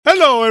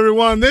Hello,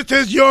 everyone. This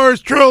is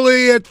yours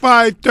truly at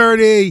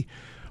 5:30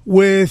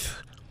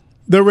 with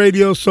the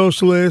Radio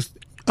Socialist.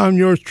 I'm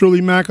yours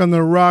truly, Mac on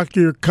the Rock,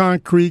 your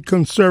concrete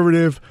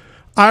conservative.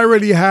 I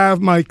already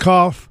have my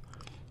cough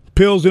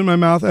pills in my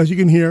mouth, as you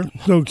can hear.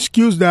 So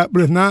excuse that,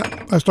 but if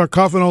not, I start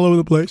coughing all over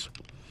the place.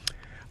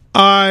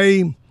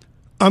 I'm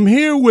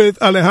here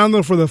with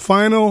Alejandro for the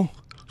final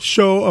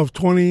show of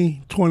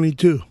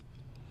 2022.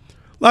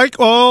 Like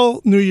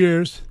all New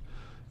Year's,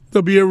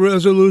 there'll be a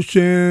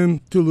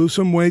resolution to lose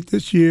some weight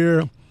this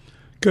year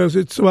because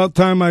it's about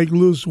time I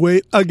lose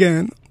weight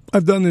again.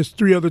 I've done this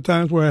 3 other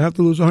times where I have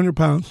to lose 100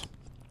 pounds.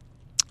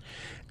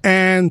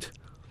 And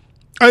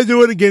I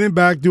do it and get it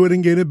back, do it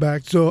and get it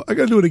back. So I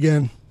got to do it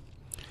again.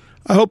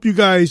 I hope you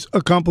guys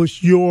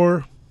accomplish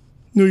your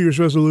New Year's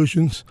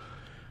resolutions.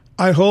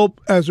 I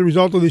hope as a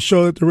result of this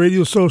show that the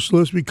Radio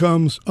Socialist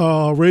becomes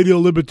a radio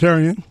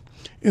libertarian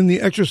in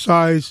the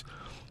exercise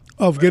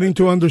of getting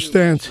to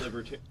understand.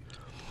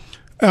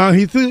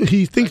 He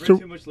thinks too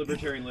much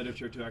libertarian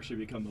literature to actually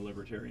become a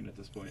libertarian at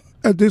this point.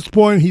 At this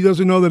point, he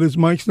doesn't know that his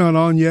mic's not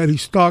on yet.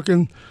 He's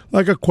talking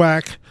like a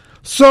quack.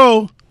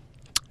 So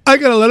I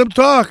got to let him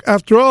talk.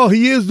 After all,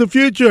 he is the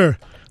future.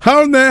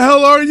 How in the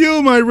hell are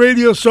you, my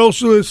Radio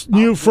Socialist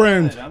new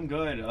friend? I'm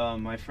good.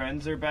 My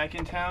friends are back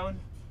in town.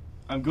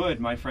 I'm good.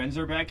 My friends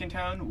are back in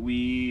town.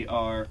 We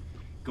are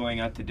going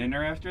out to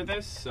dinner after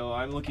this, so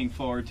I'm looking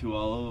forward to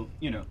all,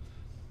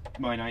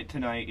 my night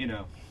tonight,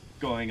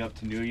 going up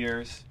to New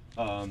Year's.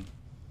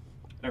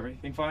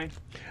 Everything fine?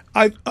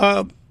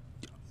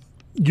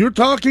 You're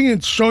talking,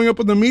 it's showing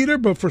up on the meter,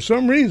 but for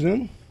some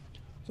reason,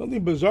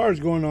 something bizarre is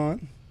going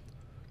on.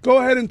 Go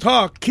ahead and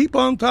talk. Keep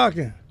on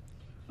talking.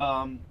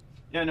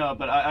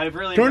 But I've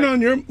really... Turn on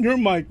your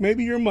mic.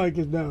 Maybe your mic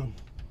is down.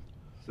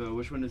 So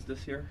which one is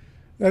this here?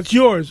 That's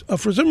yours.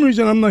 For some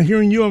reason, I'm not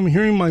hearing you. I'm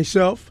hearing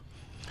myself.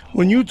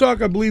 When you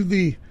talk, I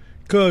believe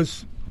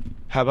because...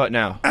 How about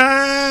now?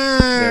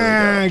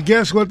 There we go.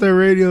 Guess what the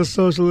Radio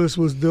Socialist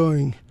was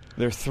doing?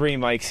 There are 3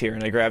 mics here,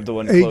 and I grabbed the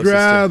one closest. He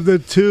grabbed the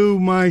 2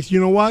 mics. You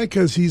know why?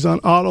 Because he's on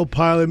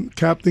autopilot,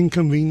 Captain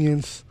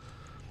Convenience,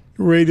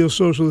 Radio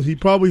Socialist. He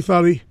probably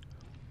thought he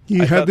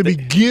had to be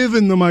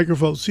given the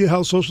microphone. See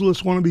how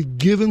socialists want to be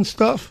given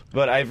stuff?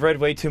 But I've read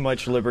way too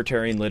much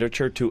libertarian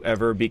literature to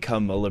ever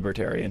become a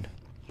libertarian.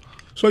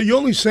 So you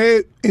only say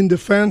it in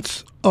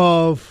defense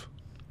of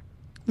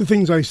the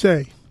things I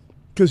say.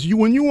 Because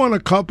when you want to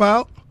cop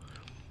out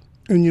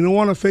and you don't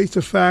want to face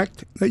the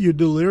fact that you're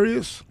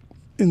delirious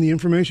in the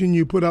information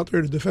you put out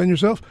there to defend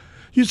yourself,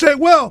 you say,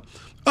 well,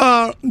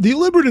 the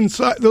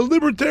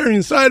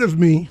libertarian side of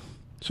me,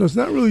 so it's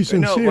not really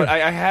sincere. No, what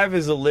I have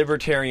is a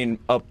libertarian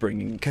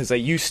upbringing because I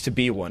used to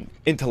be one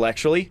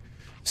intellectually.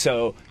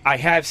 So I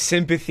have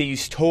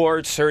sympathies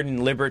towards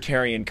certain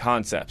libertarian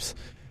concepts.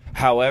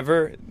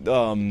 However,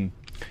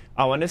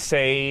 I want to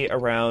say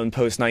around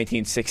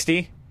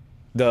post-1960,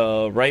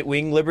 the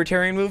right-wing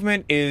libertarian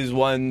movement is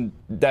one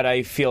that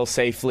I feel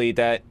safely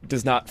that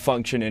does not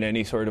function in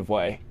any sort of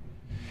way.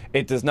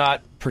 It does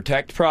not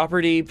protect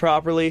property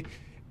properly.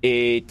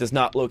 It does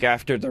not look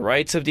after the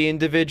rights of the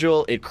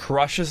individual. It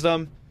crushes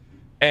them.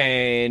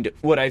 And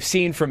what I've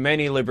seen from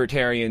many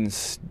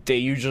libertarians, they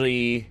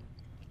usually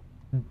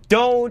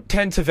don't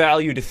tend to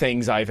value the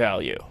things I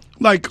value.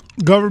 Like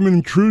government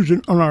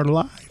intrusion on our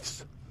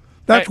lives.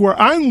 That's where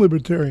I'm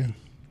libertarian.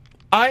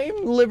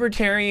 I'm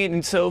libertarian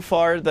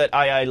insofar that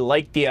I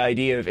like the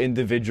idea of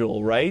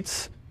individual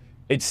rights.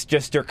 It's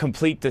just their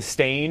complete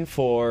disdain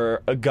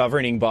for a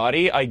governing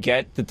body. I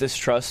get the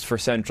distrust for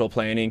central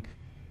planning,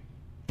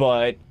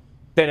 but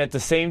then at the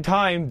same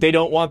time, they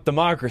don't want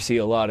democracy,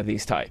 a lot of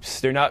these types.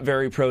 They're not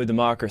very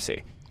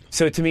pro-democracy.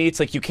 So to me, it's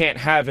like you can't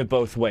have it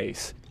both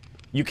ways.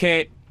 You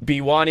can't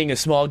be wanting a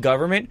small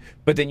government,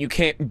 but then you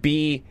can't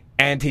be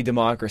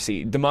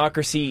anti-democracy.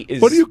 Democracy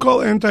is... What do you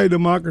call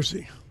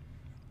anti-democracy?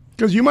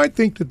 Because you might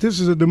think that this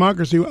is a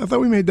democracy. I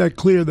thought we made that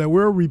clear, that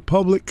we're a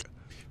republic.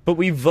 But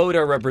we vote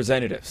our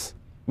representatives.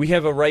 We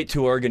have a right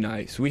to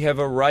organize. We have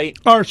a right...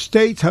 Our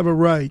states have a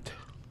right.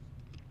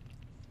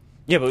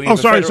 Yeah, but we have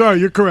sorry,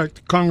 you're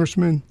correct.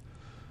 Congressmen,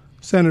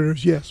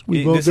 senators, yes.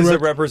 This is a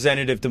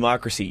representative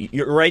democracy.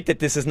 You're right that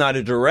this is not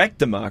a direct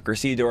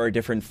democracy. There are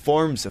different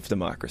forms of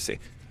democracy.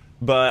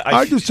 But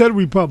I just said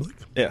republic.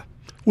 Yeah.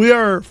 We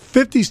are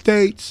 50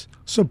 states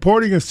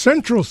supporting a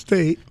central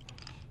state,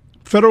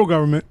 federal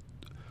government,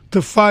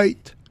 to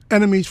fight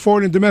enemies,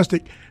 foreign and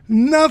domestic.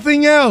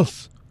 Nothing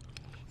else.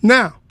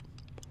 Now,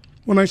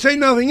 when I say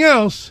nothing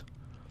else,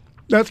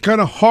 that's kind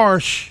of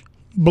harsh,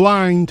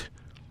 blind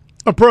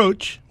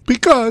approach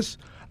because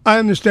I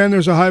understand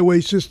there's a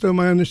highway system.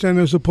 I understand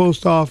there's a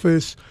post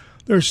office.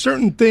 There's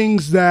certain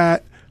things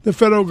that the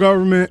federal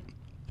government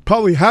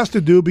probably has to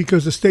do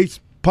because the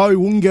states probably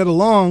wouldn't get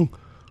along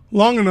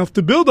long enough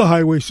to build a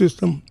highway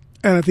system.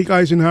 And I think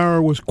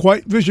Eisenhower was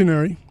quite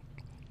visionary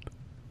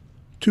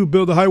to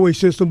build a highway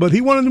system, but he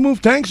wanted to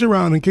move tanks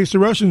around in case the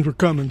Russians were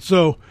coming.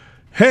 So,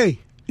 hey,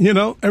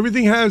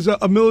 everything has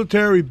a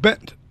military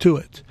bent to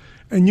it.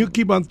 And you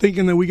keep on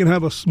thinking that we can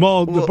have a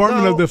small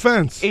Department of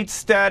Defense.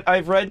 It's that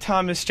I've read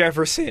Thomas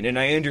Jefferson, and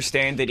I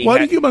understand that Why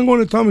do you keep on going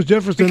to Thomas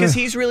Jefferson? Because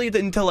he's really the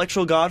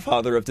intellectual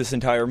godfather of this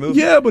entire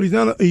movement. Yeah, but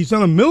he's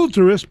not a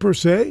militarist per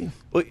se.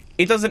 Well,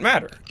 it doesn't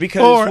matter.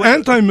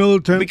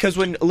 Anti-militant. Because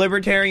when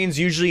libertarians,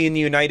 usually in the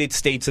United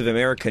States of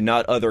America,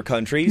 not other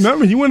countries.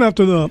 Remember, he went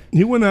after the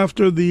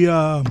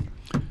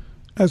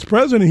as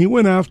president, he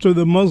went after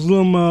the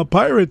Muslim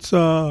pirates.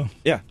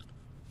 Yeah.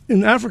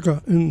 In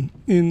Africa, in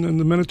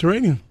the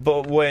Mediterranean.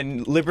 But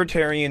when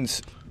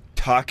libertarians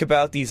talk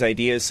about these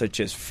ideas such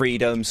as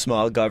freedom,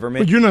 small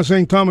government... But you're not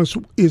saying Thomas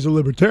is a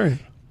libertarian.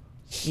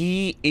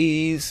 He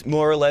is,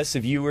 more or less,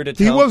 if you were to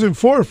tell... He wasn't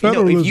for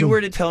federalism. If you were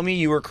to tell me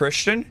you were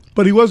Christian...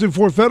 But he wasn't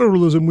for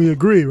federalism, we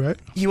agree, right?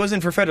 He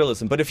wasn't for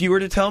federalism. But if you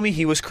were to tell me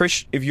he was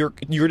Christian... If you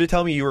were to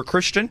tell me you were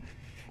Christian,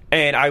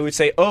 and I would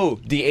say, oh,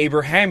 the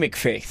Abrahamic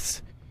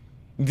faiths,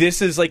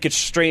 this is like a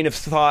strain of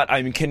thought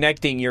I'm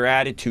connecting your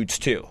attitudes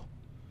to.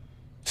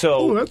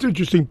 So, that's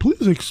interesting.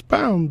 Please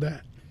expound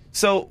that.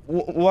 So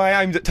why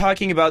I'm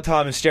talking about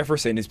Thomas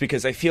Jefferson is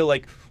because I feel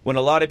like when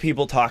a lot of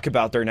people talk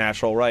about their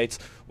natural rights,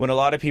 when a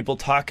lot of people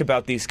talk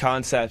about these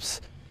concepts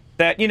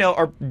that,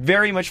 are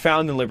very much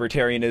found in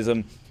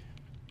libertarianism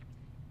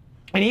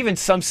and even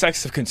some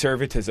sects of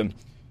conservatism,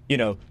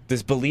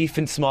 this belief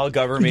in small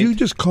government. Could you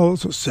just call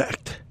us a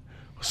sect?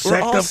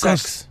 We're all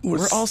sects.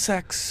 We're all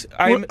sects.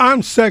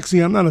 I'm sexy.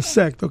 I'm not a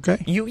sect,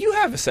 okay? You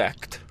have a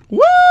sect.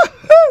 Woo!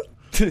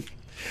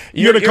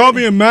 You're going to call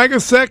me a MAGA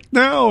sect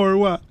now, or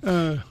what?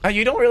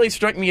 You don't really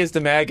strike me as the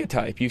MAGA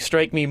type. You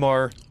strike me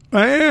more...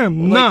 I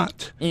am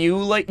not. You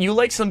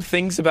like some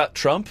things about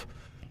Trump,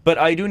 but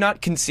I do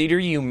not consider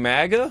you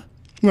MAGA.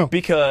 No.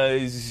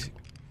 Because,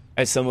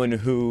 as someone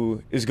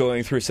who is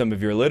going through some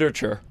of your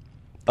literature,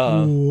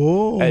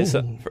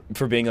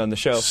 for being on the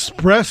show...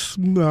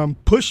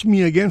 push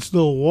me against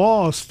the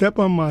wall, step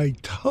on my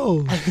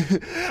toes.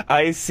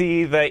 I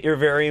see that you're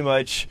very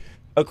much...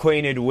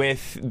 acquainted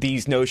with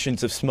these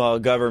notions of small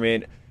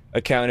government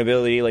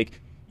accountability. Like,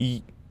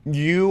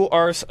 you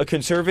are a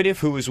conservative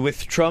who is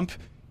with Trump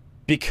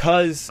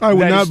because... I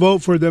would not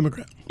vote for a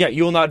Democrat. Yeah,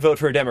 you will not vote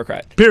for a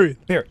Democrat. Period.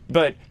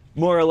 But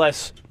more or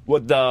less,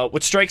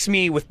 what strikes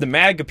me with the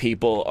MAGA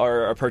people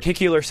are a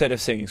particular set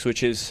of things,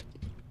 which is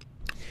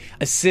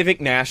a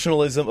civic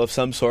nationalism of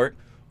some sort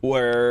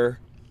where,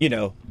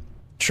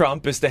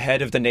 Trump is the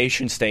head of the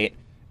nation state,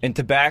 and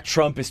to back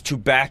Trump is to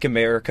back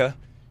America,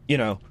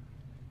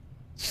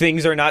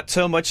 Things are not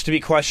so much to be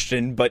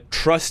questioned, but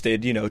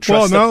trusted,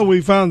 Well, now that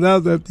we found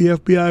out that the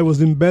FBI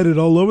was embedded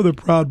all over the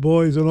Proud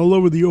Boys and all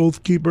over the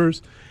Oath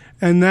Keepers,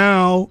 and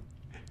now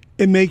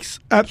it makes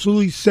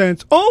absolutely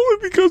sense. Only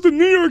because the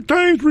New York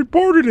Times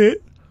reported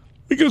it,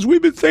 because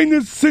we've been saying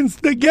this since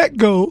the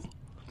get-go,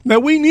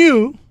 that we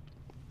knew,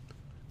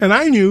 and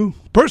I knew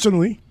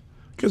personally,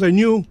 because I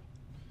knew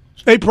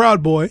a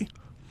Proud Boy,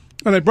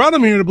 and I brought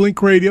him here to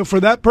Blink Radio for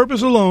that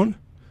purpose alone.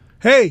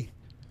 Hey,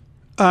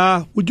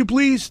 would you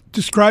please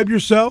describe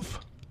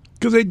yourself?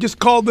 Because they just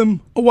called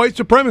him a white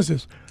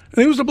supremacist.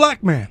 And he was a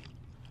black man.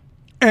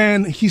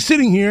 And he's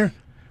sitting here.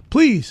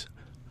 Please,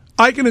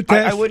 I can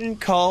attest. I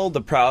wouldn't call the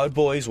Proud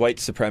Boys white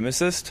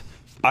supremacist.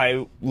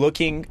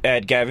 Looking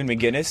at Gavin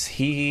McInnes,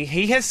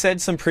 he has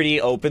said some pretty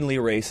openly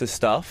racist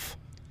stuff.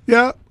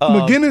 Yeah,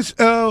 McInnes,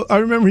 I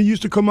remember he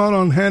used to come out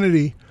on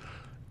Hannity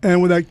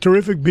and with that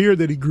terrific beard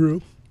that he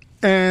grew.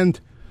 And...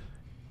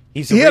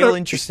 he's a real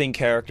interesting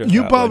character.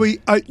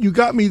 You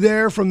got me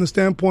there from the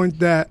standpoint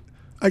that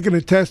I can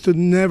attest to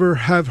never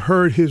have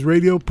heard his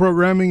radio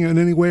programming in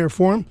any way or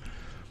form.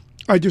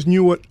 I just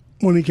knew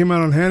when he came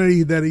out on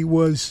Hannity that he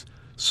was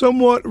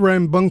somewhat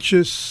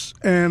rambunctious,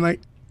 and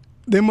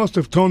they must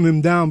have toned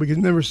him down because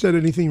he never said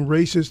anything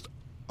racist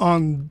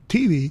on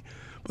TV.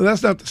 But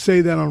that's not to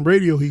say that on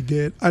radio he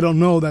did. I don't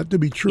know that to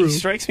be true. He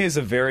strikes me as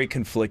a very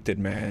conflicted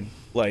man.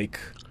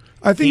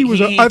 I think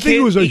he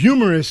was a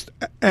humorist,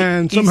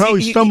 and somehow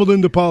he stumbled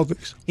into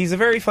politics. He's a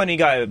very funny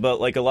guy,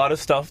 but a lot of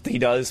stuff he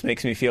does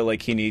makes me feel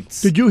like he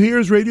needs... Did you hear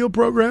his radio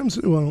programs?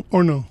 Well,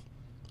 or no?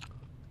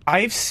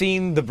 I've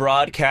seen the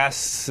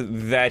broadcasts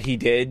that he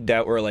did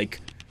that were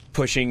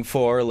pushing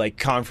for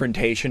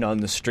confrontation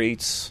on the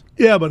streets.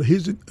 Yeah, but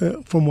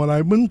from what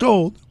I've been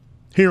told,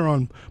 here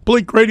on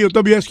Blink Radio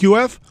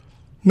WSQF,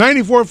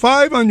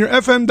 94.5 on your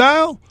FM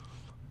dial,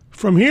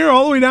 from here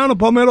all the way down to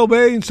Palmetto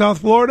Bay in South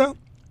Florida.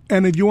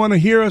 And if you want to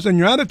hear us and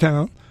you're out of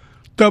town,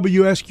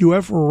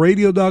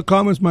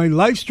 WSQFradio.com is my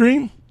live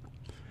stream.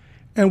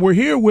 And we're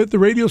here with the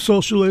radio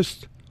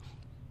socialist,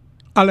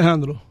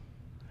 Alejandro.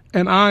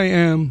 And I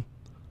am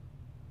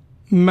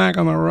Mac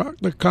on the Rock,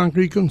 the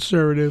concrete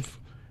conservative.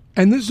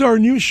 And this is our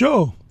new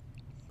show.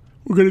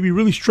 We're going to be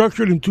really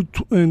structured in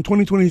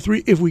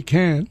 2023, if we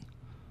can,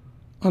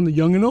 on the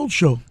Young and Old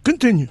Show.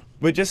 Continue.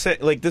 But just say,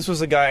 this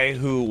was a guy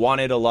who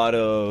wanted a lot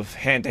of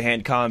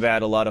hand-to-hand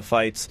combat, a lot of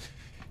fights.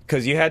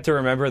 Because you had to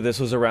remember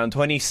this was around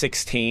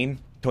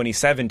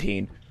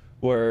 2017,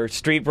 where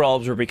street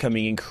brawls were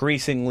becoming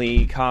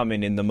increasingly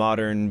common in the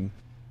modern,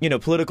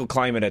 political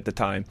climate at the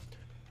time.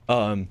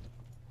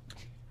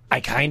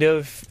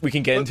 We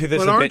can get into this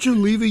But a aren't bit. you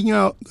leaving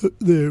out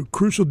the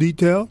crucial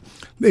detail?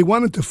 They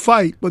wanted to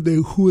fight, but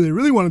who they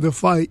really wanted to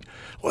fight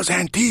was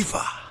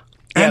Antifa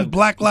and Yeah.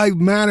 Black Lives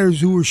Matters,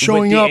 who were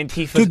showing the up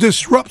Antifa- to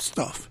disrupt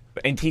stuff.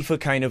 Antifa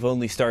kind of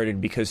only started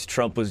because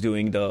Trump was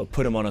doing the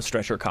put him on a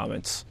stretcher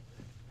comments.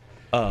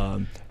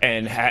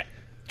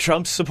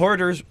 Trump's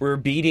supporters were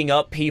beating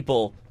up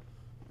people,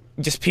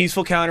 just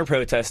peaceful counter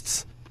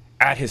protests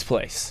at his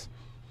place.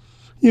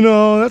 You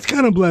know, that's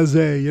kind of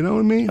blasé, you know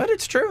what I mean? But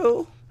it's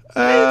true.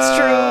 It's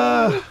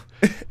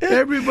true.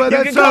 Everybody, You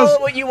that can call sounds...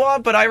 it what you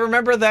want, but I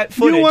remember that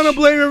footage. You want to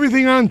blame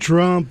everything on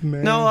Trump,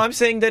 man. No, I'm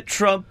saying that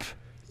Trump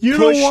You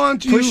don't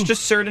want to... pushed a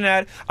certain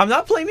ad. I'm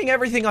not blaming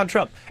everything on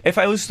Trump. If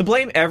I was to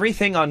blame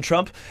everything on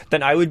Trump,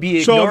 then I would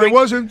be So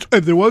ignoring...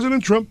 if there wasn't a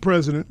Trump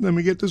president, let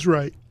me get this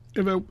right.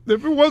 If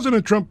it wasn't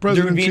a Trump There would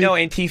presidency... be no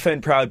Antifa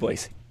and Proud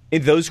Boys.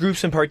 In those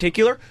groups in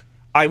particular,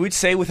 I would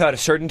say without a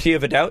certainty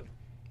of a doubt,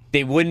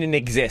 they wouldn't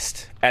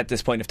exist at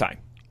this point of time.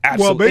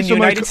 Absolutely. based In the on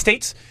my United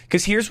States,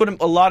 because here's what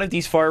a lot of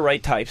these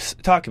far-right types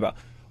talk about.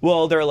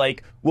 Well, they're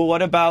like, well,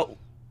 what about,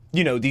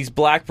 these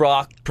Black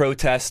Bloc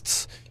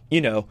protests,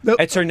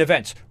 at certain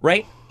events,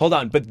 right? Hold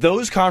on. But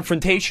those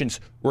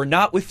confrontations were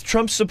not with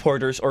Trump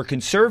supporters or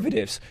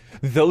conservatives.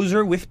 Those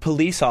are with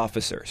police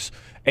officers.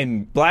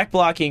 And black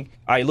blocking,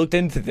 I looked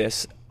into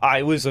this.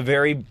 I was a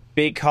very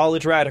big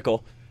college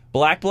radical.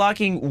 Black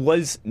blocking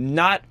was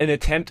not an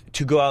attempt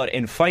to go out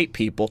and fight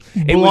people.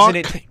 It was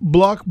an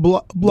black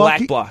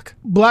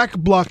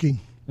blocking.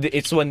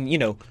 It's when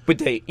but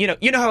they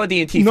how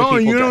the Antifa No,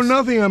 people you know dress.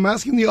 nothing. I'm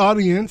asking the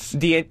audience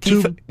The Antifa,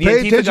 to the pay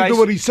Antifa attention guys, to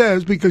what he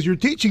says because you're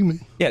teaching me.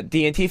 Yeah,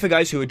 the Antifa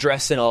guys who are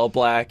dressed in all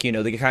black,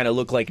 they kind of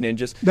look like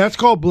ninjas. That's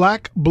called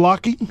black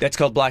blocking. That's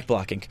called black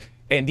blocking.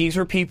 And these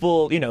are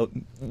people,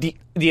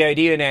 the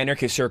idea in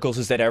anarchist circles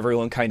is that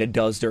everyone kind of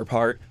does their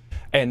part,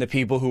 and the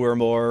people who are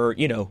more,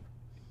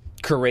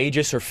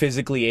 courageous or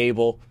physically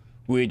able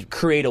would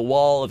create a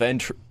wall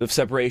of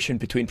separation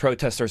between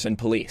protesters and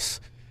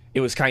police. It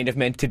was kind of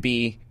meant to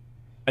be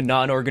a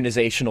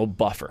non-organizational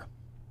buffer.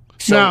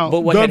 So, Now,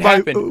 but what had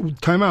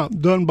happened? Time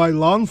out. Done by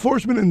law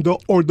enforcement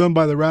or done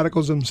by the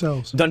radicals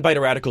themselves Done by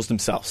the radicals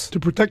themselves to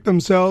protect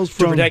themselves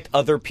from... to protect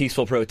other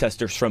peaceful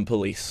protesters from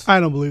police. I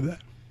don't believe that.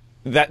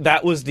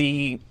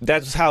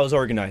 That's how it was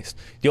organized.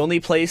 The only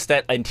place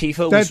that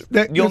Antifa was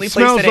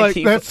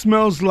That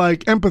smells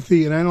like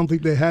empathy, and I don't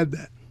think they had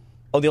that.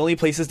 the only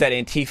places that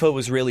Antifa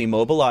was really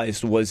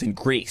mobilized was in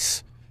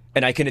Greece.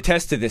 And I can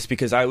attest to this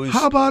because I was...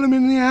 How about in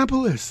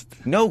Minneapolis?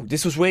 No,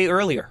 this was way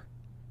earlier.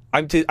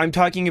 I'm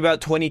talking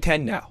about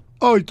 2010 now.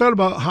 Oh, you thought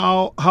about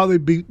how they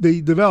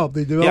developed.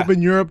 They developed Yeah.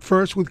 in Europe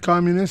first with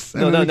communists.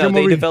 And No. then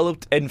They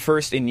developed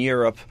first in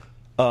Europe.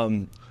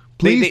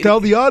 Please tell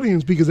the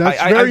audience because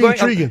that's very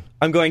intriguing.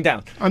 I'm going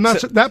down. I'm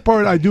not that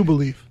part. I do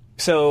believe.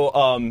 So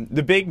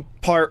the big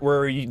part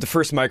where the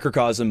first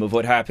microcosm of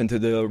what happened to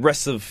the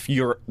rest of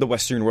Europe, the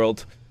Western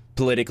world,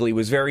 politically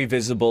was very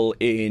visible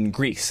in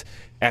Greece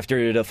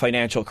after the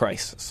financial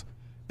crisis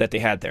that they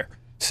had there.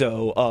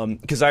 So,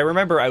 because I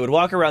remember I would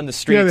walk around the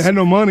streets. Yeah, they had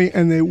no money,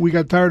 and we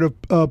got tired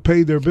of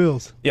paying their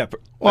bills. Yeah.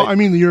 Well, I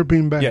mean the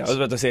European banks. Yeah, I was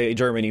about to say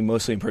Germany,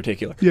 mostly in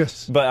particular.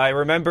 Yes. But I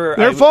remember...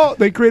 Their fault.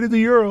 They created the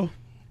euro.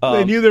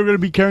 They knew they were going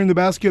to be carrying the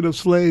basket of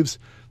slaves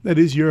that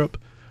is Europe.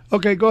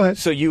 Okay, go ahead.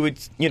 So you would,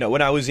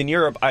 when I was in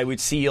Europe, I would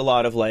see a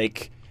lot of,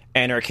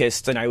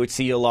 anarchists, and I would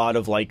see a lot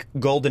of,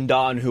 Golden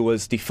Dawn, who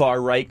was the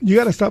far right. You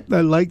got to stop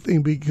that like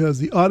thing because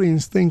the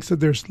audience thinks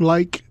that there's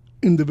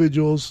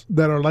individuals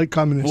that are like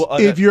communists. Well,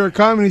 if you're a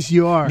communist,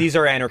 you are. These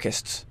are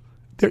anarchists.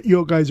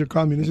 You guys are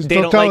communists.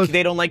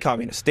 They don't like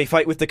communists. They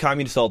fight with the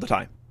communists all the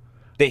time.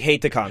 They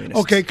hate the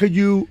communists. Okay,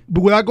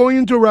 but without going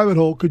into a rabbit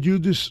hole, could you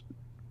just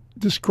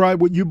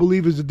describe what you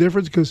believe is the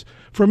difference? Because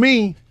for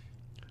me,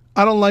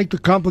 I don't like to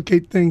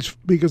complicate things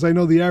because I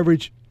know the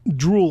average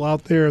drool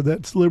out there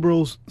that's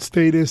liberals,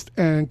 statists,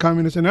 and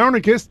communists and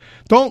anarchists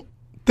don't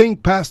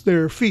think past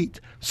their feet.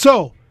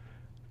 So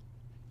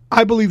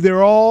I believe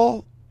they're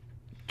all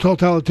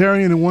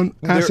totalitarian in one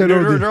asset or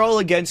the other. They're all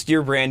against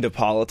your brand of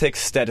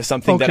politics. That is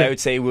something that Okay. I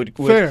would say would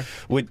Fair.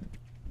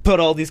 put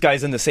all these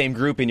guys in the same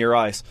group in your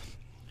eyes.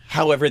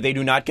 However, they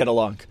do not get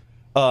along.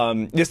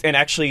 And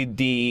actually,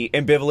 the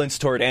ambivalence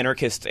toward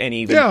anarchists and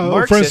even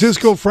Marxists.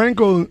 Francisco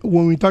Franco,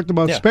 when we talked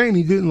about Yeah. Spain,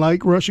 he didn't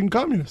like Russian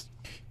communists.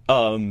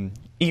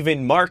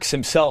 Even Marx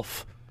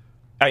himself,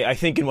 I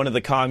think in one of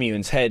the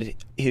communes, had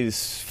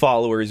his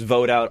followers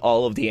vote out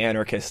all of the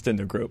anarchists in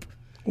the group.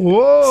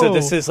 Whoa! So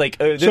this is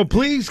so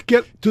please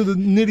get to the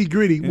nitty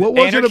gritty. What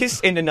was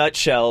anarchists in a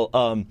nutshell?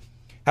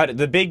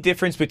 The big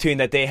difference between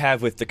that they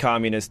have with the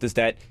communists is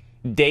that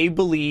they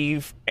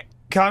believe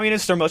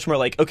communists are much more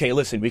like, okay,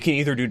 listen, we can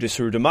either do this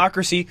through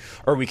democracy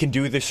or we can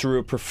do this through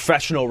a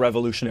professional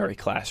revolutionary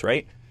class,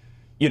 right?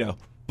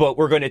 But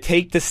we're going to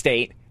take the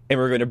state and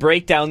we're going to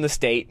break down the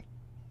state,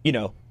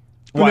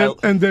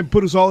 and then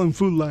put us all in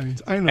food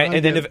lines. I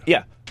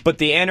know. But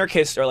the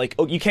anarchists are like,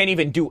 oh, you can't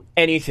even do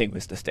anything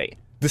with the state.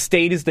 The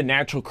state is the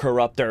natural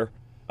corrupter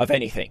of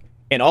anything.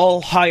 And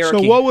all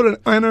hierarchy. So what would an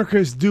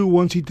anarchist do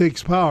once he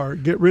takes power?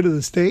 Get rid of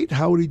the state?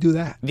 How would he do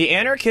that? The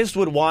anarchist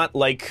would want,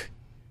 like,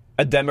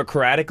 a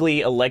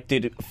democratically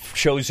elected,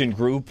 chosen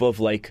group of,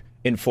 like,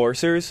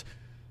 enforcers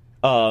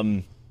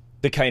to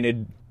kind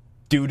of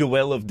do the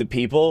will of the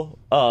people.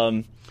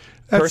 That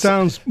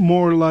sounds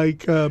more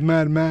like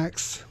Mad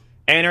Max.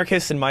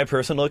 Anarchists, in my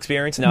personal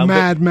experience, now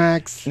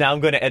Max. Now I'm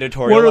going to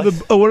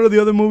editorialize. What are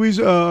the other movies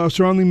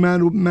surrounding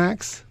Mad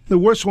Max? The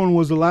worst one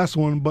was the last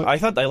one, but I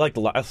liked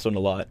the last one a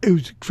lot. It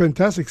was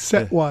fantastic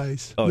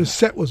set-wise. Oh, the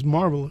set was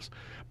marvelous,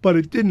 but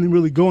it didn't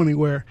really go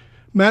anywhere.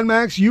 Mad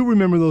Max, you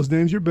remember those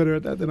names. You're better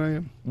at that than I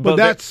am. But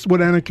that's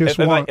what anarchists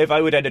want. If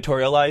I would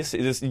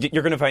editorialize,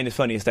 you're going to find this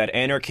funny, is that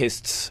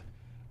anarchists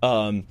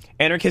and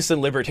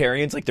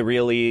libertarians, like the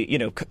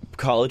really,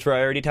 college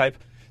variety type,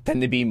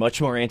 tend to be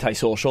much more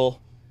antisocial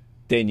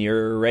than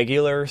your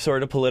regular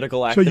sort of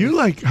political activist. So you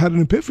had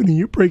an epiphany.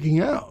 You're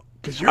breaking out.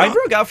 I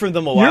broke out from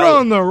them a while ago. You're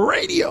on the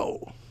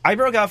radio. I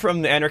broke out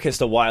from the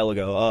anarchists a while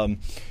ago,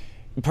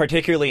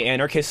 particularly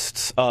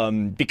anarchists,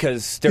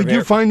 because they're Did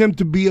you find them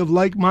to be of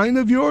like mind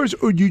of yours,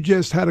 or you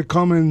just had a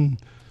common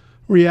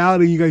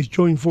reality and you guys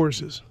joined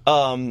forces?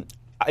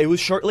 It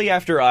was shortly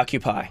after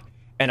Occupy,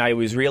 and I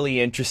was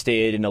really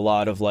interested in a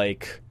lot of,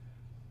 like,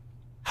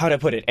 how to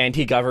put it,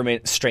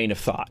 anti-government strain of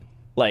thought.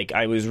 Like,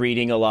 I was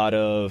reading a lot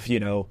of,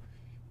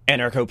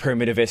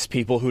 anarcho-primitivist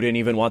people who didn't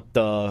even want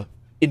the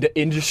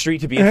industry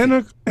to be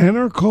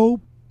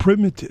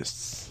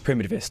anarcho-primitists.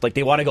 Primitivist. Like,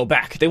 they want to go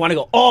back. They want to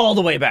go all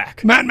the way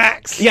back. Mad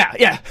Max.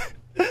 Yeah.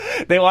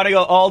 They want to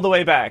go all the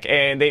way back.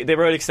 And they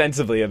wrote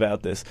extensively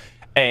about this.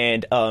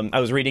 And I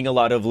was reading a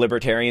lot of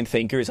libertarian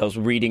thinkers. I was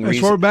reading... As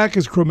far back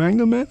as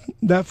Cro-Magnon men?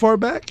 That far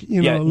back?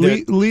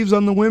 Leaves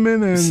on the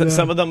women? And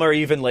some of them are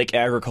even like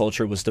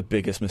agriculture was the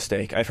biggest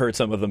mistake. I've heard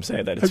some of them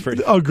say that. It's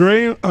pretty...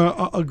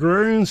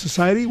 Agrarian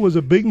society was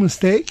a big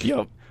mistake?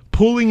 Yep.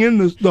 Pulling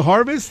in the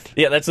harvest?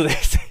 Yeah, that's what they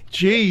say.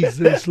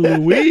 Jesus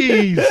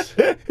Louise.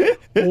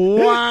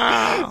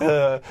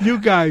 Wow. You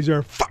guys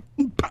are...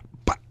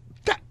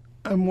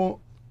 I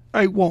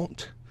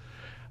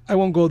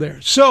won't go there.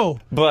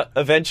 So, but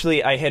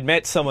eventually, I had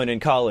met someone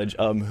in college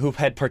who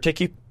had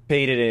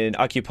participated in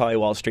Occupy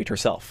Wall Street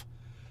herself.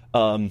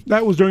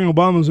 That was during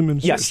Obama's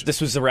administration. Yes,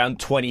 this was around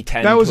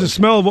 2010. That was a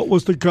smell of what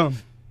was to come.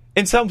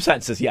 In some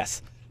senses,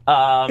 yes.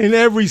 In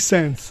every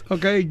sense.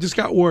 Okay, it just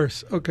got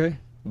worse. Okay,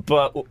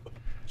 but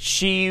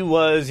she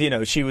was,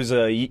 she was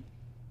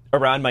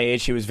around my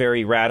age. She was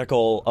very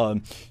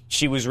radical.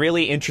 She was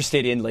really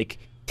interested in like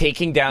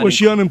taking down. Was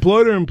she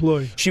unemployed or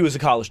employed? She was a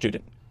college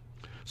student.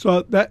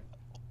 So that.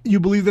 You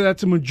believe that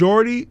that's a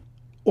majority,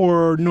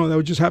 or no, that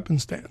would just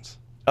happenstance?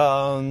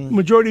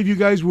 Majority of you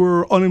guys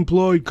were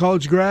unemployed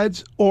college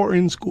grads or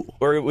in school?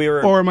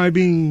 Or am I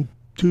being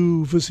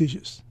too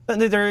facetious?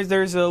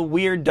 There's a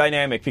weird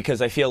dynamic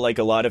because I feel like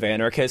a lot of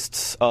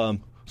anarchists so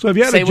if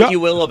you had say what you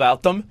will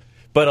about them,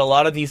 but a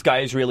lot of these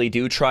guys really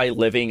do try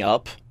living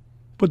up.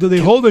 But do they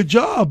hold a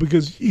job?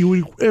 Because it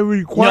would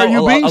require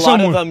you being someone.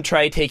 A lot of them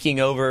try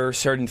taking over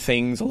certain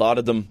things. A lot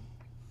of them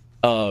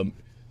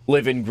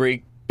live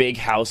in big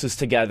houses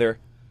together.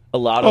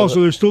 So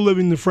they're still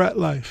living the frat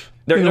life.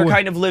 They're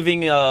kind of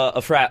living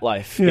a frat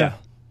life. Yeah.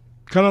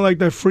 Kind of like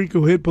that freak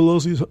who hit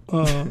Pelosi's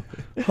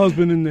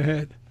husband in the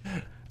head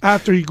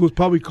after he was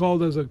probably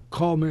called as a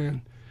call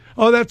man.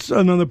 Oh, that's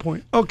another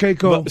point. Okay,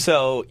 cool.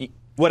 So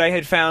what I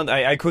had found,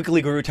 I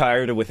quickly grew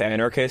tired with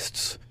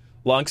anarchists.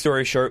 Long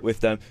story short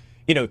with them,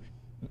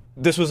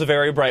 this was a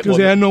very bright because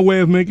they had no way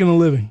of making a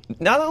living.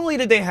 Not only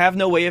did they have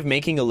no way of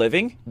making a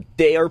living,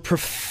 they are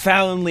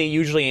profoundly,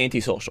 usually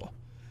antisocial.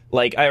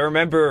 Like, I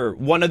remember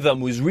one of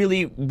them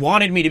really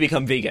wanted me to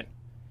become vegan.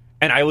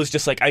 And I was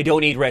just like, I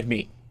don't eat red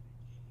meat.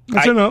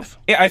 That's enough.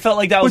 Yeah, I felt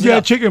like that was enough. But you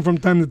had chicken from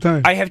time to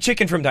time. I have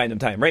chicken from time to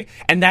time, right?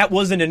 And that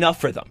wasn't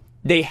enough for them.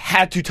 They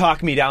had to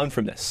talk me down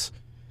from this.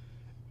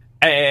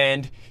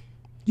 And...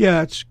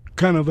 yeah, it's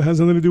kind of has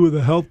nothing to do with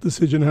a health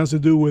decision. It has to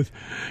do with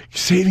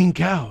saving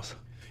cows.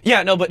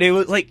 Yeah, no, but it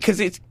was like, because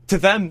it's to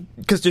them,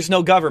 because there's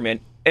no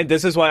government. And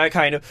this is why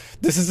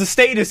this is the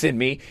status in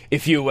me,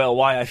 if you will,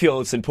 why I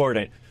feel it's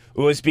important.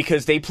 Was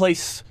because they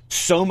place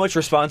so much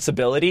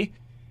responsibility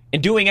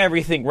in doing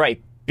everything right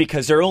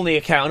because they're only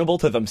accountable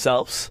to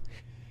themselves.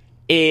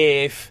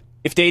 If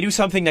they do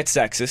something that's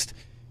sexist,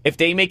 if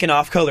they make an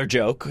off-color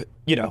joke,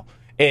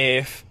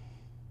 if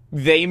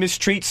they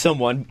mistreat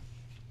someone,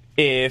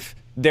 if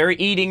they're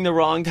eating the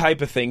wrong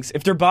type of things,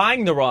 if they're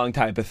buying the wrong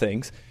type of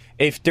things,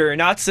 if they're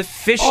not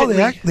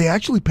sufficiently... Oh, they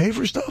actually pay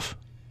for stuff?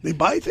 They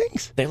buy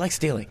things? They like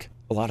stealing,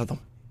 a lot of them.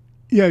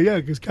 Yeah,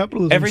 because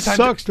capitalism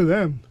sucks to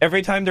them.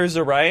 Every time there's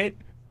a riot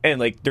and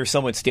like there's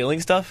someone stealing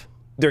stuff,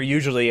 they're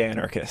usually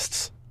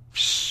anarchists.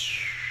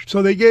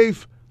 So they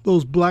gave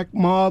those black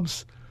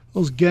mobs,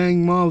 those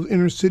gang mobs,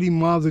 inner city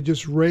mobs that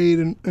just raid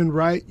and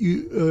riot.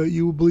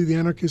 You believe the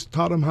anarchists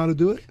taught them how to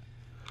do it?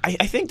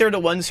 I think they're the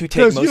ones who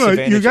take most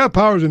advantage. You got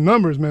powers in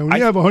numbers, man. When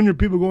you have 100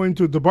 people going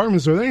into a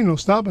department store, there ain't no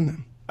stopping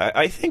them.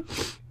 I think...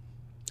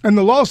 And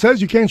the law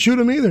says you can't shoot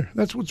them either.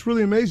 That's what's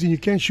really amazing. You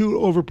can't shoot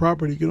over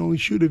property. You can only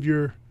shoot if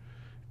your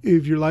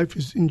life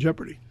is in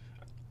jeopardy.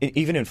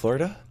 Even in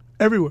Florida?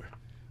 Everywhere.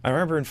 I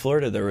remember in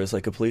Florida there was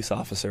like a police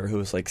officer who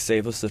was like,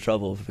 save us the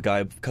trouble. If a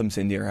guy comes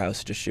into your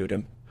house, just shoot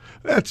him.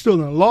 That's still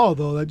not law,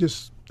 though.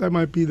 That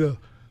might be the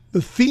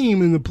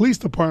theme in the police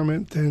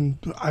department, and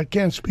I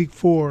can't speak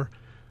for,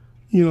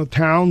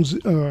 towns,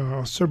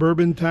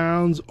 suburban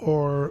towns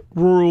or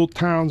rural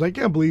towns. I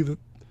can't believe it.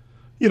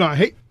 I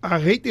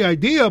hate the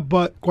idea,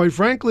 but quite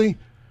frankly,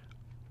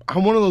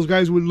 I'm one of those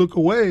guys who would look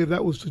away if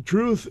that was the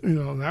truth.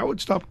 That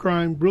would stop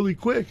crime really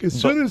quick. As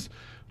soon as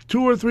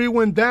 2 or 3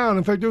 went down.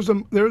 In fact,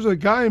 there was a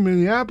guy in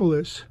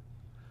Minneapolis.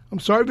 I'm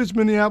sorry if it's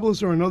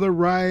Minneapolis or another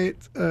riot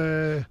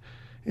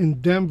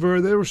in Denver.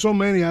 There were so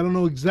many. I don't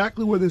know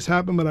exactly where this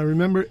happened, but I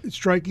remember it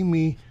striking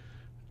me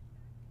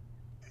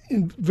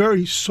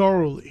very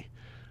sorrowly.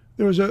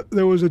 There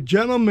was a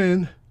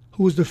gentleman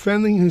who was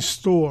defending his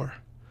store,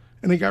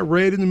 and it got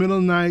raided in the middle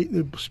of the night.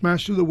 They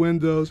smashed through the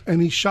windows, and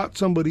he shot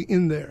somebody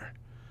in there.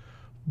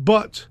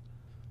 But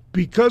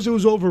because it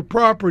was over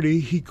property,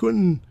 he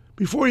couldn't.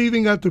 Before he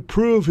even got to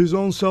prove his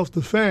own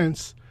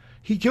self-defense,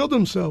 he killed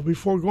himself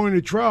before going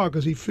to trial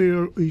because he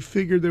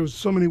figured there was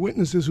so many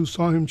witnesses who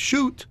saw him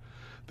shoot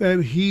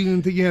that he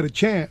didn't think he had a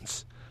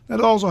chance.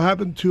 That also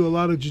happened to a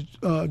lot of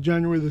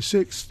January the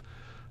 6th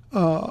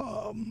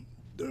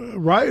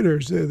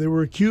rioters. They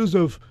were accused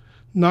of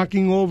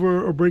knocking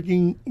over or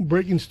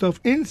breaking stuff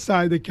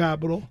inside the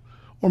Capitol,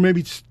 or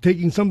maybe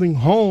taking something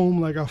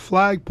home like a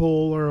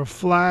flagpole or a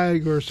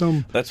flag or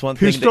some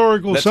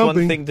historical that's something.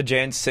 One thing the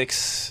Jan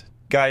 6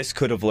 guys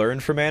could have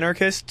learned from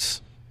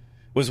anarchists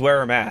was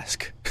wear a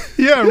mask.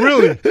 Yeah,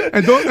 really.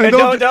 And don't take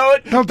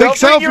bring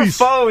selfies. Your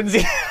phones.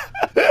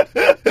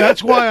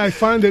 That's why I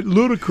find it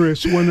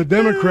ludicrous when the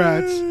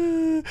Democrats,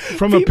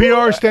 from a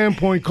PR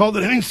standpoint, called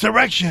it an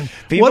insurrection.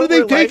 What do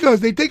they take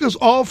us? They take us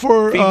all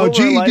for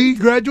GED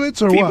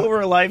graduates or what? People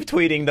were live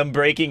tweeting them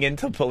breaking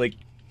into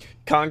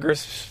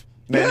Congress.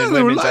 Yeah,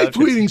 they were live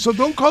tweeting, so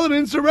don't call it an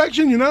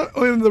insurrection.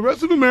 And the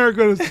rest of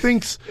America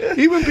thinks,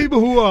 even people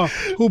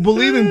who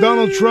believe in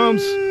Donald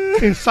Trump's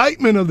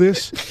incitement of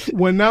this,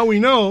 when now we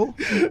know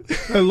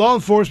that law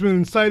enforcement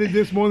incited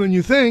this more than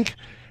you think.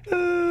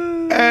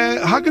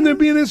 How can there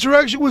be an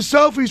insurrection with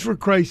selfies, for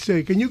Christ's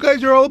sake? And you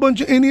guys are all a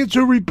bunch of idiots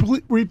who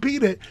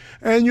repeat it.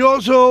 And you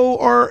also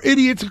are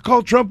idiots who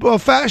call Trump a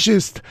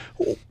fascist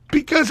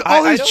because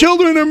all his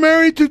children are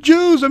married to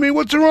Jews. I mean,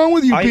 what's wrong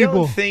with you people? I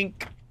don't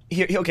think...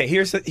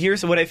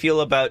 Here's what I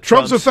feel about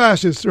Trump's a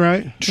fascist,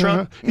 right?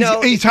 Trump,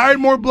 he's hired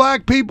more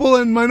black people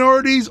and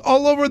minorities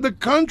all over the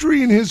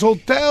country in his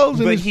hotels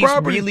and his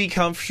property. But he's really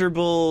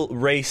comfortable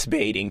race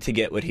baiting to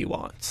get what he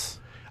wants.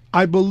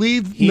 I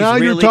believe he's now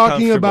really you're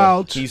talking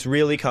about. He's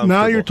really comfortable.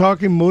 Now you're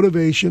talking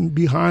motivation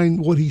behind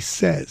what he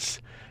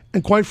says,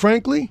 and quite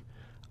frankly,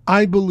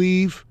 I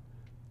believe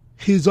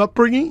his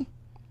upbringing.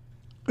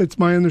 It's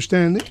my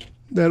understanding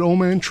that old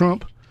man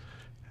Trump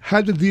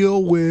had to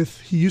deal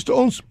with, he used to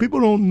own, people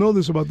don't know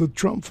this about the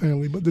Trump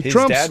family, but his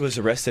dad was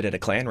arrested at a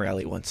Klan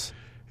rally once.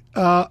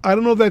 I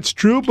don't know if that's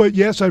true, but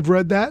yes, I've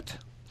read that.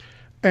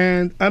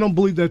 And I don't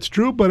believe that's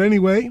true, but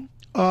anyway,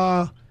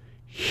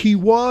 he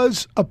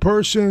was a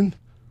person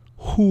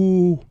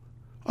who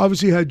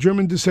obviously had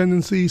German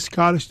descendancy,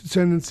 Scottish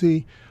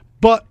descendancy,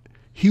 but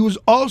he was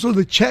also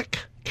the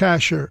check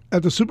casher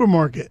at the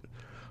supermarket.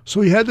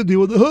 So he had to deal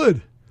with the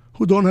hood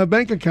who don't have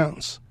bank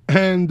accounts.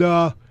 And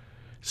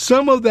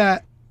some of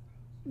that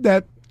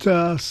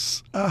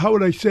how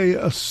would I say,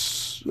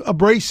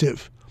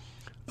 abrasive,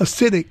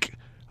 acidic,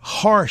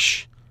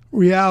 harsh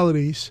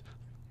realities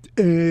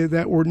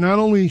that were not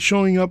only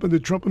showing up in the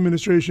Trump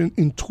administration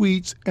in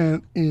tweets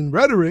and in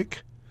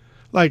rhetoric,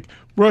 like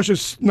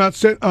Mexico's not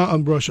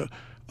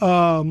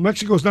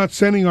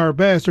sending our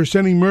best, or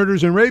sending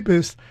murderers and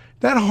rapists.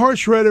 That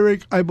harsh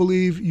rhetoric, I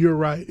believe you're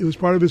right. It was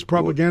part of his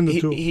propaganda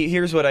tool.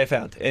 Here's what I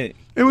found. It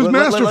was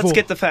masterful. Let's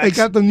get the facts. It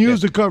got the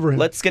news to cover him.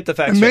 Let's get the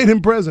facts. And made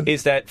him president.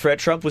 Is that Fred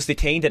Trump was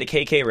detained at a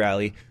KK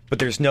rally, but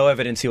there's no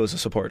evidence he was a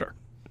supporter.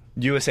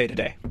 USA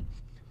Today.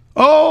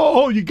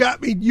 Oh, you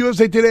got me.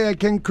 USA Today, I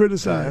can't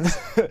criticize.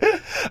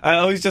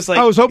 I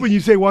was hoping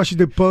you'd say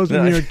Washington Post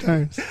and New York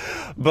Times.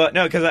 But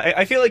no, because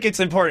I feel like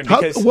it's important.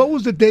 Because what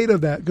was the date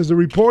of that? Because the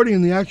reporting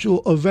and the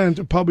actual event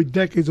are probably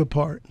decades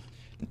apart.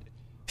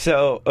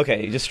 So,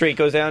 okay, just straight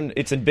goes down.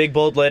 It's in big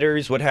bold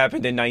letters. What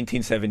happened in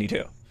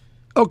 1972?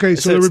 Okay,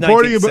 so they're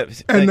reporting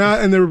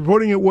and they're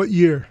reporting it what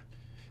year?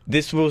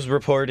 This was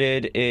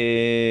reported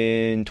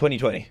in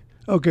 2020.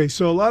 Okay,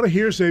 so a lot of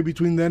hearsay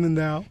between then and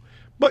now.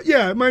 But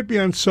yeah, it might be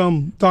on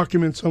some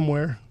document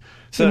somewhere.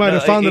 So might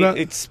have found it out.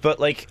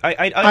 But like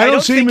I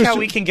don't think how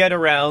we can get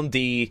around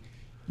I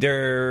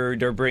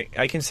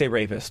can say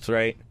rapists,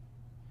 right?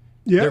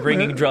 Yeah, they're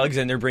bringing drugs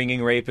and they're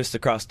bringing rapists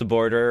across the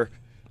border.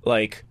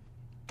 Like,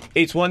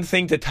 it's one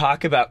thing to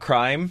talk about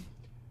crime,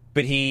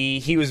 but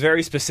he was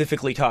very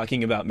specifically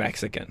talking about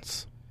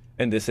Mexicans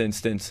in this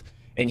instance,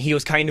 and he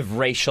was kind of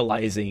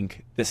racializing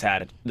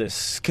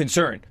this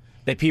concern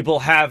that people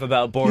have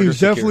about border security.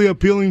 He's definitely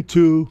appealing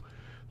to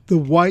the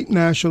white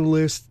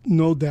nationalist,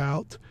 no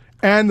doubt,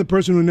 and the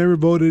person who never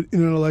voted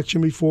in an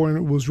election before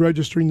and was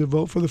registering to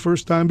vote for the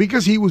first time,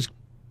 because he was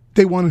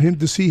they wanted him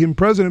to see him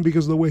president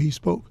because of the way he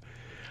spoke.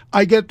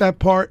 I get that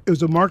part. It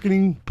was a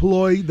marketing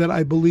ploy that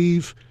I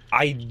believe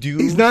I do.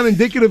 He's not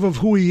indicative of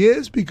who he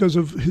is because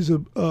of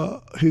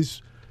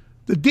his.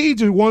 The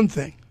deeds are one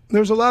thing.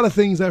 There's a lot of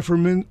things that,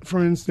 for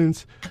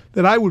instance,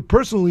 that I would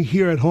personally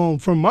hear at home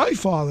from my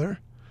father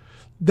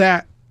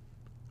that,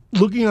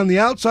 looking on the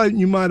outside,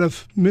 you might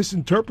have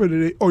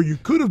misinterpreted it, or you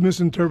could have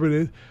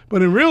misinterpreted it,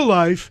 but in real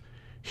life,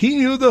 he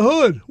knew the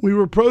hood. We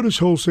were produce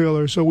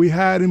wholesalers, so we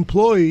had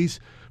employees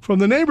from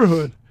the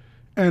neighborhood.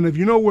 And if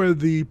you know where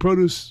the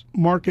produce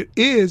market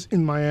is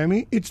in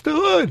Miami, it's the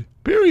hood,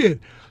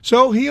 period.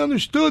 So he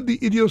understood the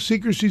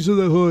idiosyncrasies of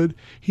the hood.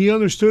 He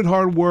understood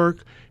hard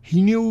work.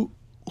 He knew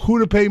who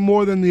to pay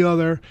more than the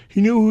other.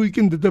 He knew who he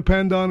can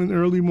depend on in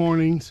early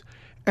mornings.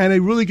 And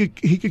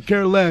he could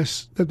care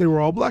less that they were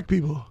all black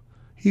people.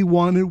 He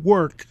wanted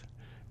work.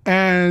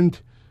 And,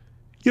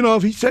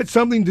 if he said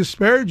something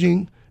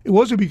disparaging, it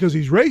wasn't because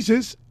he's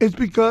racist. It's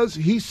because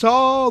he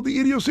saw the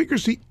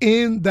idiosyncrasy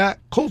in that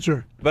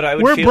culture.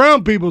 But we're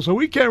brown people, so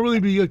we can't really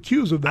be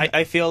accused of that.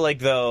 I feel like,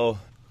 though,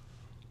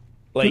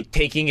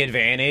 taking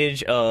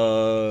advantage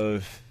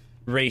of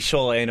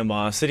racial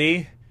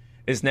animosity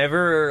is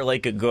never, a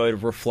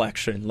good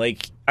reflection.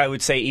 I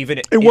would say even...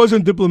 It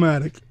wasn't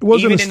diplomatic. It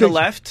wasn't even in the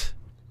left,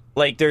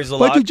 there's a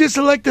lot... But you just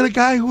elected a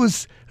guy who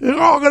was, they're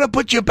all going to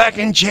put you back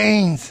in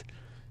chains.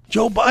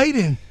 Joe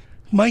Biden.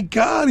 My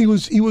God,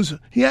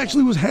 he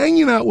actually was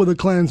hanging out with a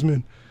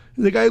Klansman.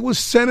 The guy was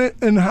Senate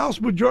and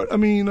House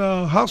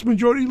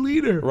Majority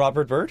Leader.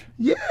 Robert Byrd?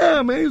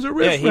 Yeah, man, he was a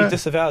riff. Yeah, he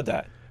disavowed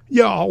that.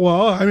 Yeah,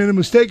 well, I made a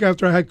mistake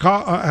after I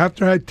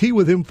had tea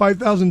with him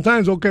 5,000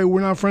 times. Okay,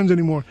 we're not friends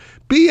anymore.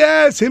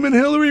 BS. Him and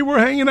Hillary were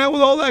hanging out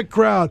with all that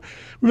crowd.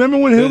 Remember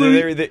when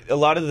Hillary? A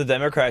lot of the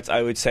Democrats,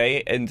 I would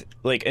say, and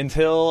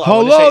until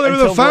they were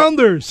the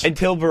founders.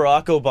 Until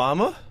Barack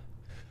Obama,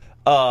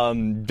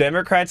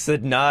 Democrats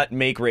did not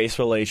make race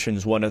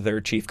relations one of their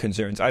chief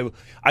concerns.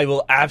 I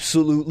will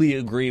absolutely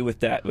agree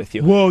with that with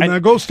you. Whoa! Now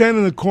go stand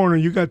in the corner.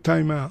 You got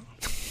time out.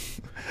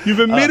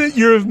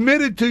 You're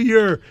admitted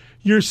to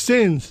your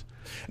sins.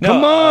 No,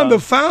 come on, the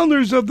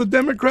founders of the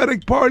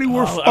Democratic Party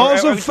were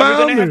also founders.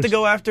 Are we going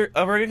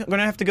to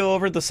have to go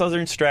over the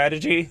Southern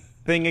strategy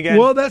thing again?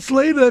 Well, that's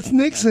later. That's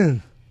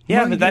Nixon.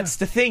 Yeah, but that's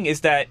the thing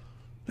is that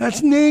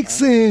that's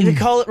Nixon. To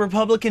call it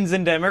Republicans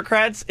and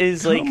Democrats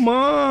is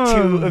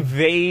to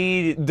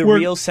evade the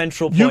real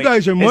central point. You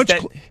guys are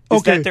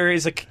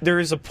that there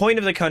is a point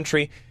of the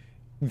country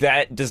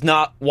that does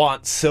not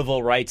want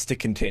civil rights to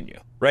continue,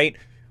 right?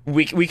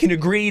 We can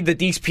agree that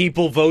these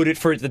people voted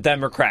for the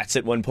Democrats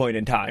at one point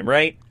in time,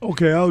 right?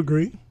 Okay, I'll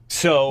agree.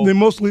 So then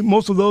most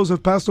of those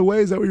have passed away.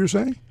 Is that what you're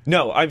saying?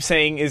 No, I'm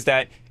saying is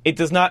that it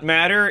does not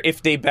matter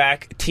if they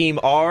back Team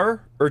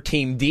R or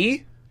Team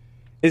D.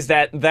 Is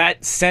that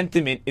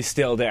sentiment is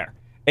still there.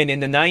 And in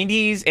the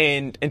 90s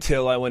and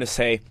until I want to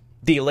say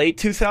the late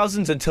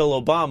 2000s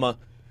until Obama,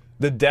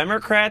 the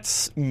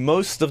Democrats,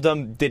 most of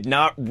them did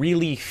not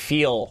really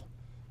feel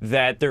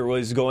that there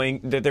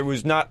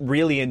was not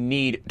really a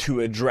need to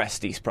address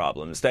these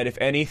problems. That if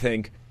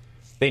anything,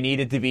 they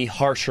needed to be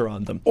harsher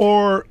on them.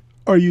 Or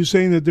are you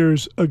saying that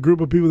there's a group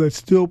of people that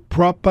still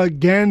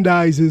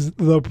propagandizes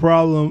the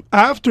problem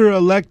after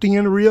electing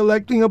and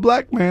re-electing a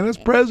black man as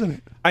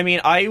president? I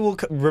mean, I will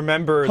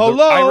remember.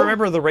 I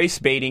remember the race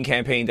baiting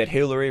campaign that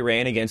Hillary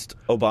ran against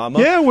Obama.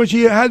 Yeah, where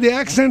she had the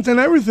accents and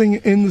everything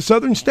in the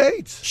southern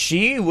states.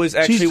 She was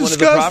actually one of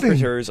the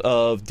profiteers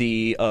of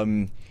the.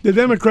 The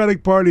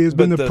Democratic Party has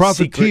been the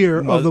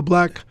profiteer of the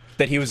black.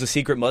 That he was a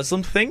secret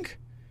Muslim thing.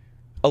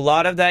 A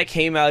lot of that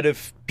came out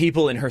of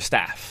people in her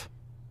staff.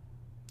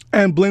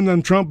 And blamed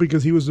on Trump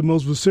because he was the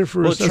most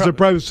vociferous as a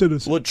private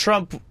citizen. Well,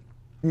 Trump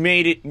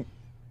made it.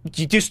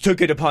 He just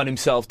took it upon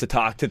himself to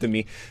talk to the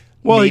media.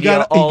 Well, he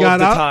got all of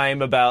the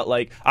time about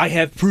I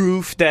have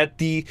proof that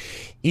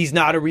he's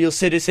not a real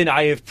citizen.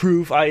 I have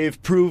proof. I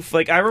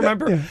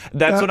remember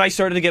that's when I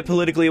started to get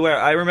politically aware.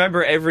 I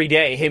remember every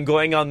day him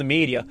going on the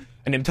media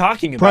and him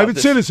talking about private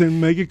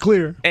citizen. Make it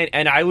clear.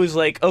 And I was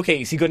like,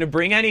 okay, is he going to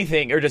bring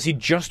anything, or does he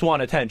just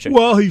want attention?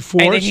 Well, and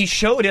then he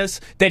showed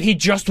us that he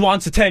just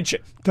wants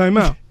attention. Time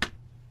out.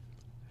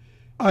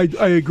 I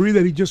agree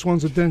that he just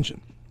wants attention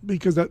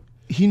because that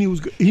he knew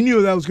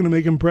that was going to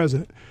make him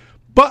president,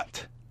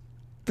 but.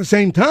 At the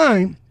same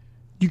time,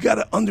 you got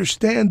to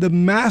understand the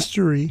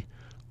mastery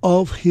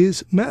of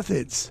his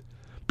methods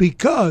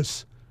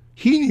because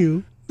he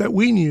knew that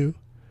we knew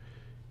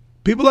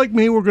people like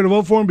me were going to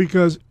vote for him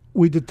because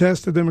we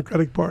detest the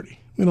Democratic Party.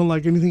 We don't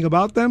like anything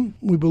about them.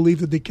 We believe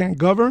that they can't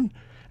govern,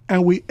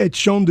 and it's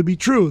shown to be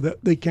true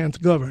that they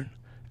can't govern.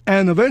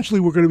 And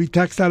eventually we're going to be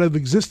taxed out of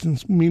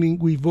existence, meaning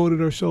we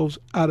voted ourselves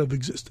out of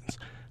existence.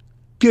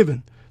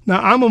 Given. Now,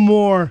 I'm a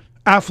more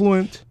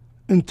affluent,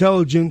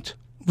 intelligent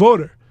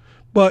voter.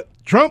 But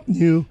Trump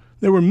knew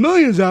there were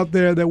millions out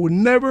there that would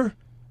never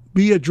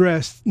be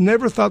addressed,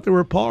 never thought they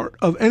were part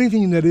of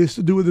anything that is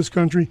to do with this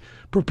country,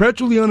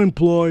 perpetually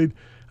unemployed.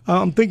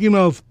 I'm thinking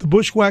of the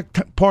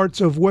bushwhacked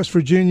parts of West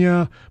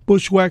Virginia,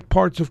 bushwhacked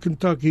parts of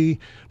Kentucky,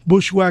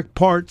 bushwhacked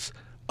parts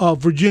of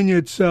Virginia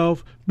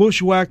itself,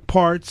 bushwhacked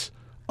parts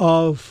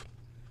of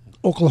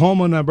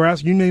Oklahoma,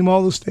 Nebraska, you name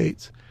all the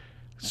states.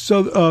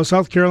 So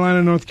South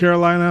Carolina, North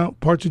Carolina,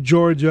 parts of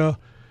Georgia,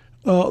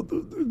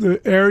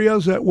 the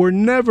areas that were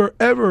never,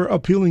 ever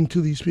appealing to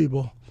these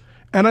people.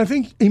 And I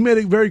think he made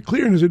it very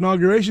clear in his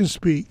inauguration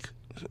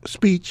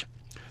speech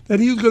that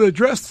he was going to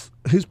address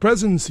his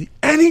presidency.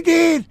 And he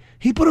did.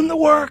 He put him to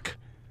work.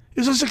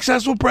 It was a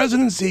successful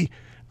presidency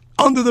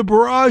under the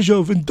barrage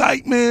of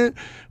indictment,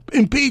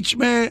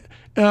 impeachment,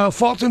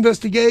 false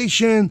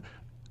investigation,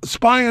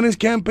 spying on his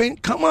campaign.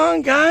 Come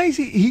on, guys.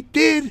 He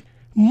did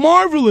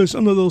marvelous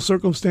under those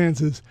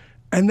circumstances.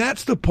 And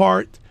that's the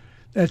part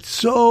that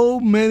so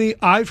many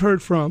I've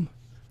heard from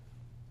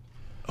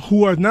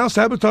who are now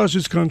sabotaged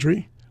this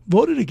country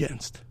voted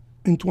against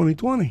in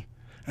 2020.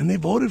 And they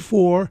voted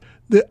for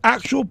the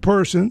actual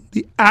person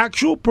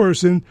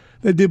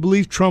that they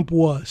believe Trump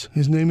was.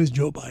 His name is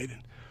Joe Biden,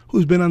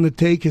 who's been on the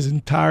take his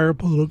entire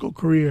political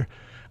career.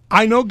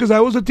 I know because I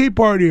was a Tea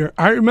Partier.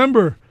 I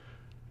remember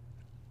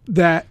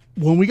that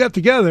when we got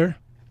together,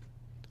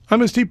 I'm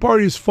his Tea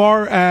Party as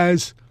far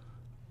as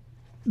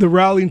the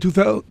rally in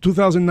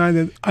 2009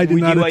 that I did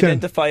not attend. Would you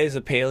identify as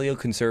a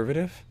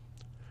paleoconservative?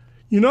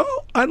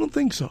 I don't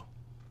think so.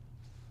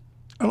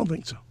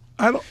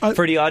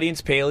 For the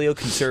audience,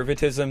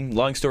 paleoconservatism,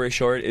 long story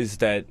short, is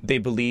that they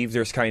believe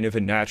there's kind of a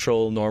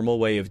natural, normal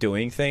way of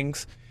doing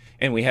things,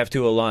 and we have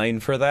to align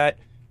for that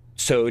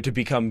to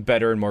become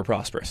better and more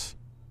prosperous.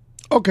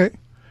 Okay.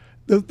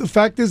 The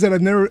fact is that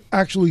I've never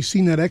actually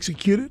seen that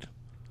executed,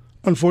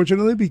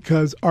 unfortunately,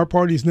 because our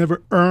party's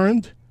never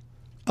earned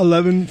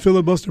 11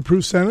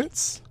 filibuster-proof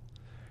Senates,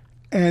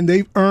 and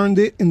they've earned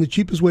it in the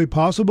cheapest way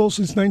possible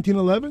since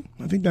 1911.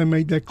 I think I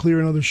made that clear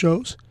in other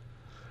shows.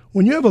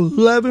 When you have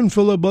 11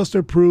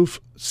 filibuster-proof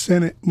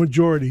Senate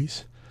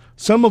majorities,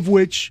 some of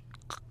which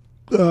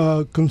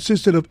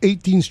consisted of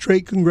 18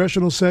 straight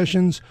congressional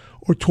sessions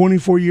or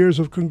 24 years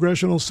of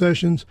congressional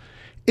sessions,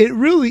 it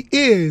really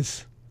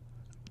is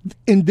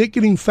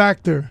indicating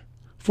factor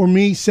for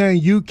me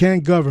saying you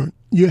can't govern.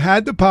 You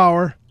had the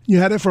power. You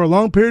had it for a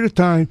long period of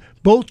time.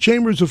 Both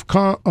chambers of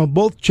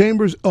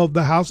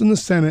the House and the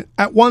Senate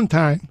at one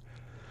time.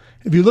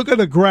 If you look at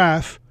a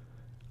graph,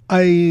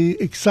 I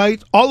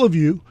excite all of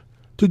you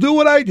to do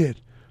what I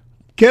did.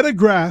 Get a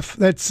graph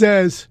that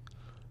says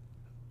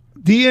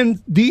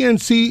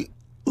DNC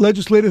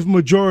legislative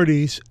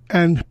majorities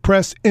and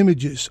press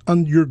images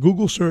on your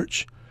Google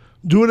search.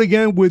 Do it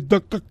again with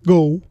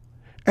DuckDuckGo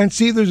and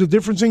see if there's a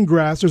difference in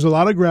graphs. There's a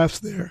lot of graphs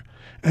there.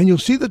 And you'll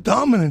see the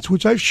dominance,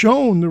 which I've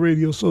shown the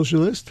Radio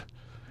Socialist.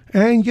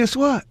 And guess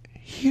what?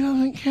 He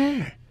doesn't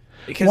care.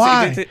 Because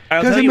why?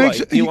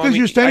 Because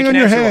you're standing on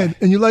your head,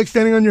 and you like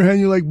standing on your head,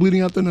 and you like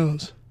bleeding out the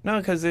nose. No,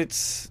 because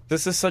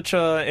this is such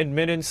a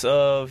admittance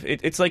of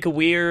it's like a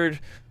weird.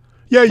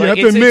 Yeah, you have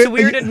to admit it's a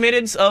weird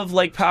admittance of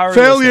like power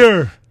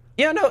failure.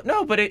 Yeah,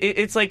 no, but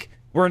it's like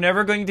we're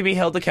never going to be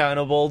held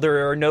accountable.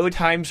 There are no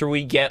times where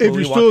we get what we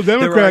want. If you're still a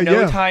Democrat,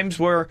 there are no times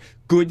where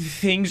good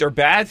things or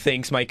bad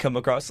things might come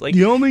across. Like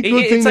the only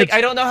good thing, it's like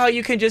I don't know how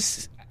you can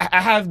just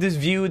have this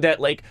view that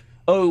like,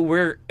 oh,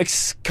 we're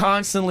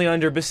constantly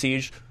under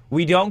besiege.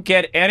 We don't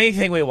get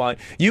anything we want.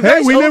 You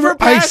guys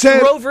overpassed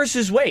Roe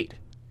versus Wade.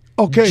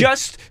 Okay.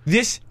 Just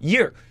this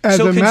year. As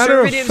so a matter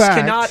of conservatives fact,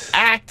 cannot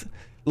act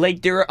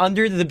like they're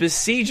under the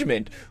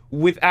besiegement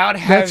without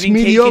having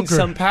taken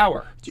some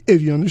power.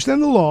 If you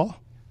understand the law,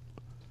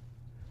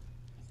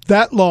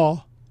 that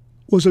law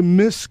was a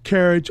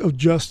miscarriage of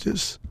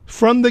justice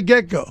from the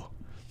get-go.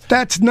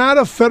 That's not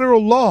a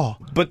federal law.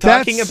 But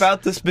talking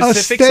about the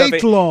specifics a state of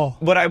it, law.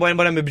 What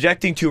I'm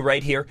objecting to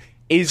right here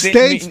is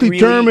states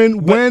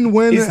determine when,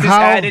 is this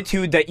how.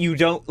 attitude that you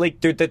don't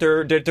like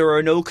that there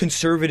are no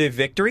conservative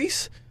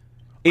victories.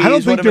 I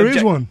don't think there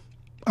is one.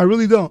 I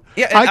really don't.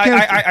 Yeah,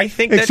 I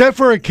think except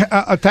for a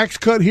tax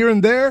cut here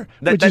and there,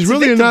 which is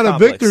really not a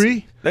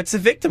victory. That's a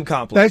victim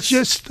complex. That's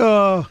just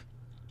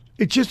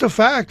it's just a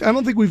fact. I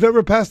don't think we've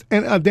ever passed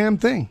a damn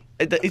thing.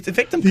 It's a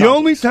victim complex. The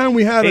only time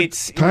we had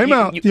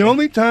the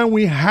only time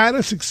we had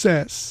a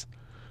success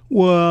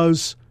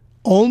was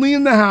only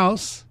in the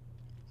House.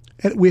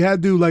 And we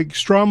had to like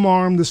strong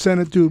arm the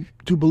Senate to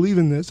believe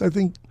in this. I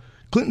think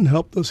Clinton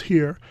helped us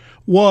here.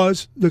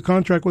 Was the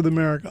contract with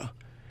America.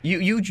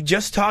 You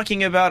just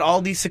talking about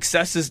all these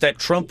successes that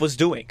Trump was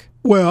doing.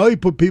 Well, he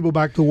put people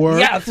back to work.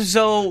 Yeah,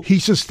 so he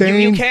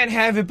sustained. You can't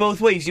have it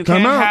both ways. You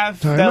can't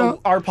have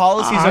our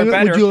policies are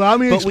better. Would you allow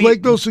me to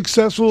explain those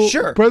successful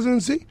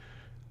presidency?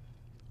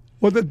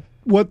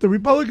 What the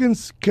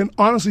Republicans can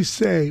honestly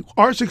say,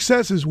 our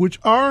successes, which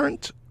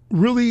aren't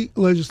really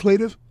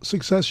legislative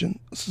successes,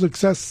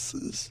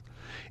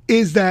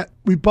 is that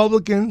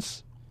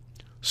Republicans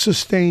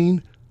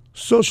sustain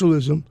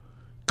socialism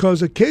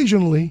because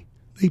occasionally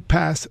they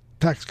pass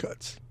tax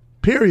cuts,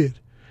 period.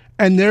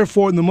 And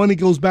therefore, the money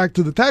goes back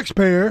to the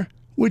taxpayer,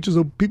 which is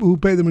the people who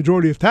pay the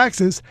majority of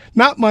taxes,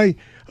 not I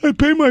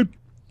pay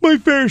my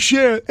fair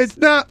share. It's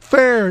not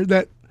fair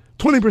that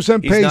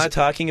 20% pays. He's not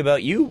talking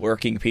about you,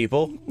 working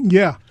people.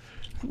 Yeah.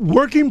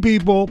 Working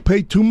people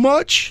pay too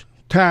much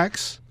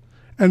tax,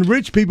 and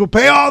rich people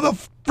pay all the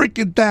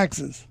freaking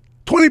taxes.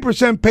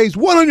 20% pays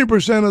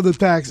 100% of the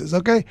taxes,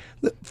 okay?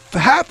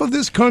 Half of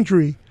this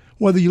country,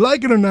 whether you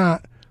like it or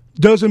not,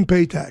 doesn't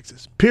pay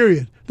taxes,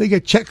 period. They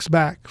get checks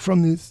back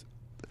from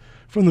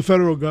the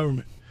federal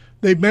government.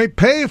 They may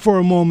pay for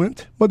a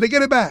moment, but they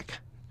get it back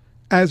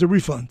as a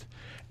refund.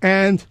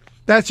 And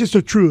that's just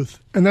the truth.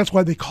 And that's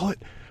why they call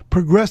it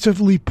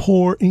progressively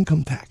poor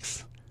income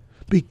tax,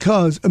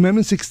 because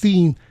Amendment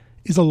 16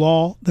 is a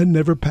law that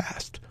never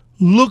passed.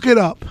 Look it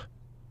up.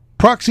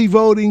 Proxy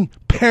voting,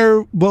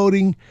 pair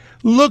voting,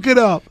 look it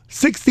up.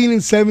 16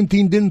 and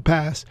 17 didn't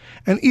pass,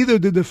 and either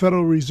did the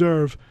Federal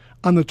Reserve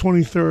on the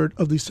 23rd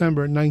of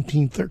December,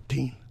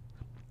 1913.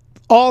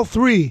 All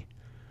three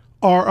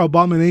are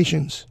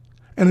abominations.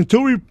 And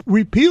until we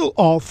repeal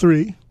all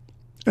three,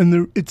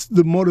 and it's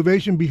the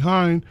motivation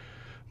behind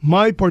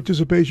my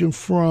participation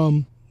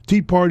from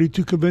Tea Party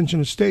to Convention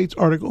of States,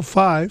 Article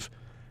 5,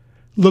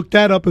 look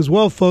that up as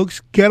well,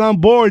 folks. Get on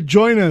board.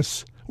 Join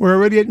us. We're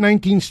already at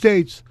 19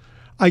 states.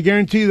 I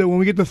guarantee you that when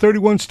we get to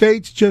 31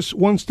 states, just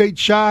one state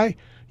shy,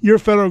 your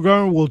federal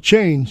government will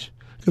change.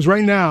 Because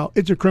right now,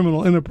 it's a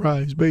criminal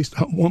enterprise based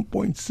on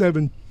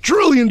 $1.7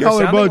 trillion You're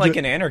sounding budget. like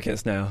an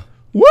anarchist now.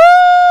 Woo!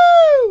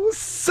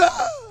 What's up?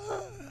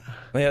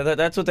 Yeah,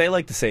 that's what they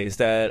like to say, is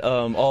that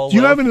all... Do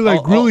you have any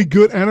really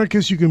good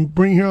anarchists you can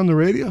bring here on the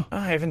radio?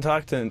 I haven't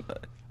talked to...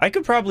 I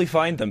could probably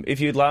find them if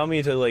you'd allow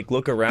me to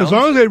look around. As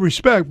long as they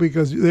respect,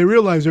 because they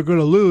realize they're going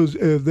to lose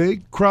if they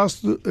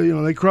cross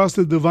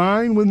the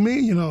divine with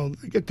me.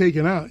 They get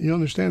taken out. You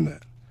understand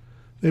that?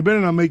 They better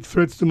not make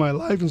threats to my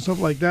life and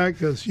stuff like that,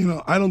 because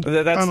I don't.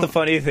 That's the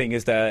funny thing,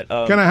 is that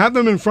can I have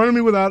them in front of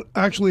me without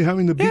actually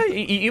having to? Yeah,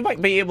 you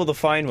might be able to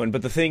find one,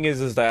 but the thing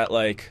is that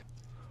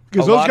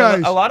because those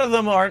guys, a lot of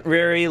them aren't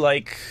very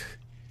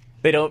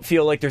they don't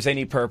feel like there's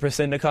any purpose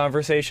in the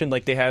conversation.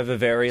 They have a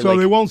very so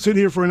they won't sit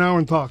here for an hour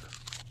and talk.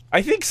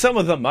 I think some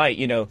of them might,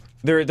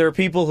 there are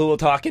people who will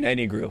talk in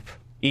any group.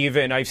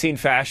 Even I've seen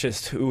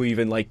fascists who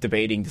even like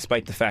debating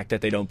despite the fact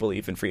that they don't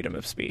believe in freedom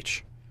of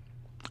speech.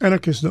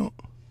 Anarchists don't.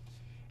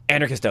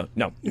 Anarchists don't,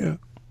 no. Yeah.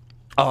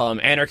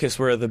 Anarchists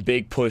were the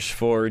big push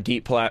for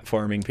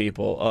deplatforming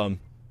people.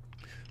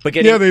 But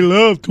they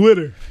love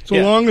Twitter. So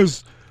long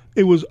as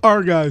it was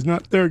our guys,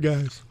 not their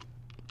guys.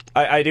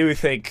 I do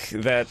think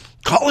that...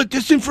 Call it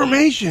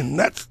disinformation.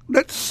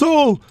 That's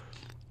so...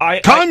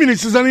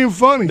 Communists is not even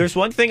funny. There's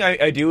one thing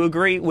I do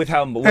agree with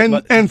how...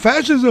 And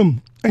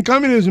fascism and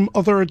communism,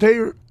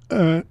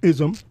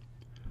 authoritarianism,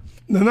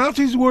 the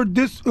Nazis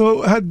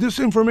had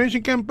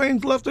disinformation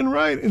campaigns left and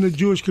right in the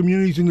Jewish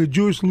communities, in the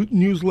Jewish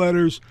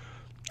newsletters,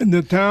 in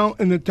the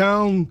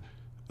town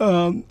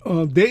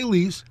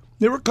dailies.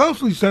 They were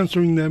constantly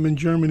censoring them in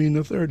Germany in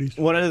the 30s.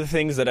 One of the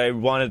things that I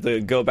wanted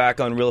to go back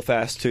on real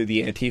fast to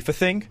the Antifa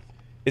thing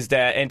is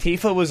that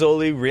Antifa was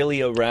only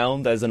really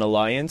around as an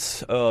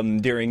alliance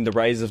during the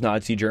rise of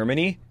Nazi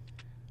Germany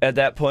at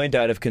that point,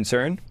 out of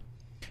concern.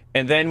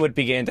 And then what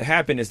began to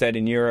happen is that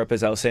in Europe,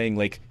 as I was saying,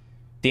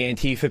 the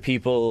Antifa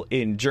people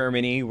in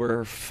Germany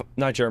were,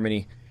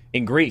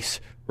 in Greece,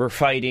 were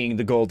fighting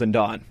the Golden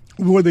Dawn.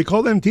 Were they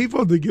called Antifa,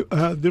 or they give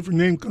a different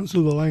name comes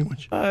to the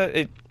language?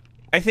 I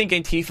think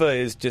Antifa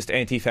is just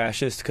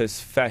anti-fascist, because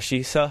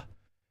fascista,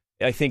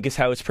 I think, is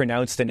how it's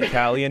pronounced in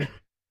Italian.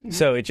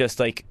 So it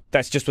just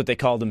that's just what they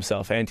call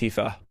themselves,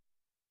 Antifa.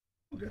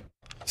 Okay.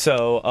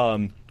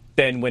 So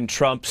then when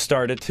Trump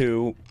started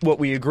to, what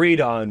we agreed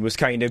on was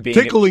kind of being...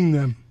 tickling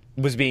them.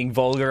 Was being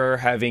vulgar,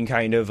 having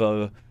kind of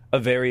a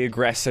very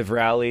aggressive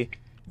rally.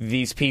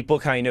 These people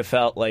kind of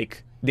felt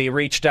like they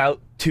reached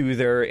out to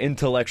their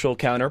intellectual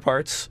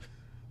counterparts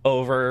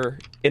over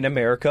in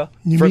America.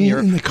 You mean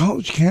Europe. In the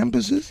college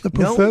campuses? The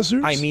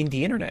professors? No, I mean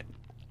the internet.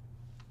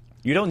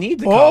 You don't need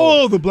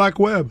the the black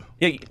web.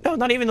 Yeah, no,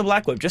 not even the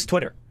black web, just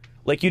Twitter.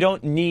 You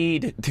don't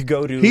need to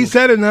go to... He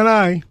said it, not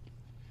I.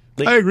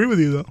 I agree with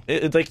you, though.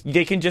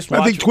 They can just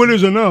watch... I think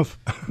Twitter's enough.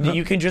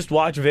 You can just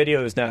watch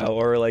videos now,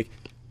 or,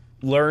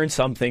 learn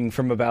something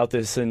from about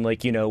this in,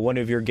 one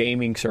of your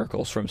gaming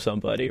circles from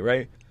somebody,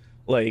 right?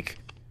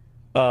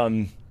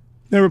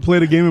 Never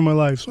played a game in my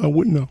life, so I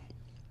wouldn't know.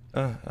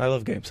 I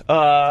love games.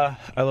 I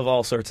love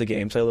all sorts of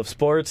games. I love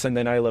sports, and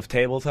then I love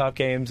tabletop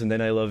games, and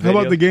then I love video. How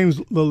about the games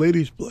the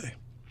ladies play?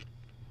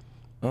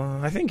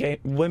 I think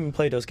women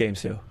play those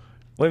games, too.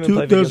 Women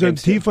play video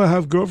games, too. Does Antifa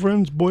have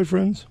girlfriends,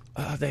 boyfriends?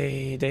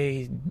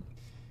 They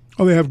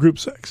have group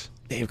sex.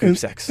 They have group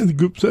sex. In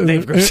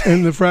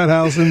the frat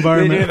house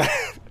environment.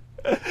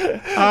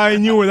 I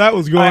knew where that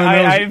was going.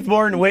 I've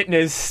borne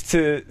witness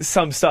to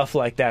some stuff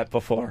like that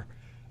before.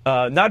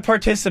 Not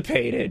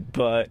participated,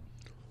 but...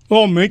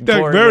 Oh, make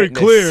that very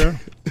clear.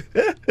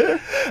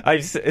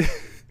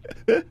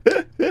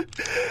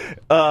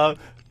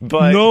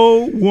 But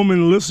no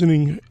woman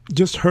listening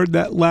just heard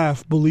that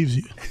laugh believes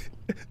you.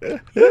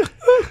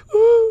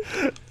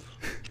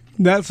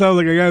 That sounds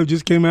like a guy who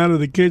just came out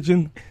of the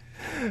kitchen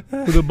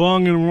with a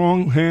bong in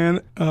one hand,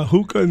 a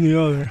hookah in the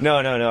other. No.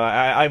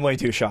 I'm way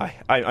too shy.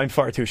 I'm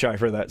far too shy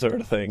for that sort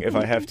of thing, if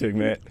I have to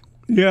admit.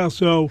 Yeah,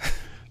 so...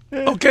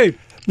 Okay,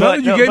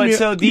 You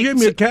gave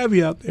me a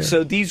caveat there.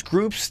 So these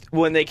groups,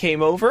 when they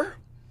came over,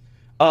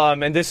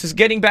 and this is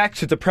getting back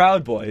to the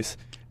Proud Boys,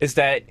 is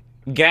that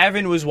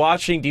Gavin was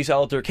watching these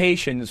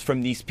altercations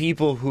from these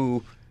people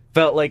who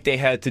felt like they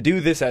had to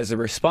do this as a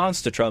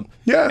response to Trump.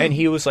 Yeah. And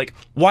he was like,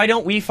 why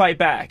don't we fight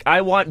back?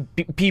 I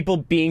want people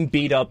being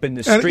beat up in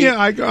the street.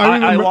 And,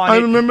 I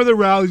remember the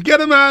rallies. Get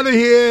them out of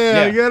here.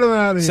 Yeah. Get them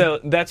out of here. So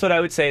that's what I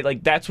would say.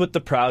 Like, that's what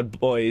the Proud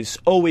Boys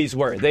always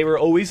were. They were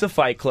always a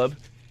fight club.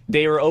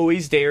 They were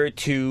always there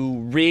to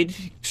rid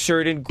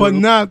certain groups. But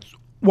not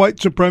white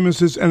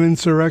supremacists and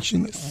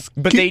insurrectionists.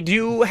 But they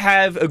do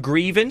have a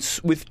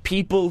grievance with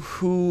people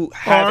who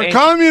are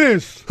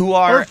communists. Who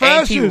are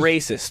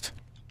anti-racist.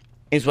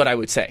 Is what I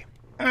would say.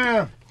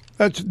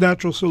 That's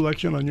natural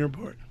selection on your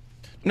part.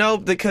 No,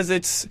 because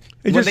it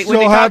just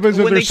so happens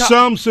that there's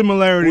some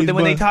similarities.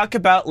 When they talk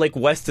about like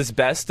West is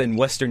best and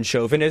Western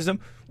chauvinism,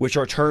 which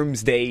are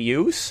terms they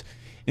use,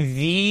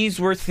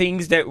 these were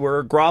things that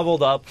were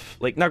groveled up,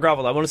 like not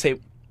groveled, I want to say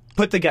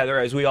put together,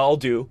 as we all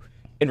do,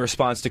 in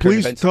response to current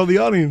events. Please tell the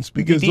audience,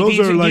 because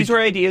these were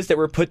ideas that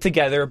were put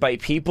together by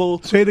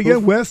people. Say it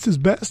again. West is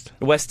best.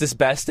 West is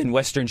best and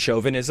Western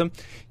chauvinism.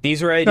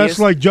 These were ideas. That's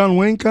like John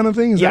Wayne kind of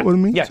thing. Is that what it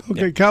means? Yeah.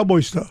 Okay, yeah.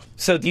 Cowboy stuff.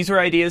 So these were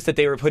ideas that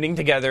they were putting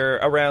together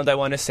around, I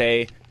want to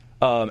say,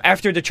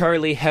 after the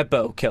Charlie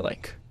Hebdo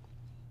killing.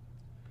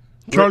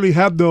 Charlie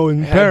Hebdo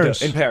in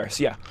Paris. In Paris,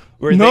 yeah.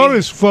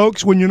 Notice,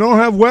 folks, when you don't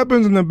have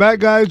weapons and the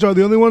bad guys are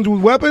the only ones with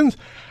weapons,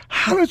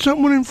 how did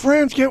someone in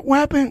France get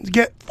weapons,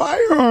 get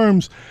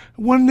firearms,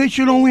 when they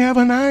should only have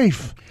a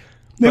knife?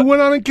 They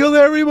went on and killed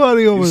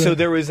everybody over there. So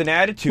there was an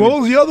attitude. What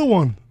was the other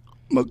one?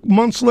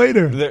 Months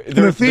later, in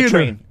the theater. The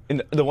train.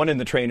 The one in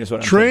the train is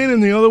what I'm saying. saying.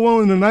 And the other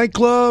one in the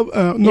nightclub?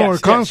 Or a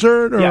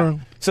concert? Yes. Or... Yeah.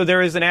 So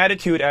there is an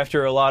attitude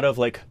after a lot of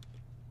like...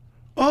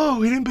 Oh,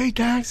 we didn't pay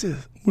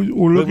taxes. I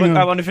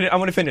want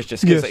to finish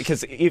just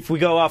because if we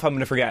go off, I'm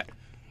going to forget.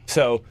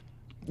 So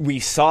we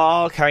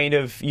saw kind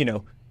of,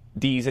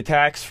 these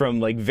attacks from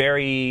like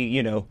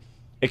very,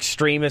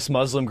 extremist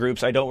Muslim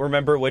groups. I don't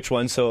remember which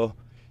one. So,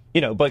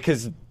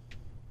 because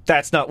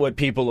that's not what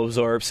people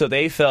absorb. So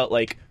they felt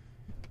like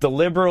the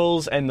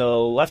liberals and the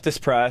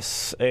leftist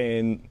press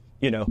and,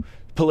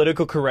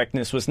 political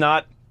correctness was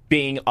not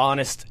being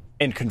honest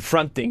and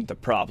confronting the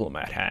problem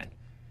at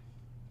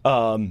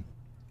hand.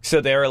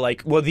 So they were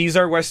like, well, these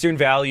are Western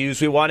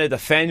values. We want to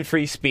defend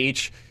free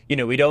speech.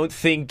 We don't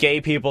think gay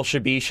people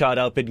should be shot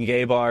up in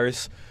gay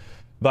bars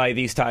by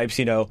these types.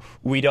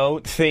 We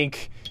don't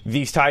think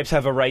these types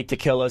have a right to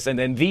kill us. And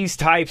then these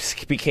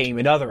types became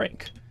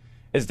anothering,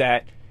 is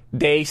that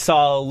they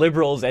saw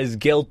liberals as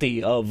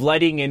guilty of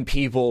letting in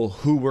people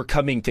who were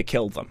coming to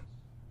kill them.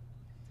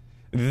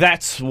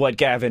 That's what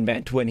Gavin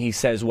meant when he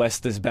says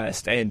West is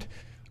best and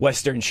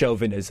Western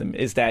chauvinism,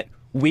 is that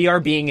we are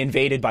being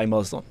invaded by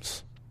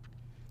Muslims.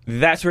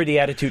 That's where the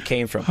attitude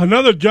came from.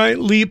 Another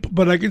giant leap,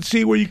 but I can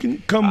see where you can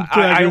come to.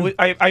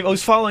 I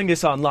was following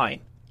this online.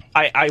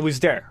 I was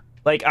there.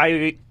 Like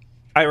I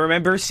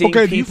remember seeing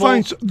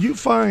people. Do you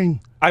find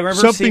I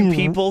remember something seeing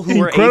people who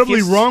were incredibly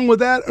atheists. wrong with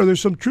that, or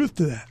there's some truth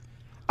to that?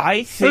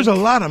 I think there's a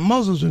lot of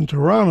Muslims in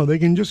Toronto. They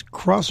can just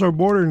cross our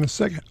border in a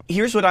second.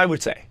 Here's what I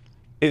would say,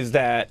 is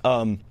that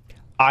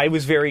I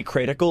was very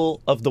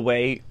critical of the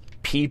way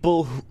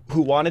people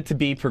who wanted to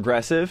be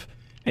progressive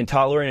and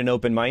tolerant and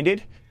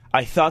open-minded,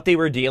 I thought they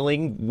were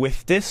dealing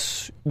with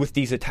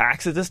these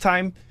attacks at this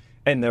time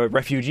and the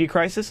refugee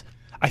crisis.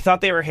 I thought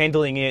they were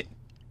handling it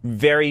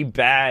very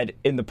bad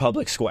in the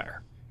public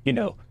square.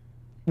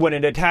 When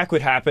an attack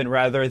would happen,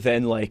 rather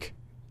than like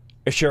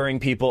assuring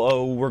people,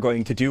 oh, we're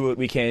going to do what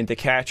we can to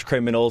catch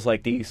criminals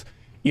like these,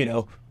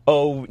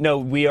 oh, no,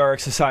 we are a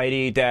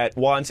society that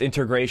wants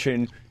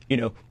integration.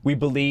 We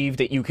believe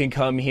that you can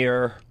come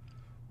here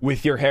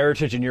with your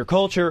heritage and your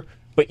culture,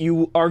 but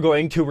you are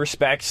going to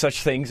respect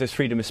such things as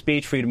freedom of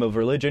speech, freedom of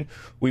religion.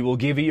 We will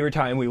give you your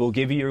time. We will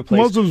give you your place.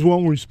 Muslims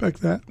won't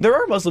respect that. There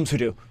are Muslims who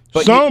do.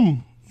 But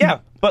some.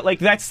 But like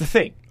that's the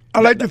thing. I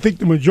like to think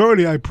the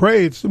majority. I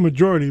pray it's the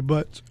majority,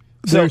 but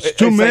there's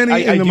too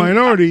many in the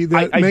minority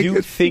that make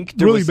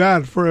it really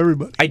bad for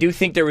everybody. I do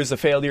think there was a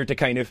failure to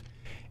kind of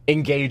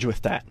engage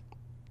with that.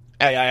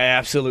 I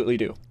absolutely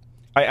do.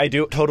 I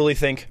do totally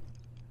think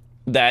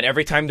that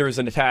every time there was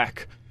an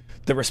attack,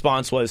 the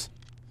response was,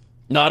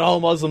 not all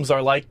Muslims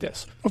are like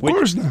this. Of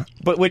course not.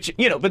 But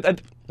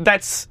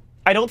that's,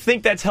 I don't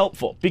think that's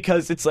helpful,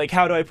 because it's like,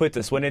 how do I put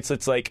this? When it's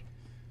like,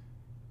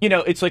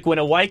 it's like when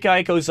a white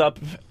guy goes up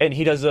and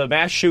he does a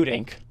mass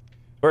shooting,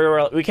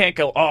 we can't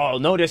go, oh,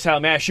 notice how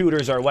mass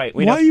shooters are white.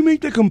 Why do you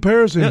make the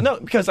comparison? No,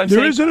 because I'm there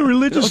saying... isn't a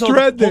religious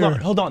thread there.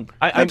 Hold on.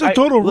 That's a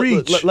total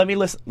reach. Let me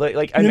listen.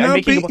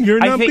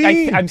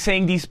 I'm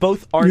saying these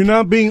both aren't... You're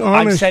not being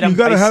honest. You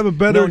got to have a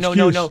better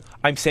excuse. No.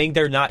 I'm saying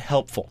they're not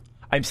helpful.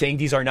 I'm saying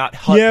these are not...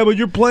 Yeah, but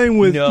you're playing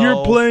with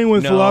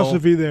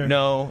philosophy there.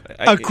 No.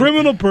 A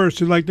criminal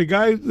person, like the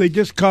guy they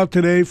just caught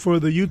today for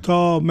the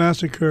Utah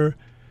massacre,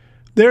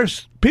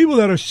 there's people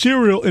that are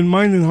serial in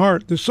mind and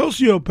heart. The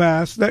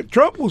sociopaths, that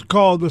Trump was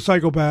called a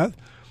psychopath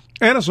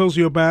and a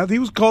sociopath. He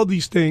was called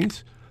these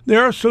things.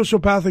 there are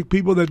sociopathic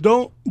people that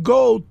don't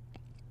go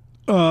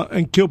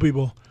and kill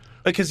people.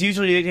 Because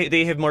usually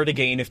they have more to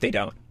gain if they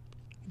don't.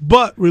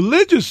 But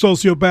religious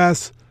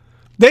sociopaths,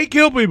 they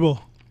kill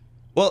people.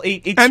 Well,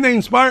 it's, and they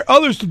inspire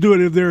others to do it.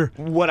 If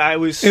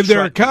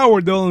they're a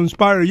coward, they'll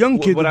inspire a young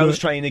kid. What to I do was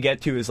it. trying to get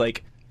to is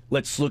like,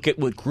 let's look at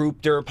what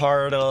group they're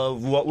part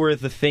of. What were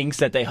the things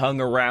that they hung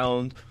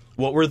around?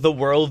 What were the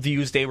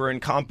worldviews they were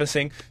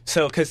encompassing?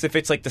 So, because if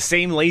it's like the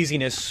same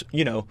laziness,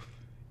 you know,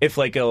 if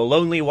like a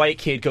lonely white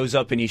kid goes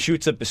up and he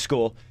shoots up a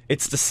school,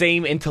 it's the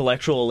same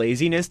intellectual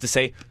laziness to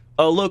say,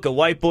 oh, look, a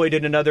white boy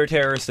did another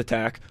terrorist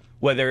attack.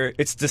 Whether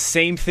it's the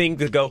same thing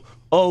to go,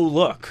 oh,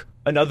 look,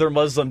 another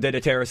Muslim did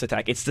a terrorist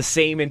attack. It's the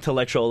same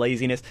intellectual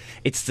laziness.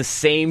 It's the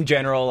same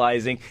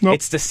generalizing. Nope.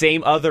 It's the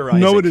same otherizing.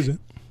 No, it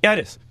isn't. Yeah, it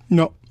is.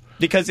 No.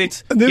 Because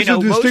it's, Would you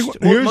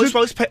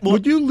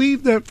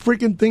leave that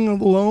freaking thing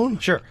alone?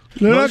 Sure.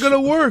 They're not going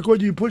to work.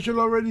 Would you push it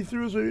already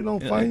through so you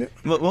don't find it?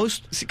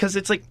 Because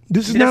it's like...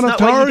 This is not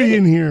Atari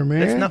in here, man.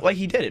 That's not why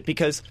he did it,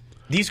 because...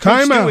 These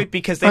groups do it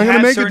because they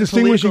have make certain a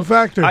distinguishing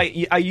factor.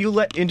 You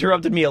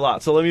interrupted me a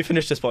lot, so let me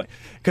finish this point.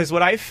 Because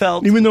what I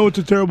felt... Even though it's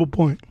a terrible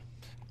point.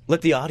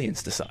 Let the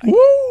audience decide.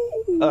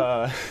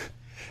 Woo!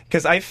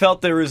 Because I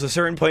felt there was a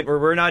certain point where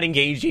we're not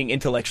engaging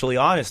intellectually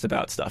honest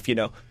about stuff, you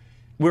know?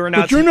 We're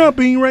not... But you're not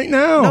being right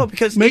now. No,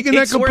 because making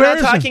that comparison. We're not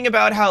talking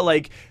about how,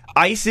 like,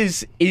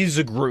 ISIS is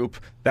a group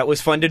that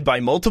was funded by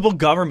multiple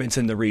governments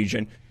in the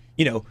region.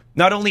 You know,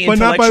 not only but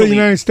intellectually... not by the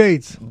United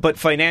States. But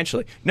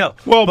financially. No.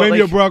 Well, maybe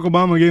Barack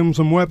Obama gave them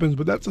some weapons,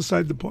 but that's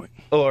aside the point.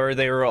 Or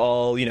they were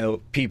all, you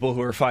know, people who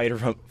were fired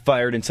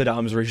in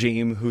Saddam's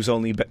regime, whose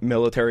only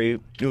military...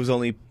 It was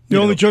only... The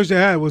only choice they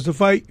had was to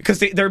fight. Because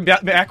their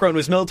background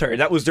was military.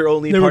 That was their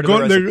only part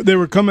of the They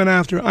were coming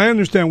after. I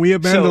understand. We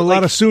abandoned a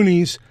lot of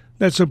Sunnis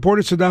that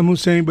supported Saddam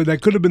Hussein, but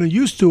that could have been a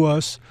use to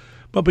us.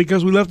 But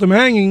because we left them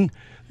hanging...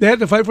 They had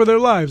to fight for their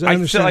lives. I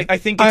understand. I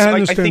think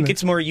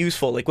it's more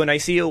useful. Like when I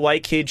see a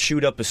white kid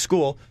shoot up a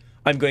school,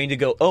 I'm going to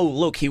go, oh,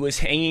 look, he was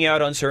hanging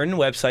out on certain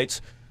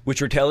websites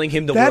which were telling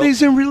him the world... That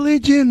isn't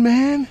religion,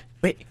 man.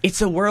 But it's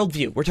a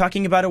worldview. We're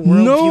talking about a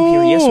worldview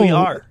here. Yes, we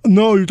are.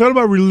 No, you're talking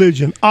about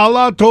religion.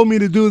 Allah told me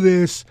to do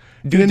this.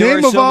 Dude, there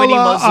are so many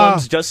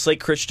Muslims, just like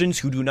Christians,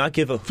 who do not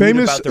give a hoot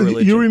about the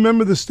religion. You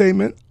remember the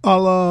statement,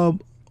 Allah...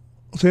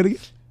 Say it again.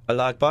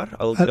 Allah Akbar.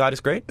 God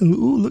is great.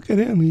 Ooh, look at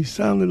him. He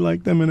sounded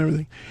like them and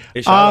everything.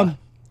 Inshallah.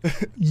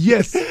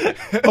 Yes.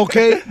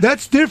 Okay,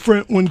 that's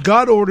different when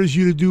God orders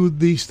you to do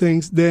these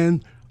things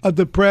than a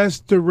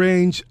depressed,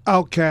 deranged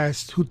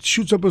outcast who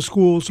shoots up a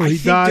school so he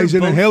dies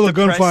in a hail of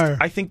gunfire.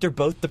 I think they're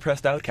both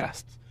depressed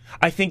outcasts.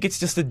 I think it's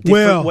just a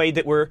different way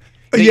that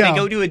they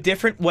go to a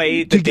different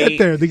way. To get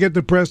there. They get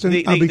depressed and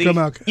become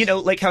outcasts. You know,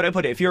 like how do I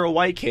put it? If you're a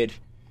white kid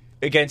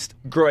against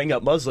growing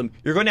up Muslim,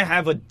 you're going to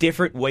have a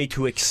different way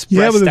to express that.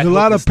 Yeah, but there's a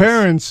lot of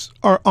parents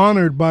are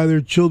honored by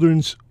their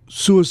children's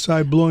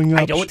suicide blowing up.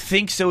 I don't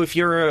think so. If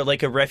you're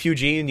like a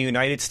refugee in the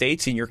United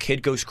States and your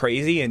kid goes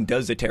crazy and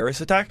does a terrorist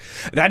attack,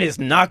 that is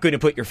not going to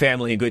put your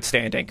family in good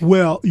standing.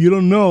 Well, you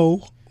don't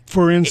know.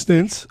 For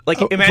instance,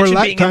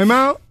 imagine time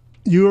out.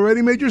 You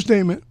already made your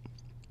statement.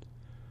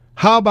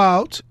 How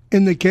about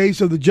in the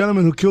case of the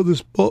gentleman who killed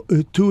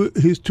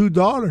his two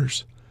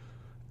daughters?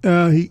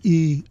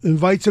 He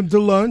invites them to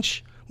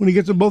lunch. When he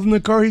gets them both in the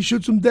car, he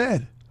shoots them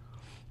dead.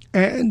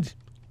 And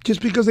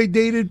just because they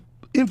dated,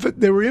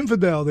 they were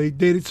infidel. They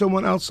dated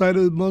someone outside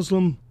of the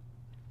Muslim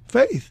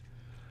faith.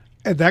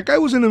 And that guy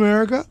was in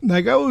America.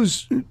 That guy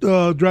was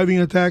driving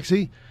a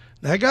taxi.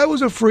 That guy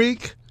was a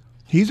freak.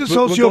 He's a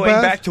sociopath.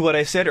 Going back to what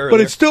I said earlier. But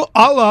it's still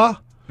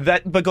Allah.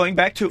 But going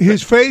back to...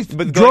 His faith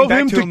drove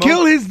him to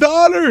kill his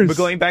daughters. But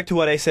going back to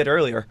what I said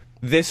earlier,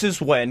 this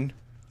is when...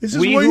 This is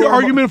where your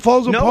argument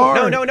falls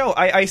apart. No.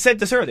 I said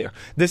this earlier.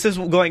 This is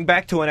going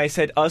back to when I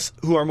said us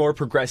who are more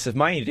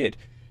progressive-minded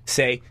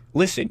say,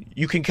 listen,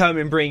 you can come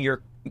and bring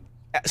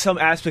some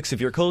aspects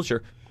of your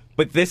culture,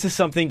 but this is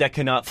something that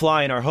cannot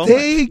fly in our homeland.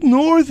 They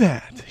ignore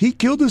that. He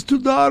killed his two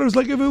daughters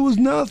like if it was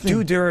nothing.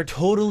 Dude, there are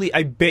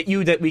I bet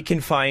you that we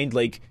can find,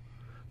 like,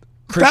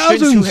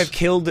 Christians who have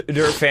killed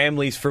their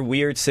families for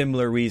weird,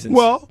 similar reasons.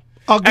 Well...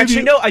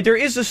 there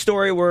is a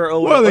story where...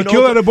 they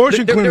kill at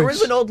abortion clinics. There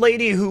was an old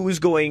lady who was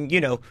going, who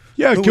kill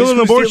an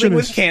abortionist. Dealing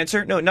with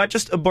cancer. No, not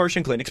just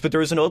abortion clinics, but there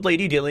was an old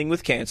lady dealing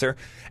with cancer,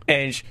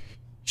 and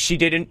she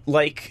didn't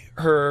like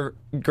her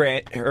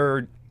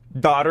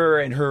daughter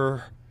and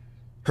her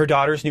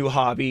daughter's new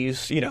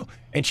hobbies,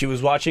 and she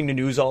was watching the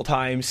news all the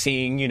time,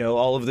 seeing,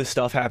 all of this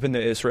stuff happen to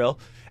Israel,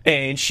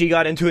 and she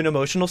got into an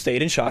emotional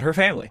state and shot her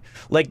family.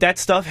 Like, that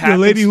stuff happens.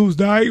 The lady who's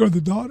dying or the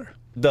daughter?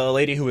 The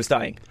lady who was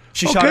dying.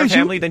 She shot her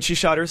family, then she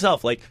shot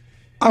herself. Like,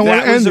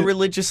 that was a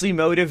religiously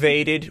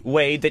motivated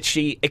way that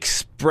she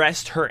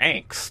expressed her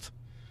angst.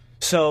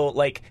 So,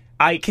 like,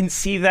 I can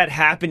see that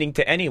happening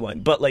to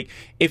anyone. But, like,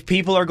 if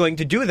people are going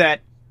to do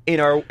that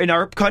in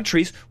our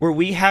countries where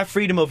we have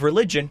freedom of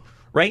religion,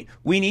 right?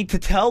 We need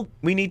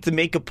to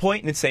make a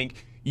point in saying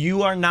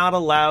you are not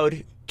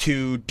allowed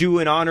to do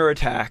an honor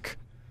attack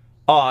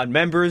on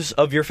members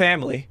of your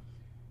family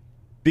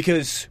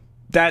because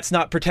that's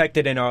not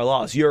protected in our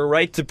laws. You're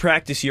right to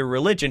practice your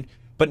religion,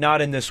 but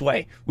not in this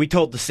way. We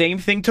told the same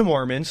thing to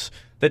Mormons,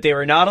 that they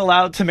were not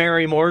allowed to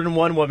marry more than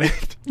one woman.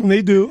 And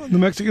they do, on the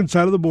Mexican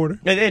side of the border.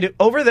 And they do,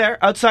 over there,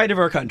 outside of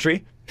our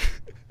country.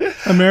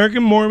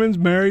 American Mormons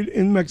married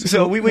in Mexico.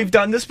 So we've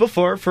done this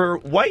before for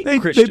white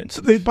Christians.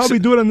 They probably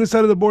do it on this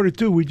side of the border,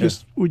 too. We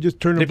just turn a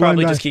blind eye. They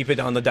probably just keep it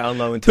on the down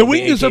low until the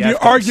weakness of your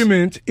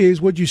argument is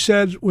what you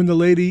said when the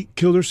lady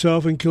killed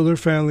herself and killed her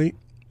family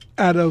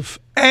out of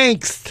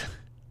angst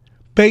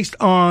based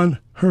on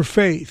her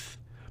faith.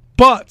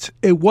 But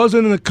it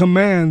wasn't a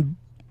command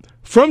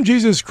from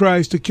Jesus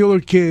Christ to kill her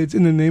kids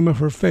in the name of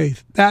her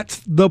faith.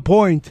 That's the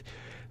point.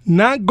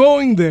 Not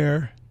going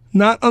there,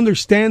 not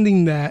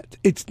understanding that,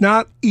 it's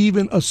not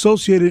even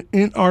associated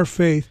in our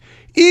faith.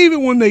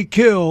 Even when they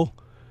kill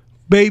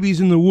babies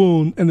in the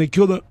womb and they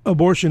kill the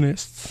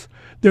abortionists,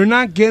 they're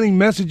not getting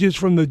messages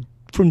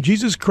from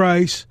Jesus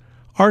Christ,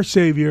 our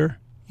Savior,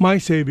 my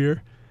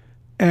Savior,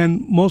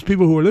 and most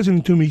people who are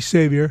listening to me,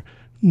 Savior.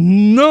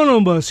 None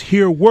of us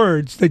hear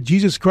words that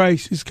Jesus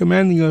Christ is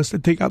commanding us to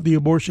take out the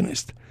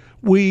abortionist.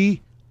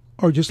 We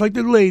are just like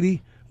the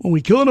lady. When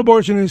we kill an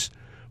abortionist,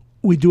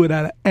 we do it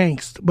out of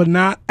angst, but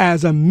not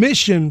as a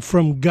mission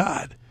from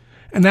God.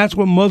 And that's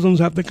what Muslims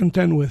have to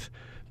contend with.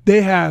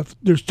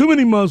 There's too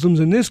many Muslims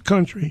in this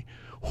country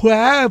who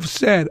have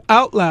said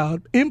out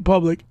loud, in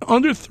public,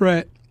 under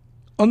threat,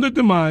 under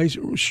demise.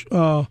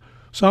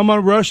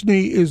 Salman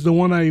Rushdie is the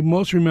one I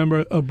most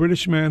remember, a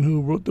British man who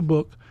wrote the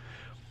book.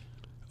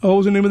 What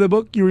was the name of the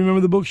book? You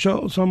remember the book,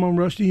 Salman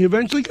Rushdie? He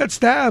eventually got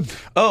stabbed.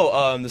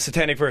 The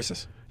Satanic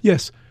Verses.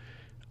 Yes.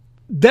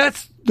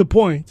 That's the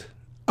point.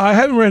 I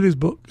haven't read his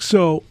book,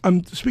 so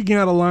I'm speaking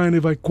out of line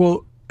if I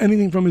quote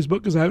anything from his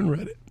book because I haven't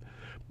read it.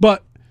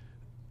 But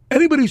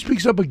anybody who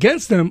speaks up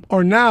against them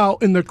are now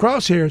in the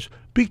crosshairs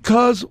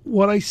because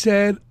what I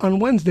said on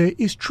Wednesday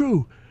is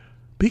true.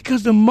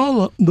 Because the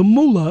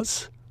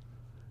mullahs,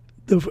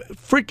 the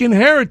freaking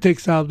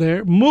heretics out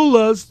there,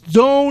 mullahs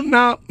do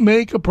not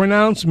make a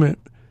pronouncement.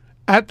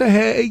 At The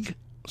Hague,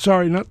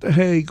 sorry, not The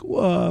Hague,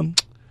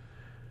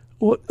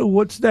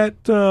 what's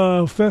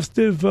that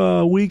festive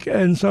week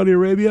in Saudi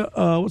Arabia?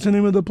 What's the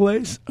name of the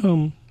place?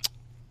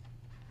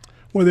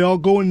 Where they all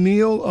go and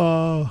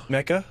kneel?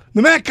 Mecca?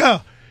 The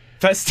Mecca!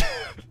 Festive.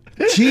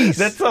 Jeez.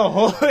 That's the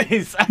whole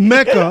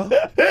Mecca.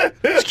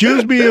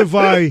 Excuse me if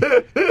I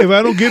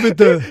don't give it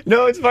the...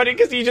 No, it's funny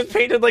because you just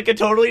painted like a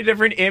totally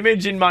different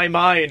image in my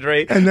mind,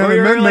 right? And then we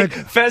were like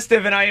Mecca.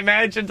 Festive, and I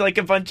imagined like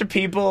a bunch of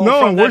people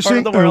from that part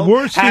of the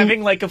world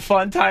having like a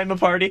fun time, a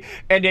party,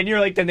 and then you're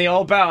like, then they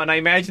all bow, and I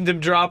imagined them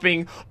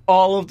dropping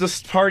all of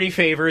the party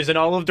favors and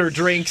all of their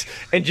drinks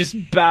and just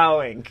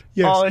bowing.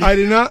 Yes, I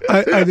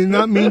did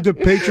not mean to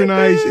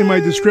patronize in my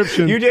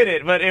description. You did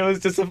it, but it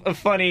was just a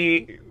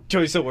funny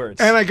choice of words.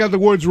 And I got the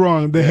words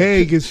wrong. The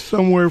Hague is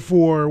somewhere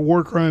for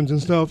war crimes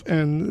and stuff,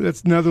 and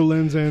that's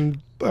Netherlands,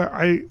 and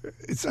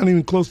it's not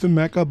even close to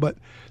Mecca, but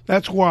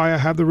that's why I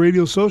have the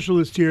radio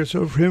socialist here,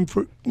 so for him,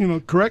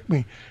 correct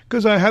me,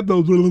 because I have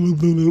those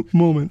little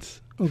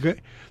moments,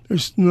 okay?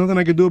 There's nothing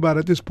I can do about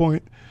it at this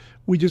point.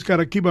 We just got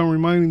to keep on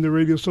reminding the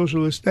radio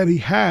socialist that he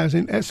has,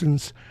 in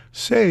essence,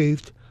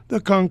 saved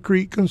the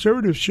Concrete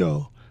Conservative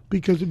show,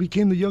 because it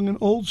became the Young and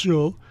Old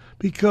show,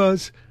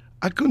 because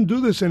I couldn't do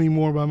this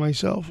anymore by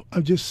myself. I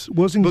just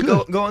wasn't good.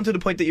 But go on to the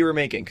point that you were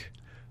making.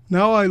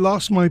 Now I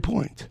lost my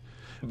point.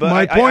 But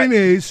my point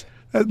is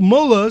that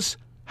mullahs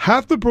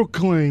have to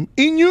proclaim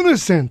in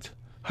unison,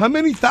 how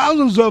many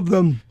thousands of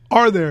them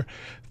are there,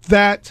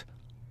 that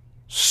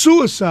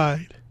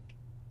suicide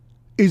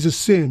is a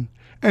sin.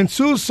 And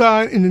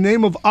suicide in the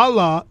name of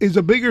Allah is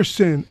a bigger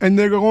sin. And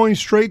they're going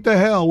straight to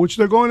hell, which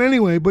they're going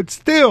anyway. But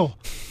still,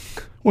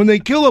 when they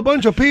kill a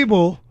bunch of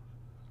people,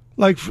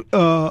 like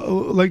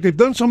they've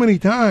done so many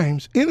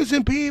times,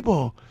 innocent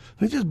people,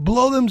 they just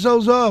blow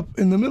themselves up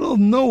in the middle of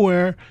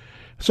nowhere.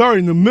 Sorry,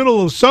 in the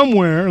middle of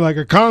somewhere, like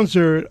a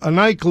concert, a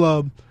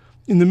nightclub,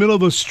 in the middle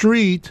of a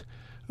street,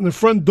 and the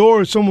front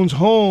door of someone's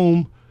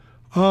home.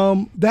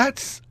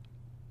 That's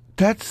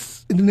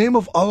in the name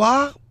of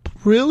Allah?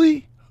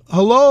 Really?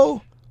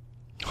 Hello?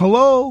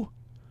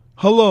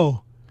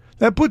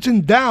 That puts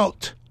in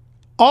doubt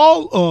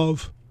all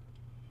of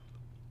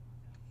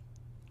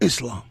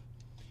Islam.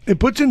 It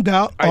puts in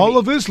doubt all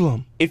of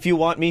Islam. If you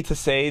want me to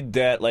say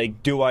that,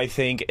 like, do I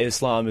think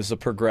Islam is a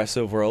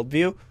progressive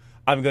worldview?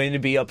 I'm going to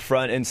be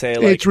upfront and say,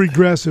 like, it's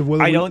regressive.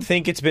 I don't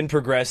think it's been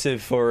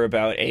progressive for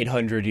about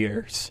 800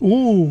 years.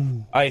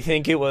 Ooh. I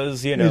think it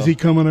was, Is he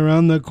coming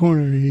around the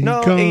corner?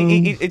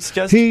 It's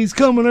just... He's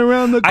coming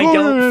around the corner. I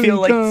don't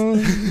feel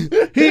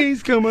like...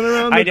 He's coming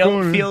around the corner. I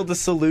don't feel the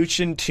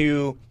solution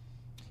to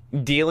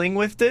dealing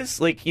with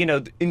this. Like,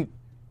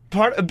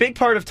 a big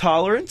part of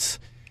tolerance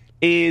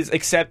is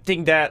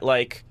accepting that,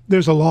 like...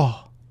 There's a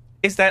law.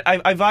 Is that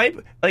I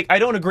vibe... Like, I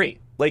don't agree.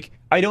 Like,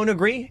 I don't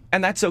agree,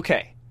 and that's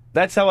okay.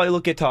 That's how I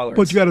look at tolerance.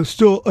 But you got to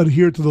still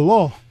adhere to the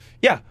law.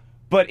 Yeah,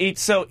 but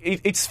it's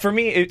for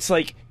me. It's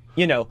like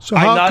So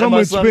I'm not a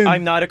Muslim.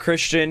 I'm not a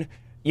Christian.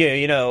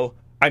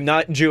 I'm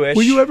not Jewish.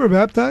 Were you ever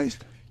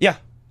baptized? Yeah.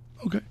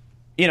 Okay.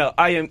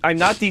 I'm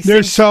not these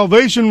There's things.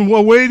 salvation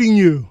awaiting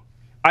you.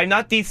 I'm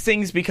not these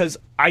things because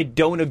I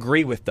don't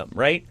agree with them,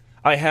 right?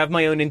 I have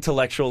my own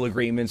intellectual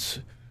agreements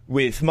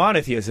with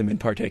monotheism in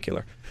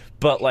particular.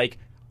 But, like,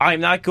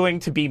 I'm not going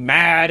to be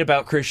mad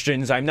about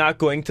Christians. I'm not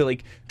going to,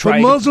 like,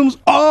 try But Muslims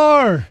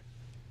are.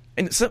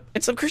 And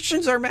some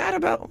Christians are mad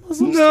about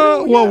Muslims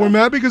No, too, well, yeah. we're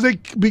mad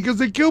because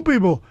they kill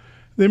people.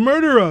 They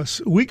murder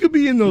us. We could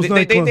be in those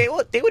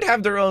nightclubs. They would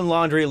have their own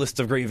laundry list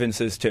of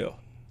grievances, too.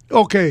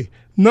 Okay,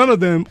 none of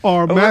them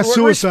are mass We're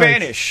suicides.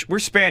 Spanish. We're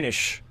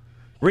Spanish.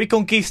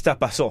 Reconquista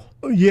pasó.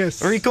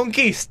 Yes.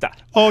 Reconquista.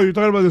 Oh, you're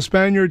talking about the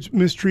Spaniards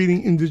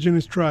mistreating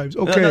indigenous tribes.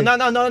 Okay. No,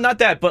 not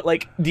that. But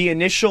like the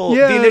initial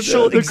Yeah, the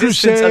existence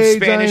Crusades,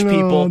 of Spanish I know,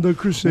 people the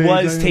Crusades,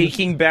 was I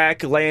taking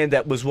back land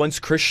that was once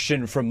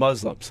Christian from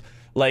Muslims.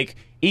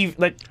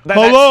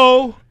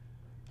 Hello?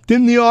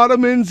 Didn't the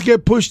Ottomans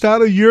get pushed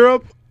out of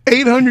Europe?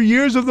 800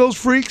 years of those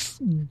freaks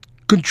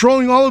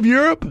controlling all of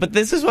Europe? But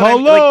this is what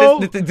Hello?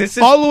 this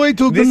is All the way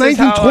to the this is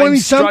how I'm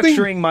 1920-something?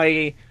 structuring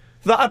my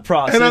thought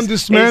process. And I'm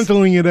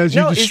dismantling it as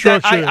you is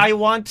that destructure it. I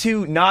want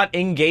to not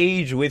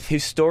engage with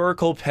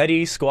historical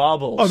petty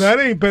squabbles. Oh, that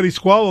ain't petty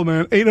squabble,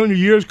 man. 800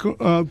 years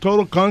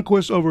total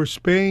conquest over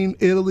Spain,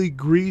 Italy,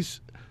 Greece,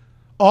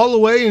 all the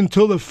way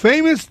until the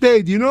famous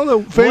day. Do you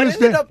know the famous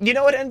day? You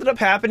know what ended up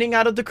happening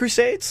out of the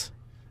Crusades?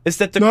 Is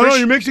that the No,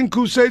 you're mixing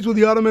Crusades with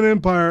the Ottoman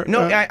Empire.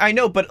 No, I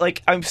know, but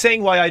like I'm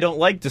saying why I don't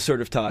like this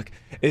sort of talk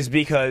is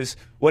because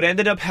what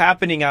ended up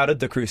happening out of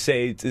the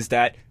Crusades is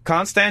that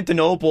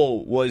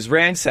Constantinople was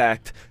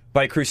ransacked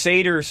by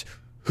crusaders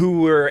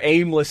who were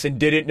aimless and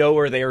didn't know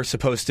where they were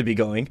supposed to be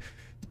going.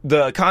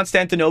 The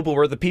Constantinople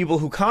were the people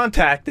who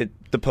contacted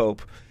the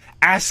Pope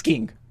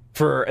asking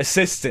for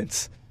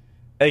assistance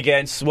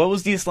against, what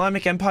was the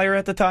Islamic Empire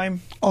at the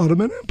time?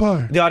 Ottoman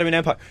Empire. The Ottoman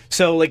Empire.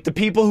 So, like, the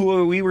people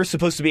who we were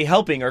supposed to be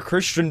helping, our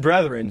Christian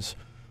brethren,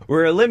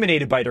 were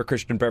eliminated by their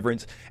Christian brethren.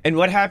 And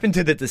what happened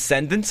to the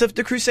descendants of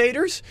the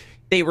Crusaders?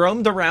 They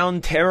roamed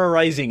around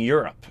terrorizing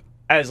Europe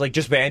as, like,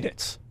 just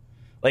bandits.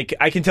 Like,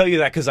 I can tell you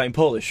that because I'm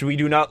Polish. We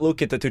do not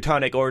look at the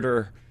Teutonic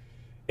Order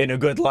in a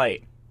good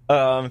light.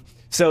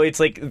 So it's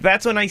like,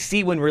 that's when I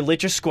see when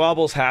religious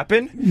squabbles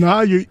happen.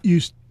 Nah, you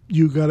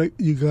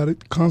gotta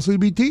constantly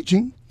be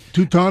teaching.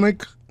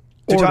 Teutonic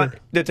Order.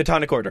 The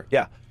Teutonic Order,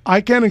 yeah.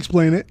 I can't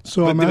explain it,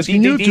 so I'm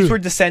asking you to. These were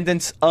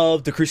descendants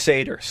of the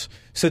Crusaders.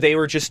 So they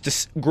were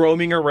just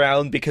roaming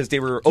around because they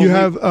were... You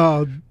have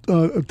a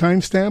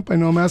timestamp? I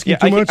know I'm asking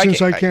too much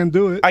since I can't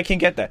do it. I can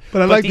get that.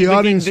 But I'd like the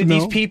audience to know.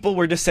 These people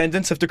were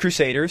descendants of the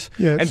Crusaders.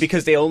 Yes. And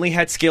because they only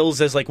had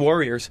skills as like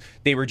warriors,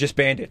 they were just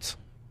bandits.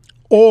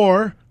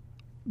 Or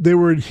they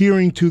were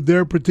adhering to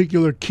their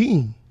particular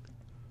king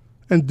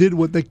and did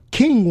what the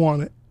king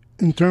wanted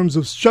in terms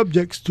of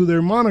subjects to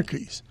their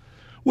monarchies.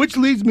 Which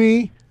leads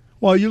me,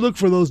 while you look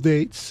for those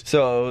dates,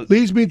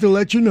 leads me to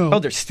let you know. Oh,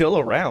 they're still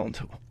around.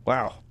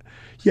 Wow.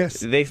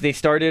 Yes. They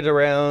started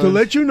around... To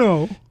let you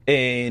know,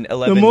 in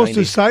 1190. the most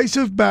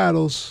decisive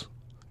battles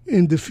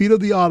in defeat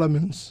of the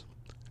Ottomans,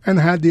 and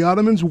had the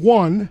Ottomans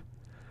won,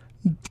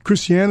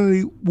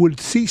 Christianity would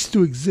cease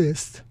to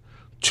exist.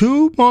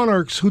 Two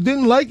monarchs who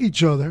didn't like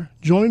each other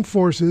joined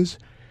forces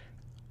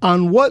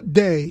on what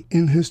day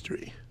in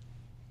history?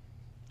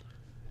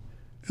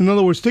 In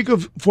other words, think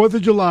of 4th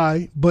of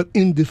July, but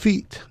in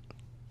defeat.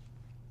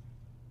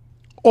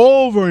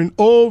 Over and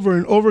over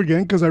and over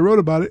again, because I wrote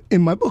about it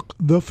in my book,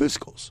 The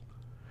Fiscals.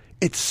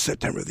 It's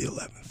September the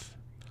 11th.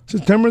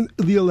 September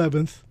the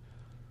 11th,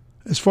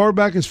 as far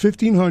back as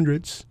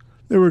 1500s,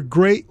 there were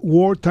great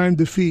wartime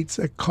defeats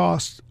that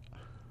cost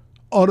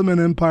Ottoman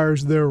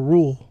empires their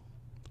rule.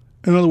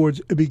 In other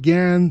words, it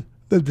began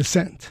the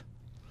descent,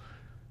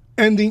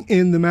 ending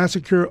in the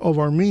massacre of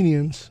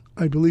Armenians,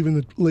 I believe in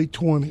the late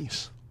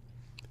 20s.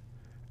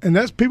 And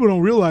that's, people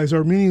don't realize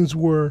Armenians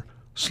were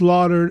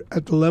slaughtered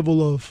at the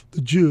level of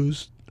the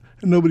Jews,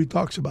 and nobody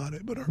talks about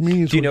it. But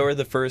Armenians. Do you know where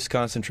the first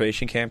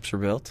concentration camps were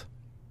built?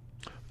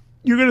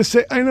 You're going to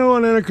say, I know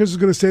an anarchist is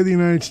going to say the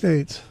United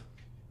States.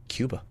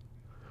 Cuba.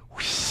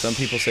 Some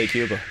people say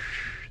Cuba.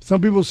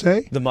 Some people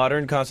say the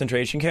modern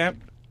concentration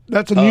camp.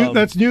 That's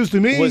news to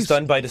me. Was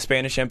done by the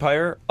Spanish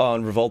Empire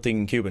on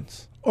revolting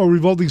Cubans. Or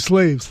revolting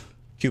slaves.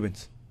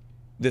 Cubans.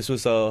 This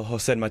was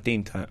José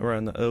Martín time.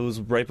 Around it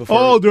was right before.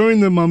 Oh, during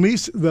the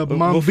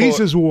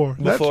Mambises War.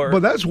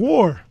 But that's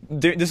war.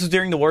 This is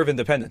during the War of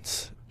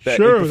Independence.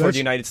 Before the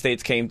United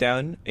States came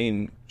down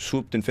and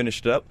swooped and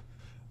finished it up.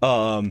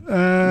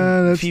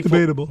 That's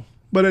debatable.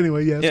 But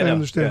anyway, yes, I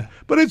understand. Yeah.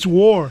 But it's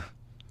war.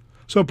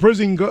 So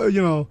prison,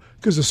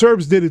 because the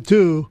Serbs did it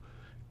too,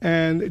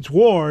 and it's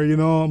war.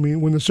 I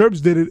mean, when the Serbs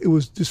did it, it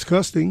was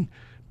disgusting,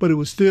 but it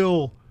was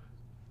still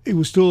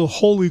a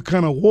holy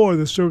kind of war.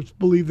 The Serbs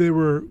believed they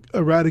were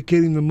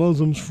eradicating the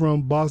Muslims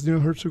from Bosnia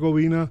and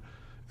Herzegovina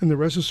and the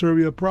rest of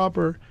Serbia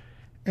proper.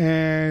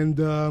 And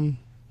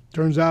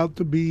turns out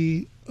to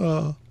be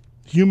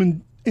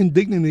human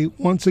indignity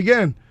once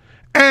again.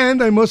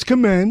 And I must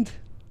commend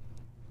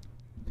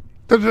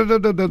Bill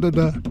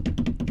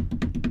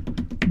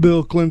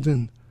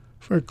Clinton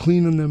for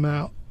cleaning them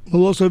out.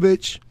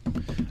 Milosevic.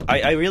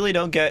 I really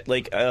don't get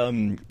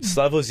Slavoj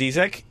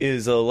Zizek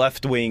is a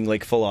left wing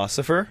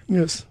philosopher.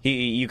 Yes,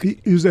 He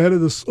was the head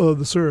of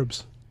the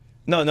Serbs.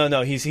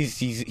 No.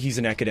 He's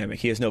an academic.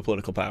 He has no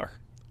political power.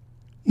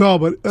 No,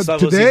 but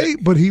today,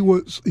 Zizek. but he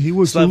was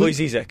Slavoj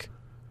Zizek.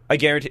 I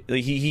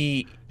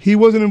guarantee he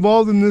wasn't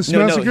involved in this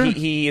massacre. No,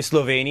 he is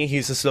Slovenian.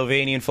 He's a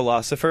Slovenian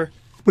philosopher.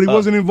 But he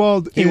wasn't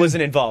involved. He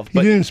wasn't involved. He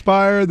didn't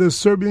inspire the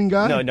Serbian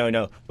guy.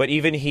 No. But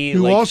even he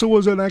also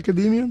was an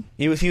academician.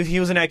 He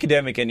was an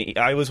academic, and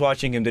I was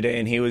watching him today,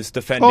 and he was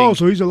defending. Oh,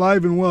 so he's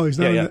alive and well. He's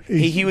not. Yeah.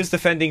 He was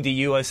defending the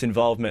U.S.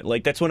 involvement.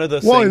 That's one of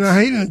those. Well, things.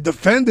 and he didn't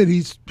defend it.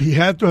 He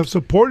had to have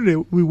supported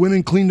it. We went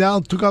and cleaned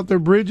out, took out their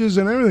bridges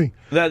and everything.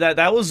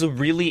 That was a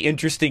really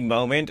interesting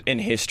moment in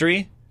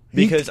history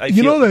because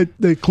you know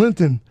that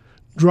Clinton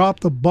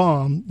dropped a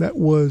bomb that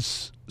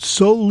was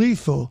so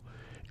lethal.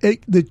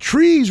 The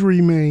trees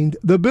remained,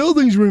 the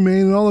buildings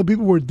remained, and all the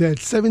people were dead.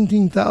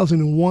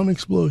 17,000 in one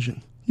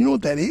explosion. You know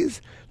what that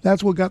is?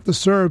 That's what got the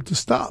Serb to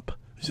stop.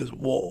 He says,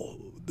 whoa,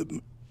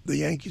 the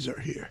Yankees are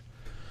here.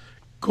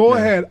 Go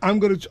ahead. I'm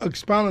going to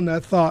expound on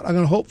that thought. I'm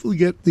going to hopefully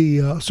get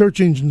the search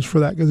engines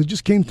for that because it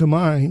just came to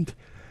mind.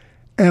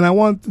 And I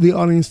want the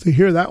audience to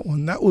hear that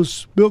one. That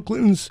was Bill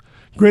Clinton's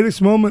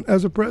greatest moment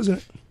as a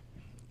president.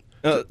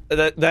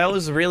 That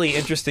was a really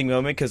interesting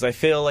moment because I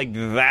feel like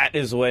that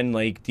is when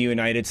the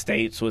United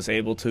States was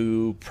able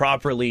to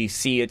properly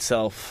see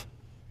itself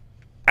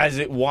as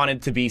it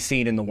wanted to be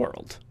seen in the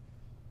world.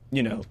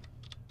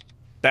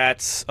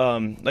 That's I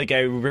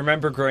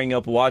remember growing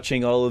up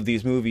watching all of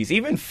these movies,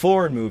 even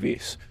foreign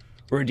movies,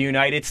 where the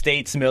United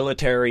States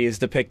military is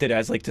depicted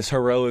as this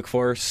heroic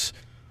force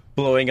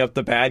blowing up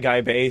the bad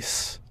guy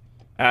base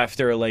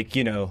after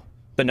the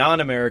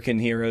non-American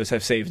heroes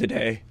have saved the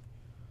day.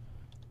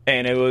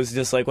 And it was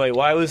just wait,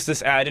 why was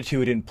this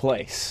attitude in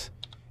place?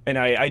 And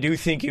I do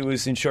think it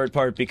was in short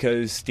part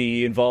because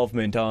the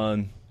involvement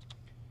on,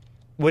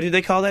 what did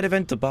they call that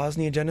event? The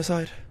Bosnian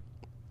genocide?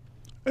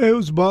 It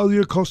was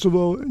Bosnia,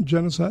 Kosovo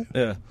genocide.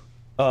 Yeah.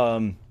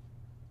 And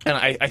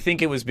I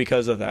think it was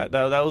because of that.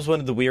 That was one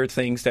of the weird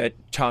things that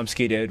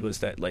Chomsky did was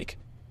that,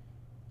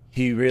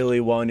 he really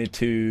wanted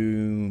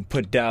to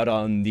put doubt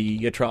on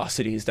the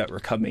atrocities that were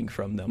coming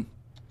from them.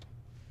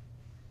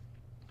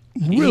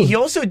 Really? He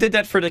also did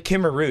that for the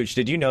Khmer Rouge.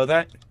 Did you know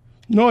that?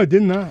 No, I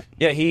did not.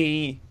 Yeah,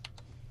 he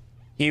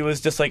was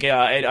just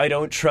I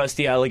don't trust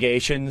the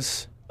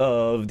allegations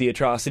of the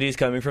atrocities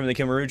coming from the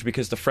Khmer Rouge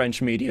because the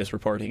French media is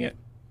reporting it.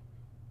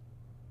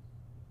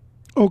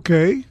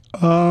 Okay.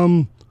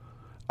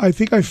 I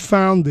think I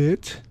found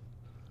it,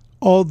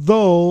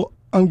 although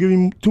I'm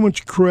giving too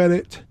much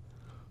credit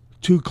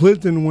to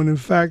Clinton when, in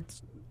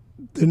fact,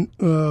 the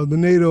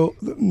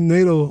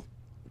NATO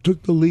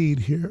took the lead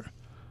here.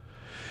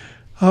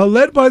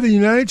 Led by the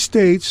United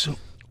States,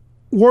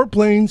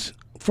 warplanes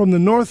from the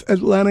North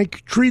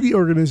Atlantic Treaty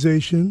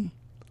Organization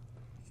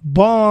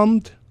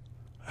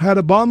had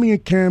a bombing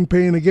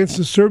campaign against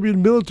the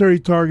Serbian military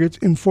targets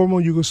in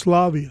former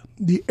Yugoslavia.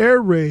 The air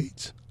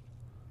raids,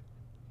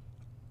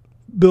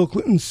 Bill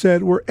Clinton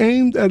said, were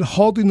aimed at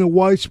halting the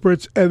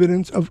widespread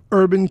evidence of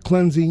urban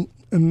cleansing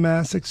and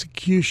mass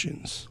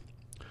executions.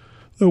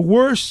 The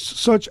worst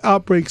such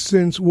outbreak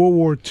since World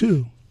War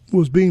II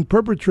was being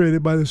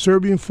perpetrated by the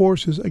Serbian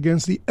forces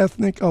against the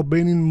ethnic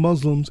Albanian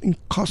Muslims in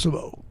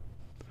Kosovo.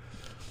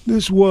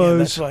 This was...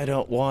 that's why I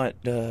don't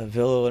want to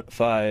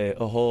vilify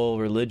a whole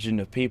religion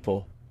of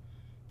people,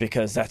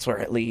 because that's where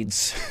it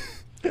leads.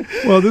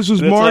 Well, this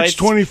was March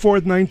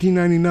 24th,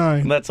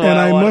 1999. That's why and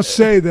I must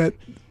say that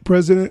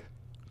President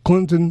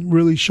Clinton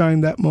really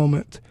shined that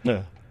moment.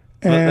 Yeah.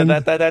 And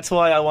that's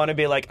why I want to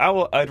be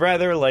I'd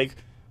rather,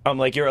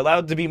 you're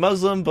allowed to be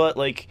Muslim, but,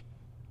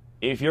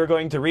 if you're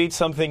going to read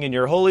something in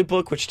your holy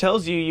book which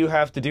tells you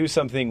have to do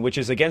something which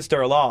is against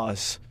our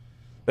laws,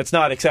 that's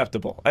not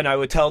acceptable. And I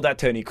would tell that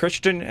to any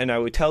Christian, and I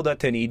would tell that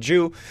to any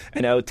Jew,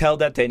 and I would tell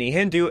that to any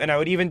Hindu, and I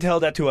would even tell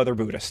that to other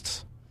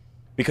Buddhists.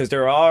 Because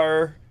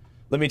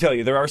let me tell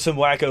you, there are some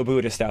wacko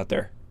Buddhists out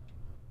there.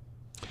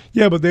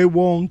 Yeah, but they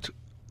won't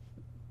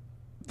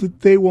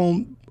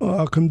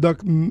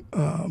conduct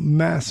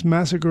mass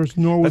massacres,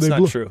 nor would that's they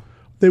not true.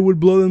 They would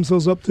blow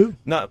themselves up too?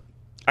 No.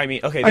 I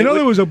mean, okay. I know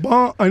there was a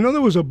bomb. I know there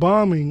was a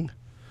bombing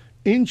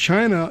in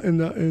China, in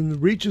the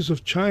reaches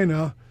of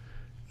China,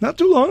 not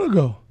too long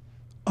ago,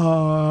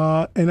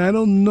 and I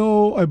don't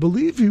know. I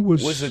believe he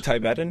was. Was it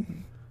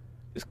Tibetan?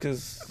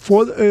 Because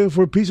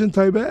for peace in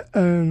Tibet,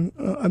 and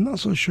I'm not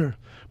so sure.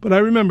 But I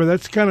remember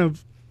that's kind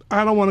of.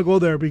 I don't want to go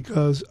there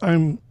because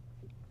I'm.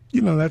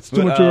 That's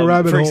too much of a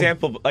rabbit hole. For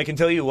example, I can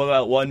tell you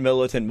about one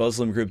militant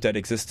Muslim group that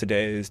exists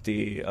today is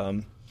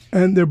the.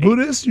 And they're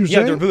Buddhists, you're saying?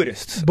 Yeah, they're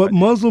Buddhists. But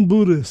Muslim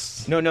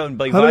Buddhists. No, How do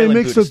they violent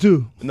mix Buddhists. the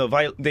two? No,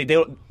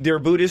 they're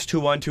Buddhists who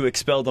want to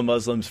expel the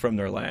Muslims from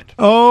their land.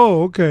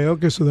 Oh,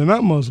 okay, so they're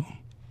not Muslim.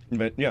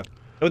 But, yeah.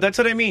 Oh, that's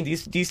what I mean.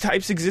 These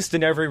types exist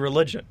in every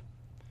religion.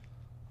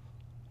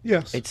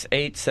 Yes. It's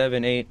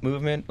 878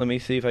 movement. Let me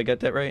see if I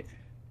got that right.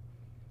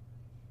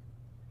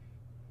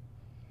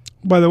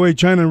 By the way,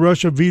 China and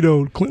Russia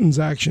vetoed Clinton's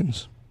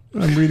actions.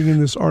 I'm reading in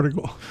this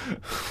article.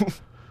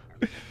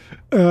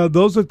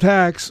 Those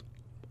attacks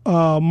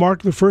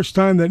marked the first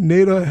time that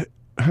NATO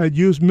had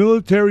used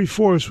military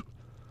force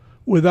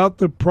without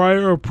the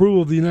prior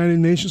approval of the United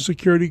Nations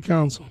Security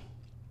Council.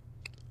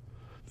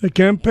 The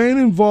campaign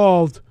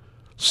involved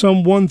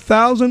some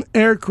 1,000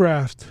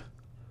 aircraft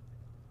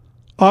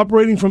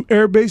operating from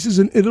air bases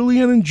in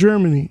Italy and in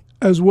Germany,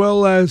 as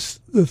well as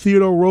the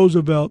Theodore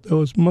Roosevelt,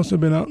 that must have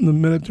been out in the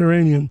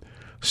Mediterranean,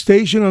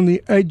 stationed on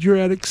the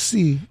Adriatic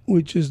Sea,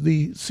 which is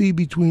the sea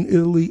between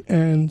Italy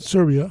and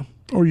Serbia,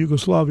 or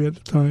Yugoslavia at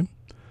the time.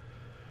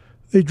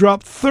 They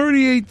dropped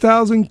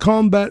 38,000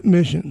 combat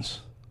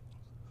missions.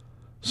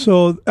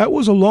 So that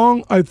was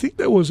I think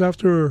that was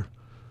after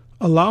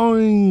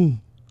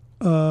allowing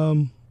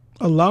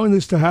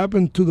this to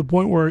happen, to the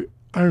point where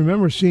I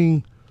remember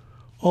seeing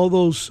all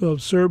those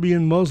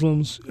Serbian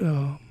Muslims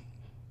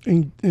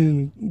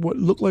in what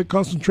looked like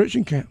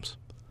concentration camps.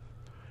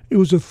 It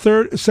was a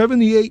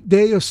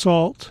 78-day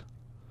assault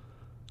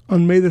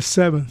on May the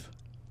 7th.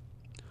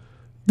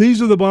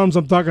 These are the bombs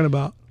I'm talking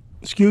about.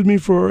 Excuse me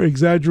for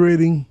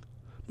exaggerating,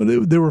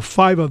 but there were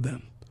 5 of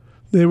them.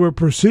 They were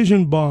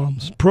precision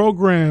bombs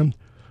programmed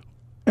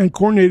and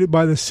coordinated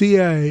by the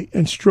CIA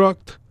and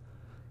struck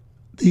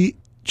the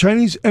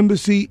Chinese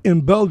embassy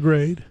in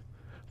Belgrade,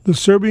 the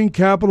Serbian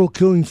capital,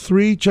 killing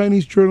 3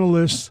 Chinese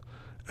journalists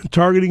and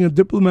targeting a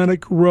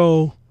diplomatic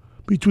row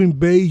between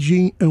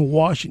Beijing and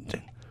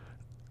Washington.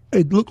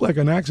 It looked like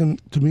an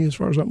accident to me as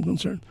far as I'm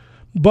concerned.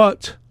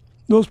 But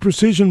those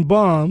precision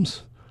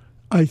bombs,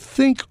 I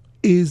think,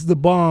 is the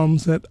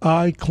bombs that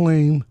I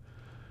claim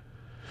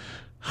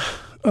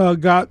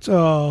got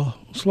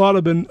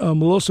Slobodan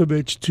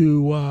Milosevic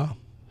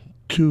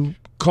to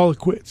call it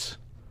quits.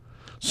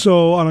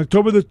 So on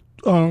October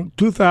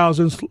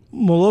 2000,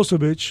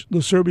 Milosevic,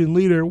 the Serbian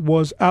leader,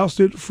 was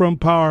ousted from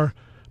power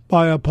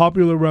by a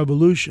popular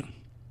revolution.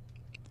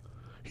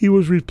 He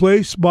was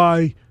replaced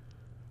by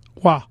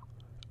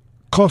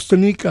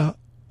Kostunica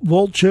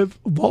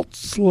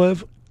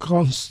Voltslev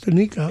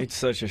Kostunica. It's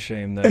such a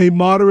shame that a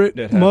moderate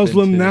that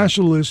Muslim happened,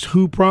 nationalist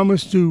who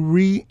promised to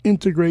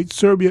reintegrate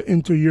Serbia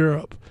into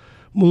Europe.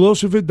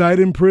 Milosevic died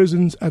in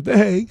prisons at The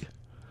Hague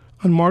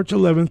on March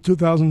 11,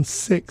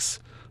 2006,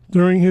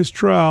 during his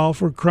trial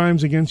for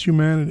crimes against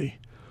humanity.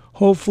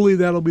 Hopefully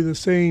that'll be the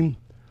same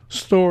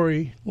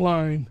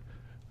storyline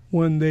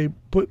when they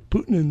put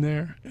Putin in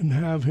there and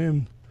have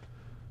him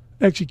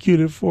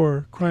executed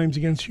for crimes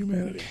against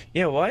humanity.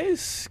 Yeah, why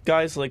is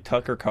guys like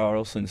Tucker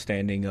Carlson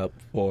standing up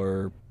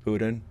for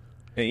Putin?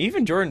 And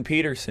even Jordan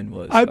Peterson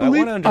was. I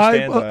want to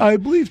understand that. I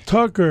believe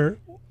Tucker,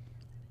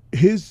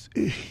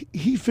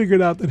 he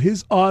figured out that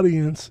his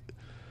audience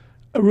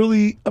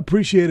really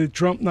appreciated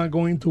Trump not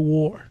going to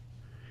war.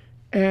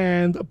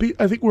 And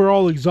I think we're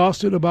all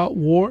exhausted about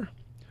war.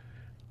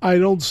 I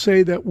don't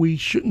say that we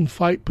shouldn't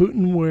fight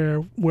Putin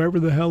wherever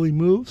the hell he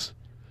moves,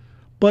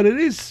 but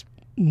it's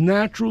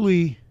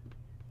a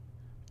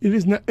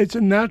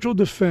natural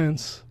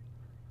defense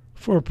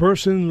for a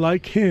person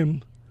like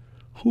him,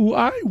 who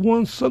I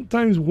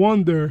sometimes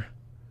wonder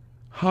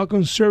how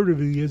conservative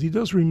he is. He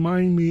does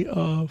remind me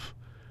of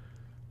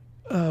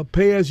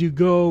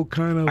pay-as-you-go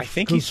kind of. I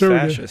think he's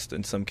fascist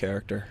in some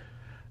character.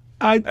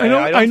 I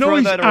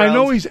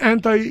know he's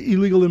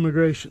anti-illegal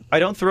immigration. I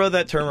don't throw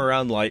that term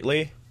around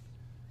lightly,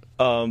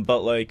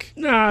 but like,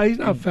 nah, he's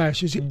not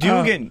fascist.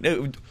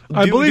 Dugin,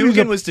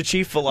 Dugin was the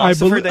chief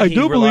philosopher that he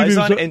relies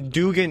on, and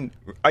Dugin.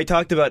 I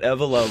talked about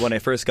Evola when I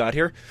first got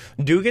here.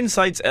 Dugin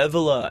cites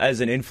Evola as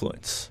an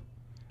influence,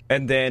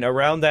 and then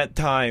around that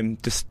time,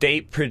 the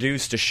state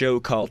produced a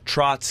show called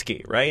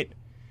Trotsky, right?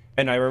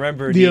 And I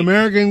remember the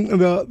American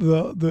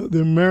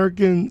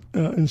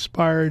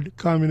inspired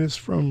communists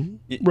from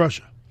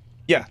Russia.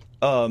 Yeah,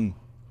 he was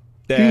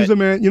the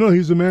man.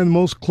 He's the man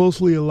most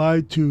closely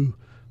allied to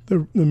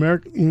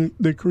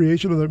the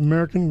creation of the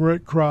American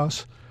Red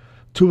Cross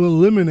to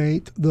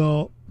eliminate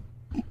the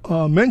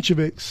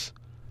Mensheviks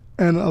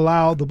and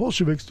allow the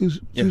Bolsheviks to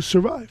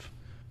survive.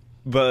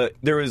 But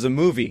there was a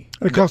movie.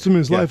 It cost him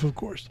his life, of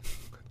course.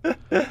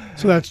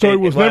 So that story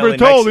was never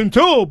told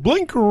until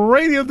Blink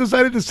Radio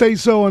decided to say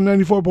so on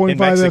 94.5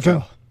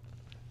 FM.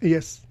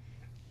 Yes.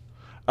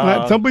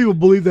 Some people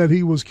believe that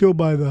he was killed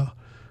by the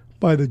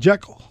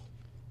Jekyll.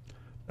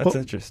 That's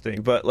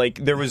interesting. But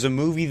like, there was a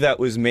movie that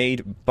was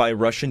made by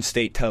Russian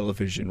state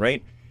television,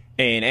 right?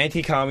 And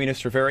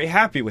anti-communists were very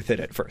happy with it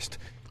at first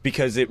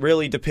because it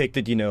really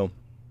depicted,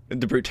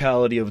 the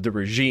brutality of the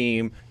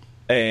regime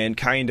and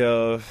kind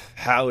of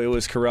how it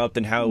was corrupt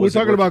and how it was.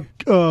 We're talking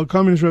about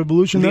Communist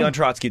Revolution. Leon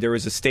Trotsky. There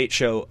was a state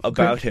show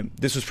about him.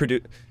 This was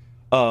produced.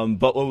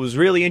 But what was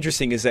really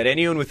interesting is that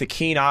anyone with a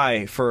keen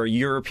eye for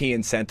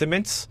European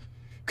sentiments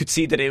could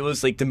see that it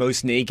was like the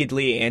most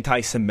nakedly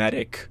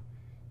anti-Semitic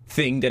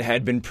thing that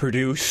had been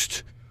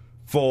produced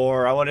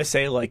for, I want to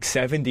say, like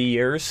 70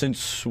 years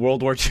since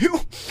World War II,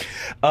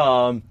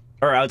 or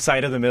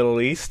outside of the Middle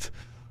East.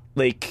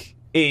 Like,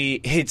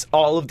 it hits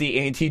all of the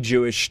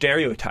anti-Jewish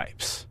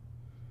stereotypes,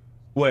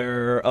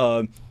 where,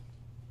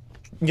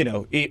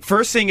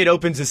 first thing it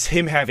opens is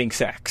him having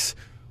sex,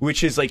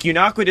 which is like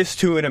ubiquitous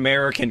to an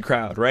American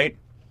crowd, right?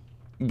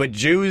 But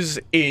Jews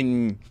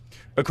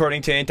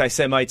according to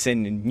anti-Semites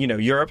in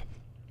Europe,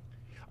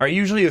 are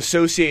usually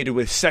associated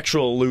with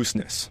sexual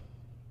looseness.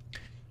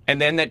 And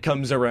then that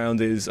comes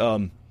around is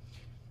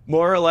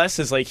more or less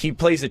is like he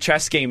plays a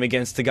chess game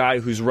against the guy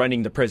who's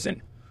running the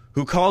prison,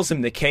 who calls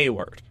him the K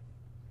word.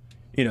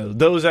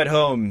 Those at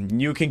home,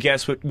 you can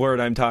guess what word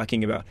I'm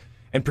talking about.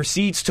 And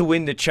proceeds to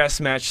win the chess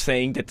match,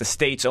 saying that the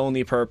state's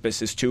only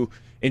purpose is to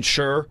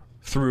ensure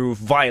through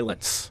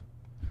violence.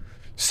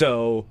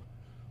 So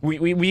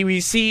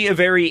we see a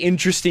very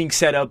interesting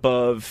setup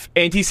of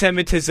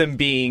anti-Semitism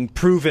being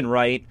proven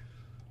right.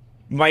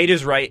 Might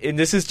is right, and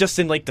this is just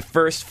in like the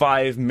first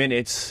 5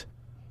 minutes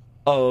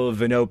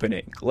of an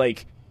opening.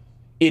 Like,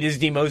 it is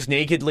the most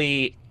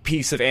nakedly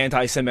piece of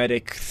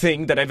anti-Semitic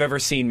thing that I've ever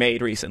seen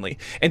made recently.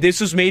 And this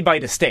was made by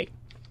the state.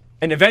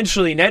 And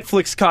eventually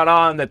Netflix caught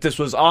on that this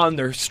was on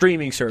their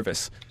streaming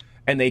service,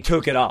 and they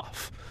took it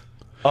off.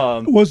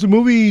 Was the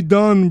movie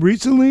done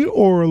recently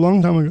or a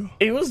long time ago?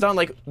 It was done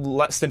like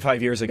less than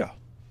 5 years ago.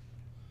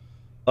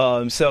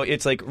 So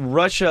it's like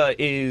Russia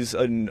is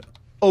an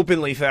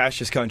openly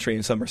fascist country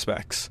in some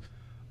respects,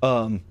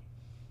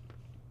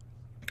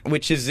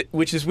 which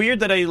is weird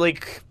that I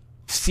like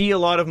see a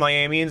lot of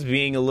Miamians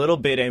being a little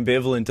bit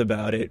ambivalent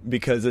about it,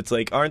 because it's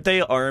like, aren't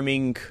they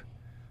arming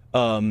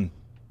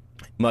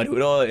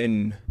Maduro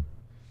and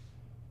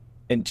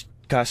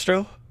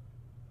Castro?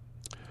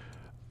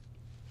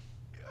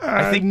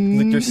 I think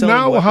like, they're selling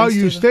now how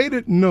you to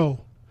stated,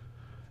 no.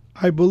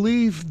 I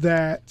believe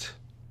that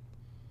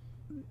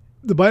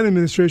the Biden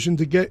administration,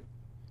 to get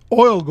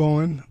oil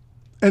going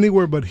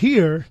anywhere but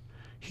here,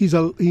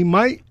 he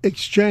might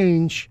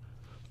exchange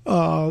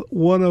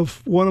one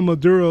of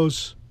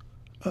Maduro's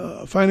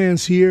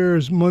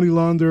financiers, money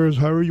launderers,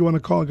 however you want to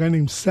call it, a guy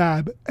named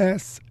Saab,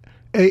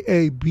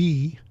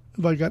 S-A-A-B,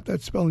 if I got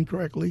that spelling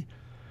correctly.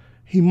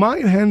 He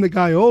might hand the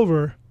guy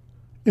over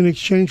in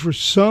exchange for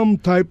some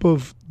type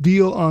of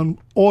deal on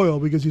oil,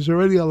 because he's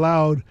already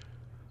allowed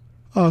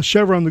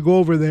Chevron to go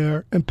over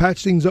there and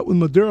patch things up with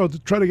Maduro to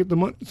try to get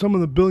some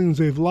of the billions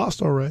they've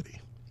lost already.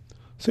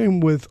 Same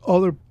with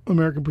other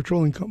American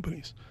petroleum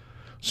companies.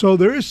 So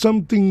there is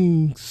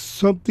something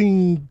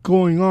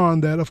going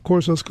on that, of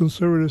course, us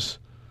conservatives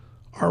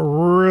are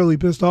really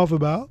pissed off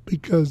about,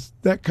 because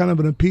that kind of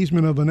an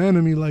appeasement of an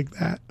enemy like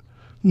that,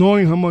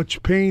 knowing how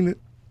much pain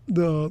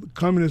the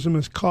communism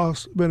has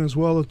cost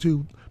Venezuela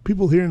to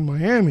people here in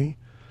Miami,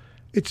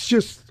 it's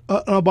just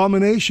an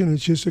abomination.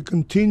 It's just a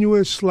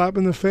continuous slap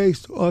in the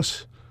face to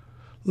us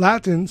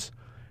Latins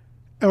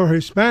or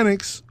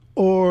Hispanics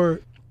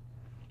or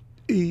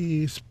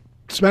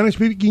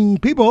Spanish-speaking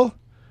people,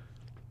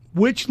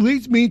 which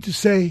leads me to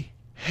say,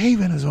 hey,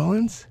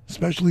 Venezuelans,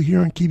 especially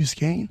here in Key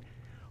Biscayne,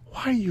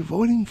 why are you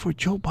voting for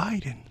Joe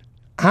Biden?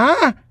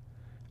 I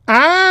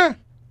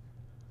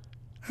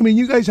mean,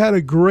 you guys had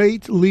a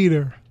great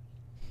leader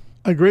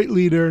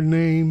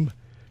named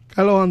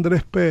Carlos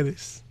Andrés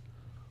Pérez,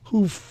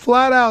 who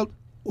flat out,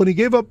 when he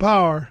gave up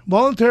power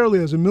voluntarily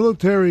as a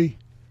military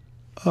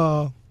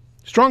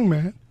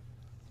strongman,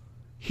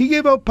 he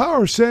gave up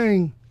power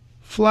saying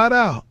flat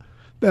out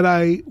that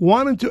I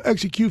wanted to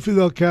execute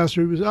Fidel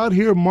Castro. He was out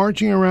here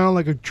marching around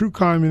like a true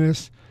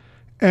communist,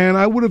 and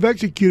I would have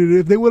executed it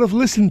if they would have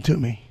listened to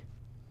me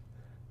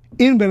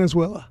in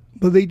Venezuela,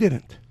 but they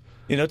didn't.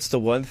 It's the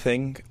one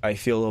thing I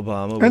feel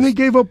Obama was... And they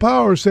gave up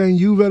power saying,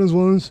 you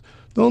Venezuelans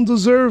don't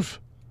deserve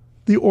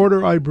the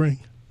order I bring.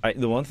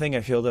 The one thing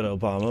I feel that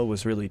Obama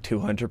was really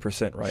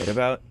 200% right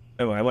about,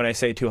 and when I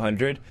say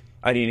 200,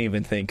 I didn't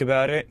even think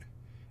about it,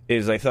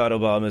 is I thought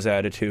Obama's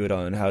attitude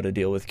on how to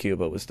deal with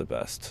Cuba was the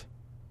best.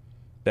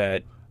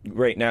 That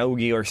right now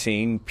we are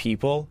seeing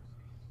people,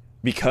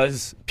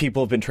 because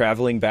people have been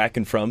traveling back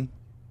and from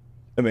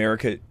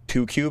America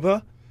to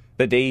Cuba,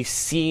 that they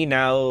see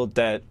now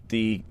that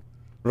the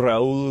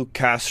Raul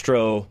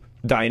Castro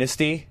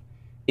dynasty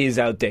is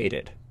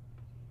outdated.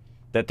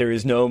 That there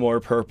is no more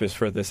purpose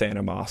for this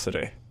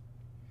animosity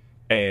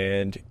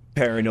and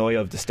paranoia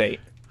of the state.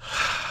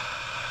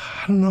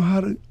 I don't know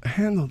how to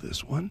handle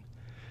this one.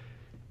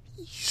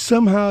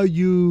 Somehow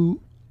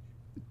you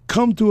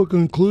come to a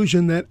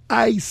conclusion that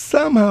I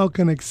somehow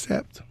can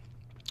accept.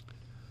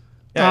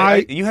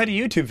 Yeah, you had a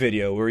YouTube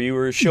video where you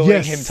were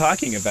showing him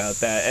talking about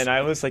that, and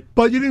I was like...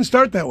 But you didn't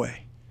start that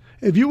way.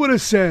 If you would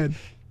have said,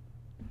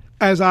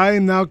 as I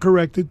am now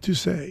corrected to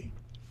say,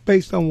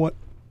 based on what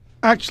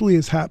actually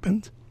has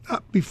happened,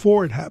 not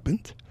before it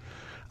happened,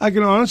 I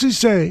can honestly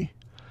say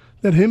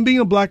that him being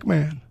a black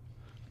man,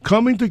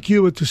 coming to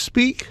Cuba to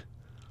speak,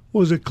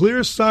 was a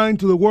clear sign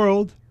to the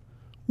world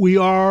we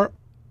are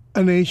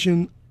a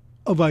nation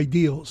of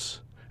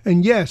ideals.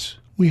 And yes,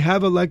 we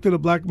have elected a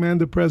black man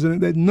to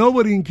president that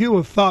nobody in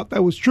Cuba thought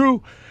that was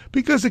true,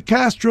 because the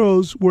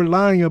Castros were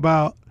lying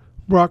about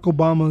Barack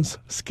Obama's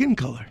skin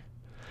color.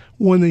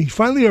 When they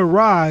finally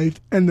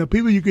arrived, and the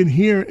people you can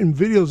hear in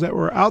videos that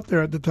were out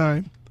there at the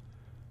time,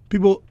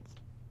 people,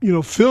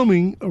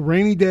 filming a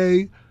rainy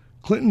day,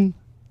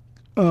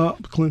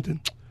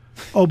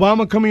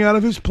 Obama coming out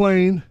of his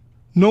plane,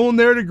 No one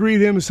there to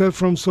greet him except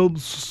from some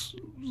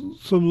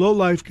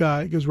low-life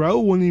guy, because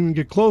Raul wouldn't even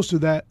get close to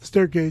that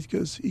staircase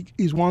because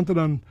he's wanted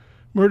on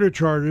murder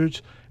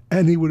charges,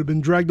 and he would have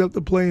been dragged up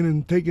the plane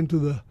and taken to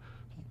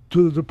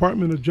the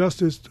Department of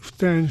Justice to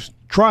stand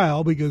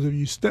trial, because if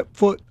you step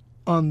foot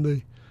on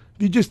if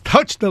you just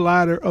touch the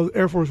ladder of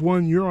Air Force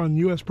One, you're on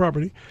U.S.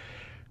 property.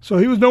 So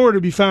he was nowhere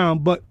to be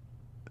found, but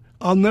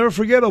I'll never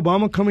forget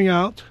Obama coming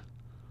out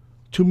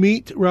to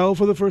meet Raul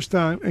for the first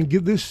time and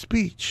give this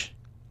speech.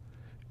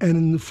 And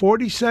in the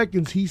 40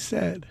 seconds he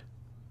said,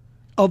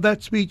 of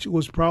that speech, it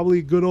was probably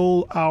a good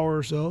old hour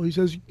or so, he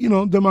says,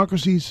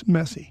 democracy's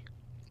messy.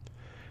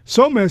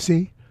 So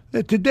messy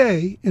that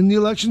today, in the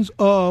elections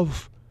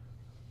of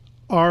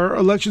our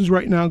elections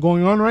right now,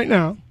 going on right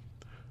now,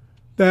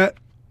 that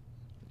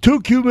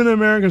 2 Cuban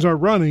Americans are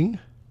running,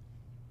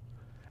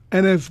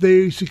 and if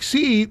they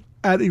succeed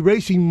at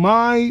erasing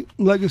my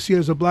legacy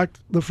as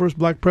the first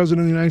black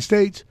president of the United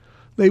States,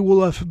 they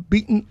will have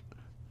beaten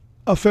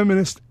a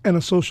feminist and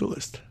a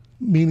socialist,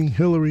 meaning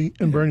Hillary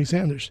and Bernie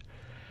Sanders.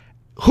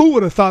 Who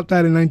would have thought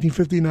that in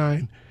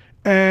 1959?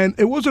 And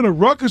it wasn't a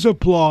ruckus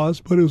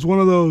applause, but it was one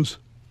of those.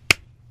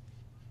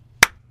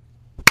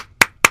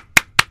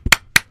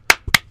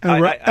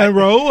 And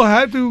Raul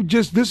had to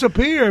just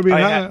disappear. I mean,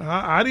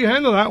 how do you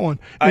handle that one?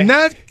 In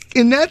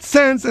that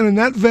sense and in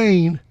that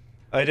vein,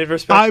 I did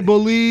respect. I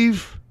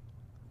believe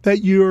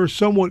that you're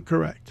somewhat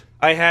correct.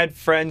 I had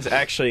friends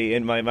actually,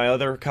 in my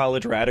other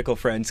college radical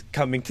friends,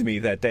 coming to me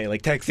that day,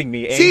 like texting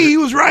me. Angry. See, he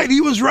was right.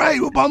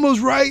 Obama was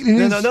right.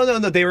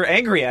 No. They were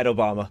angry at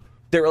Obama.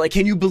 They were like,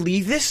 "Can you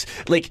believe this?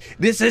 Like,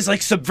 this is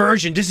like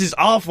subversion. This is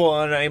awful."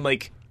 And I'm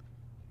like,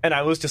 and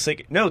I was just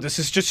like, "No, this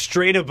is just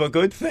straight up a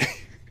good thing."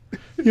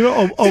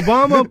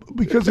 Obama,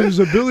 because of his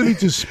ability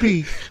to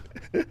speak,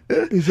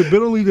 his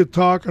ability to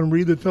talk and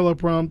read the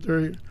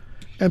teleprompter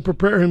and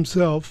prepare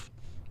himself,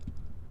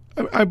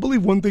 I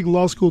believe one thing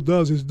law school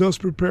does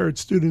prepare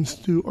its students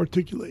to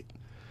articulate.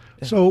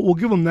 So we'll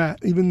give him that,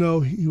 even though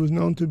he was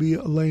known to be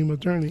a lame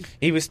attorney.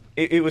 It was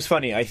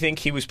funny. I think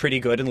he was pretty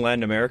good in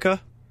Latin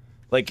America.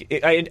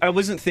 Like, I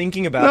wasn't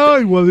thinking about. No,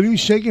 he wasn't. He was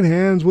shaking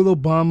hands with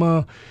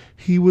Obama.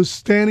 He was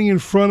standing in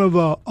front of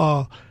a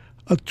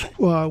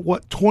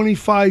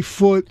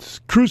 25-foot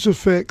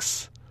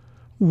crucifix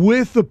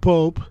with the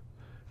Pope,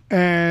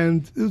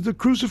 and it was the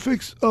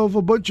crucifix of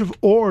a bunch of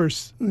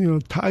oars,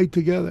 tied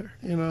together.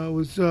 It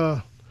was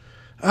the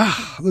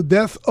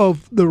death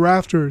of the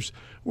rafters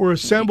were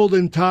assembled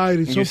and tied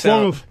in some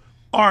form of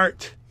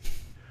art.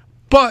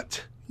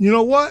 But you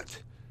know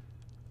what?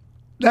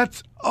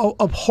 That's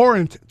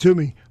abhorrent to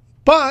me.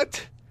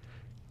 But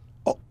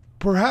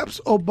perhaps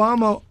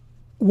Obama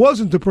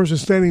wasn't the person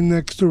standing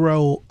next to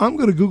Raul. I'm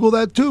going to Google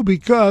that too,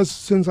 because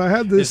since I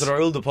had this... Is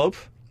Raul the Pope?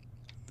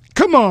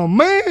 Come on,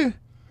 man.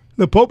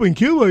 The Pope in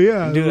Cuba,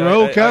 yeah. Dude,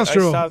 Raul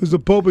Castro is the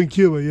Pope in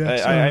Cuba,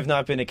 yes. I've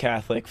not been a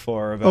Catholic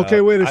for about... Okay,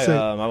 wait a second.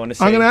 I want to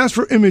say... I'm going to ask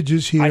for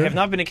images here. I have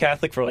not been a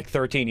Catholic for like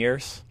 13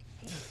 years.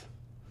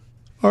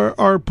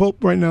 Our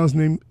Pope right now, his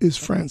name is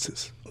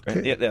Francis.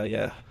 Okay?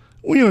 Yeah.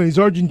 Well, he's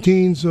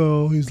Argentine,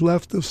 so he's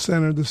left of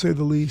center, to say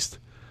the least.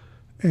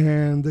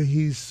 And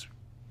he's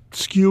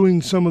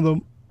skewing some of the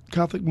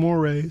Catholic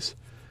mores.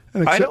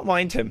 I don't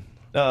mind him.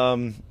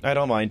 I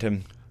don't mind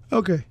him.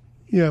 Okay.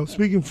 Yeah,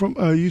 speaking from...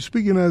 you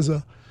speaking as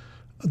a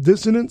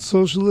dissident,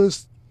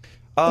 socialist,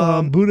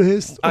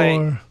 Buddhist,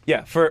 or...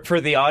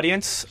 For the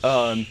audience,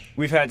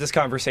 we've had this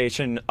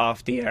conversation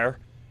off the air.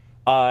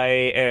 I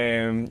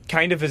am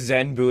kind of a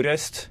Zen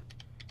Buddhist.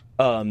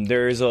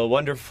 There's a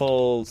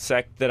wonderful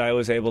sect that I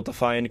was able to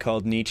find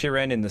called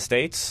Nichiren in the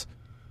States,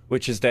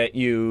 which is that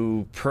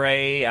you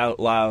pray out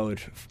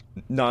loud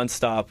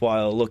nonstop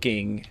while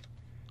looking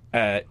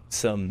at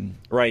some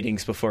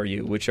writings before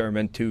you, which are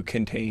meant to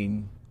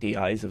contain the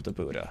eyes of the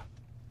Buddha.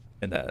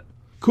 And that.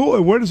 Cool.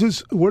 And where does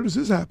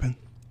this happen?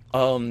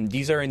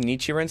 These are in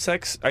Nichiren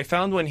sects. I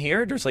found one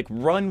here. There's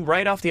run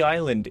right off the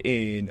island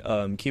in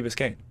Key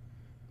Biscayne.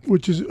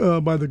 Which is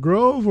by the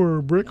Grove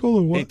or Brickell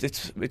or what?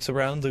 It's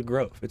around the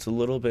Grove. It's a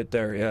little bit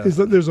there, yeah.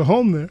 There's a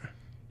home there.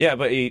 Yeah,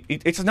 but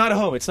it's not a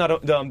home. It's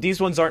not. These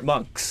ones aren't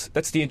monks.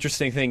 That's the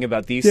interesting thing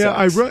about these.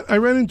 Yeah, sects. I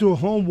ran into a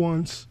home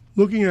once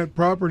looking at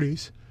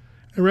properties.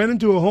 I ran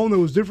into a home that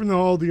was different than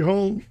all the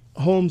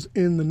homes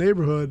in the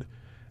neighborhood,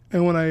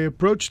 and when I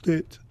approached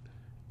it,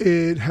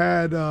 it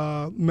had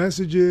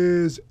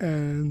messages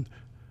and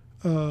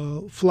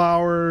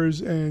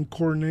flowers and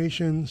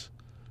coronations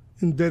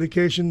in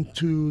dedication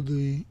to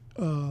the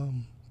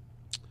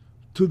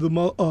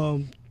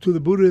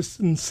Buddhists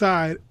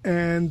inside,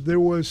 and there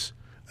was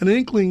an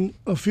inkling,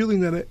 a feeling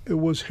that it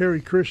was Hare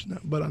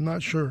Krishna, but I'm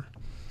not sure.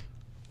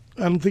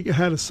 I don't think it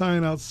had a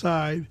sign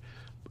outside,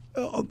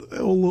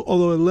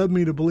 although it led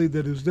me to believe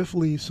that it was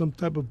definitely some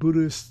type of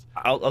Buddhist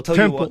I'll tell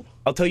temple.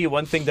 I'll tell you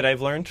one thing that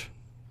I've learned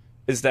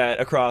is that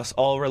across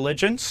all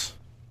religions,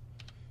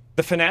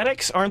 the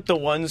fanatics aren't the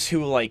ones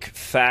who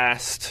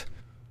fast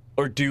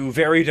or do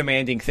very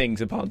demanding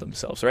things upon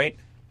themselves, right?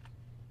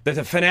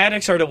 The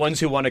fanatics are the ones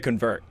who want to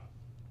convert.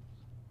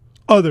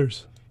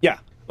 Others. Yeah.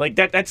 Like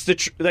that's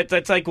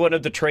that's like one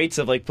of the traits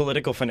of like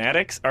political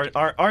fanatics.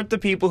 Aren't the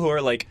people who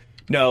are like,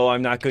 no,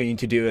 I'm not going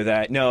to do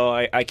that. No,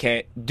 I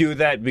can't do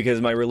that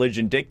because my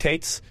religion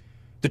dictates.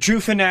 The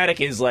true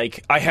fanatic is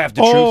like, I have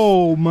the truth.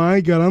 Oh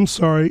my God, I'm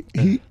sorry.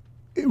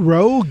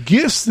 Raul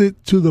gifts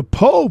it to the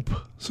Pope,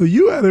 so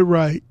you had it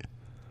right,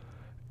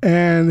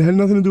 and it had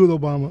nothing to do with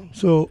Obama.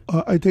 So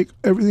I take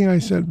everything I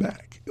said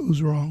back. It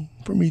was wrong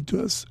for me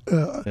to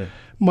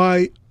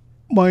my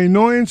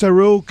annoyance at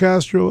Raul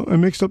Castro. I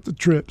mixed up the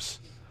trips.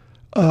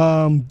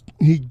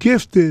 He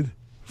gifted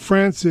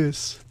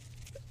Francis.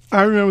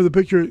 I remember the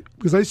picture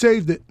because I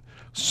saved it,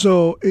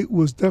 so it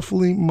was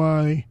definitely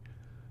my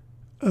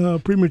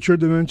premature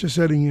dementia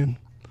setting in,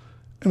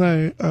 and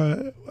I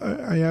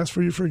ask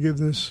for your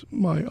forgiveness,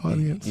 my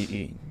audience.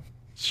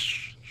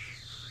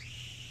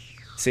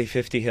 Say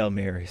 50 Hail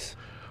Marys.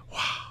 Wow!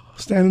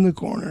 Stand in the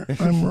corner.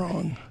 I'm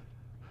wrong.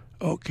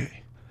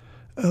 Okay.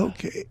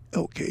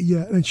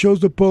 Yeah, and it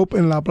shows the Pope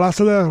in La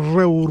Plaza de la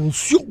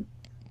Revolución.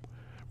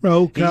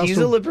 Raul Castro. He's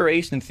a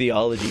liberation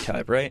theology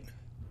type, right?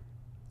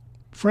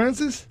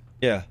 Francis?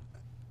 Yeah.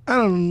 I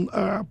don't.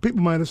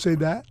 People might have said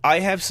that. I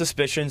have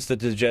suspicions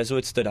that the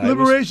Jesuits that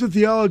liberation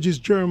theology is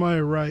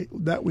Jeremiah Wright.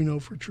 That we know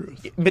for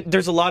truth. But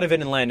there's a lot of it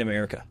in Latin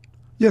America.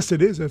 Yes,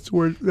 it is.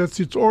 That's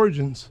its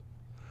origins.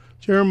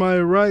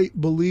 Jeremiah Wright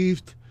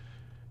believed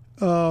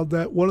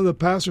that one of the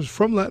pastors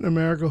from Latin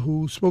America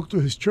who spoke to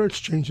his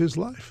church changed his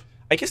life.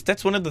 I guess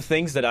that's one of the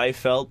things that I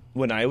felt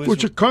when I was...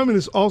 Which a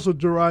communist also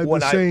derived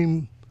the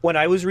same... When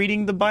I was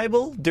reading the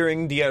Bible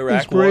during the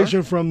Iraq War...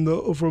 Inspiration from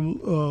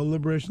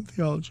liberation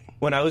theology.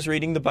 When I was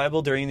reading the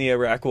Bible during the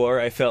Iraq War,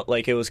 I felt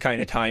like it was kind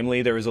of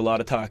timely. There was a lot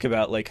of talk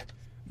about like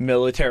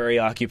military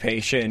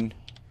occupation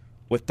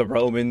with the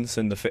Romans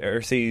and the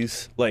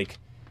Pharisees. Like,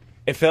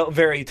 it felt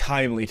very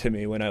timely to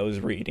me when I was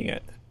reading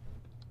it.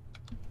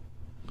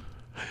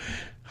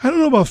 I don't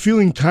know about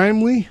feeling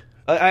timely.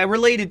 I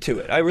related to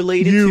it. I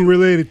related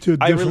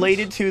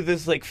to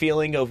this like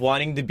feeling of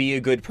wanting to be a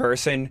good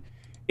person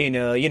in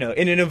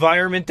an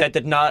environment that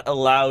did not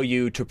allow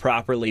you to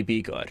properly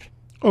be good.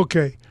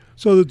 Okay,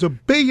 so there's a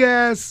big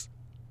ass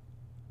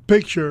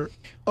picture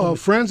of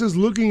Francis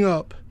looking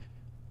up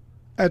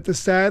at the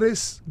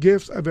saddest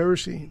gift I've ever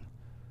seen,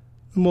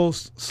 the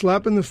most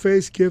slap in the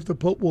face gift the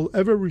Pope will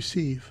ever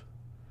receive,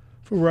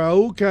 for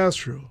Raul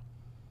Castro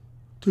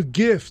to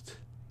gift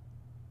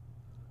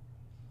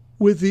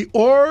with the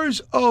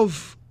oars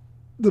of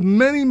the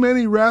many,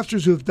 many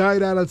rafters who have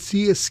died out at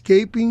sea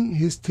escaping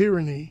his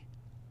tyranny,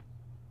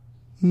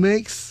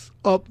 makes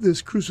up this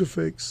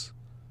crucifix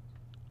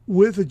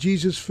with a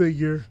Jesus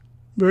figure,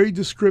 very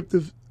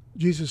descriptive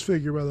Jesus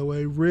figure, by the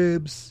way,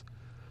 ribs.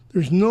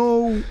 There's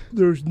nothing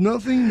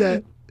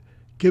that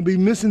can be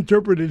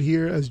misinterpreted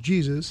here as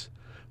Jesus,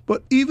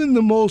 but even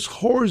the most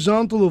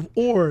horizontal of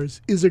oars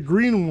is a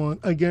green one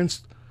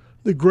against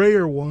the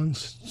grayer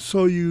ones,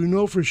 so you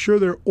know for sure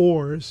they're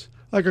oars,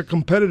 like a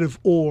competitive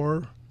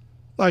oar,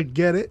 like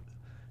get it?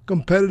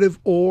 Competitive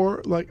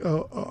oar, like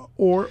a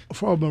oar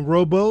from a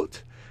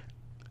rowboat,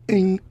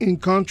 in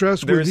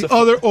contrast with the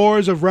other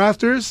oars of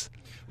rafters.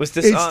 It's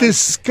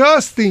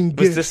disgusting.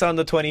 Was this on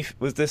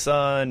Was this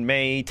on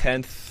May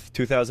 10th,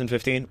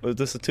 2015? Was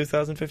this a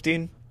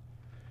 2015?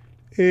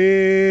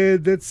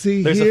 Let's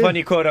see. There's a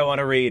funny quote I want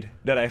to read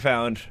that I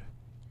found.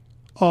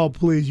 Oh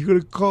please! You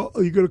gonna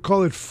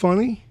call it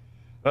funny?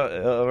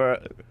 Raul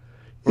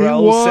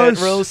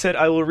said,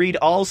 "I will read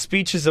all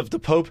speeches of the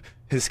Pope,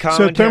 his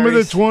commentaries." September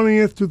the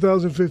 20th,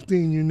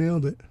 2015. You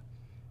nailed it.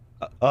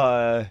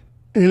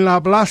 In la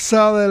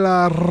Plaza de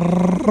la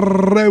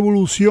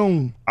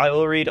Revolución. I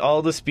will read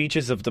all the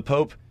speeches of the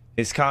Pope,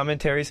 his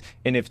commentaries,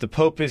 and if the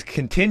Pope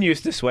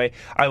continues this way,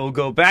 I will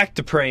go back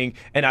to praying,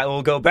 and I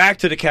will go back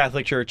to the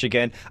Catholic Church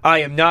again. I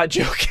am not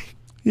joking.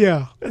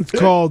 Yeah, it's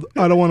called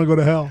I Don't Want to Go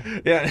to Hell.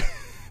 Yeah.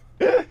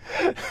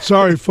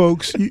 Sorry,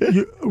 folks.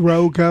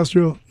 Raul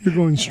Castro, you're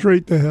going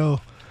straight to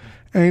hell.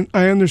 And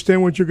I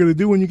understand what you're going to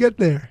do when you get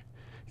there.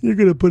 You're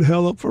going to put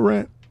hell up for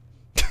rent.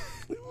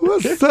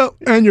 What's up?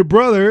 And your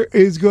brother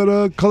is going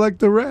to collect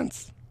the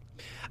rents.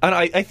 And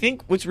I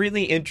think what's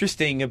really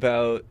interesting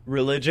about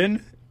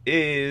religion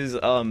is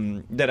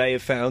that I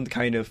have found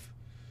kind of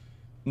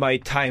my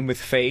time with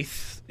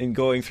faith and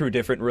going through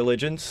different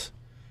religions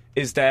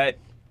is that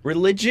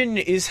religion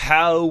is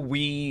how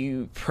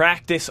we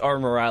practice our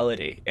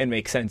morality and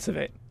make sense of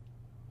it.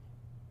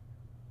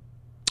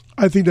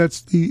 I think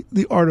that's the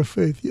art of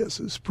faith,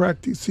 yes, is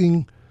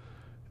practicing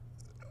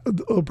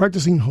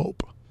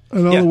hope.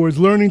 In other words,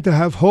 learning to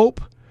have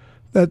hope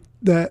that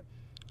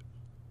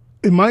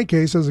in my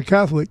case as a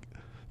Catholic,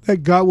 that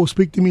God will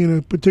speak to me in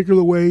a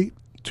particular way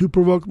to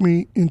provoke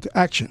me into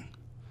action.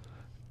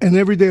 And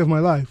every day of my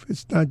life,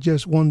 it's not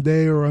just one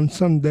day or on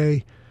some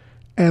day.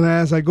 And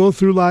as I go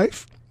through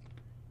life,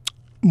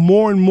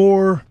 more and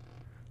more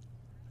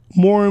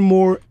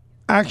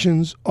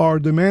actions are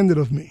demanded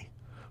of me.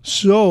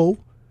 So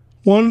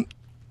one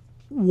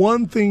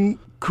thing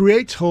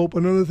creates hope,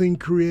 another thing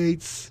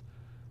creates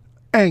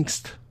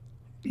angst,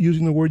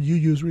 using the word you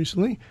used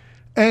recently,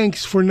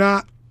 angst for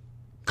not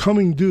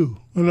coming due.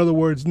 In other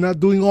words, not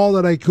doing all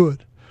that I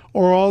could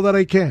or all that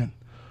I can.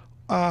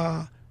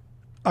 I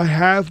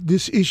have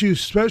this issue,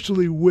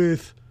 especially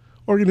with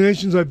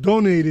organizations I've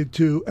donated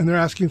to, and they're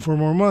asking for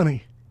more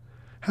money.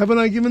 Haven't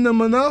I given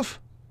them enough?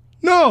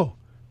 No.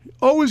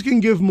 Always can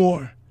give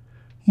more.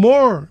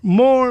 More.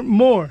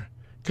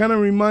 Kind of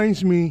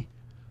reminds me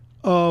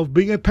of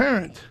being a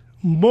parent.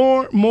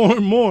 More.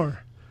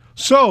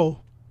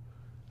 So,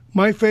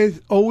 my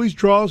faith always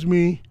draws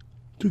me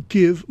to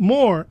give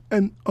more.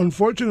 And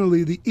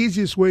unfortunately, the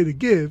easiest way to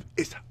give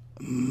is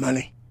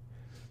money.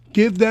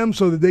 Give them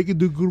so that they can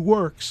do good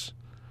works.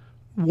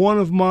 One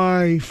of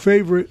my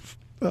favorite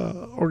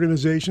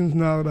organizations,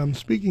 now that I'm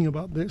speaking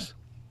about this,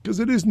 because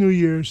it is New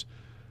Year's,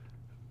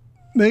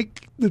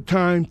 take the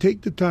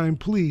time,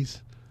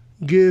 please,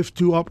 give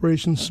to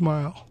Operation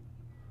Smile.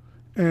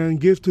 And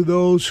give to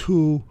those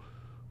who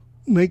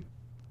make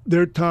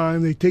their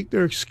time, they take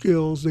their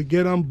skills, they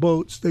get on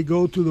boats, they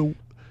go to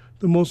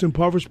the most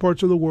impoverished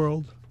parts of the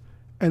world,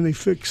 and they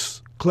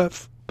fix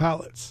cleft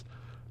palates.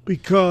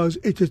 Because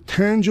it's a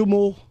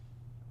tangible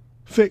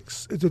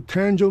fix. It's a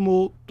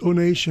tangible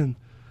donation.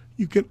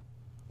 You can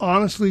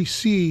honestly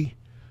see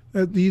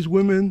that these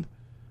women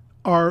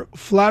are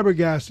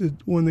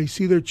flabbergasted when they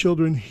see their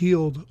children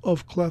healed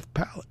of cleft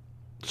palate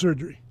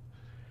surgery.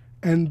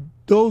 And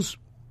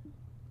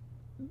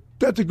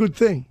that's a good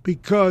thing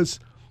because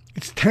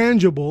it's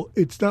tangible.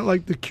 It's not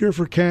like the cure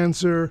for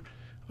cancer.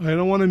 I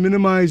don't want to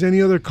minimize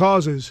any other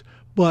causes,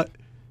 but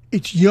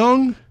it's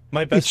young.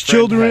 My best it's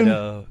friend children. had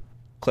a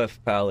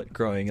cleft palate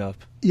growing up.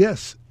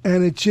 Yes,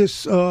 and it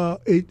just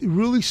it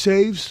really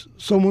saves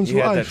someone's He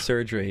had life. that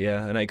surgery,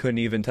 yeah, and I couldn't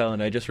even tell.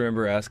 And I just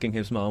remember asking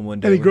his mom one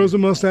day. And he grows a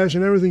mustache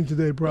and everything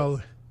today,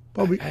 probably.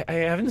 I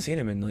haven't seen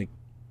him in like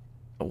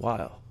a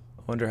while.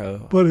 I wonder how.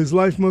 But his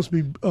life must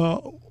be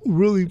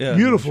really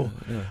beautiful.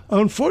 Yeah.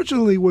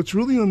 Unfortunately, what's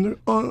really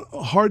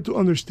hard to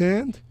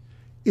understand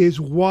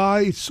is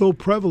why it's so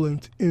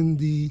prevalent in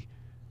the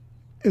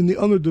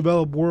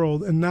underdeveloped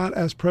world and not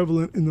as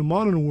prevalent in the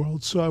modern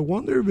world. So I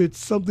wonder if it's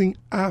something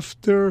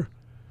after.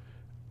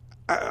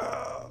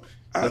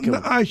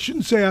 I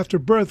shouldn't say after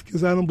birth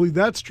because I don't believe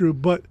that's true.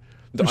 But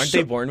aren't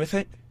they born with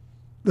it?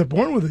 They're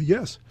born with it.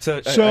 Yes.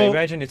 So I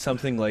imagine it's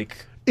something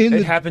like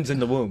it happens in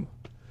the womb.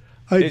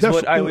 Yes,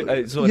 but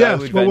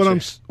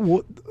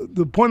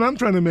the point I'm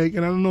trying to make,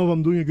 and I don't know if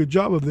I'm doing a good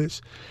job of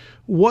this,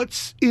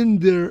 what's in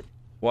their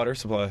water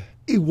supply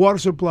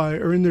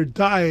or in their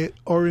diet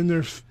or in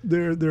their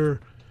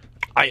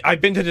I've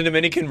been to the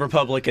Dominican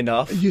Republic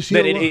enough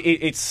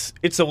that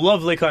it's a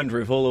lovely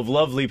country full of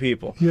lovely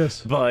people.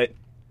 Yes. But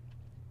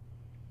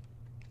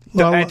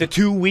at the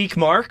 2-week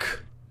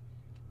mark,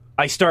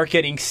 I start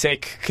getting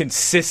sick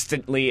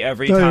consistently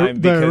every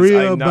time because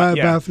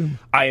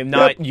I am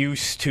not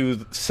used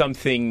to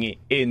something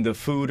in the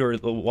food or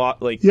the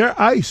water.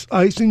 Ice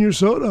in your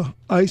soda,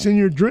 ice in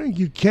your drink.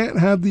 You can't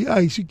have the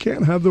ice. You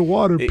can't have the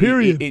water.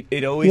 Period.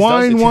 It always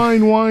wine.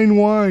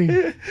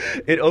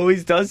 It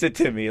always does it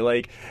to me.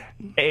 Like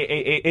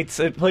it's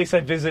a place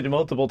I've visited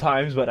multiple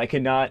times, but I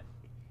cannot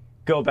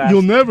go back.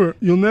 You'll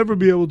never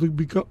be able to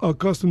become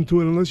accustomed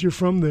to it unless you're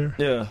from there.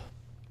 Yeah.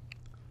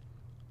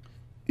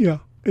 Yeah.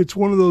 It's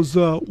one of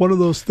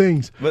those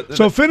things.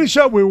 So finish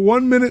up. We're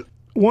 1 minute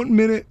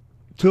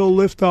till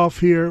liftoff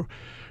here.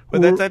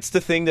 But that's the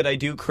thing that I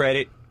do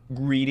credit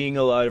reading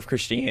a lot of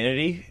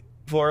Christianity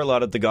for, a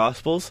lot of the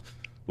Gospels,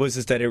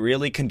 is that it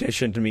really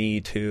conditioned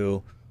me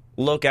to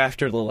look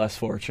after the less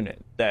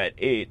fortunate. That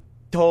it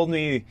told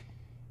me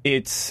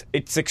it's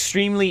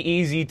extremely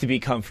easy to be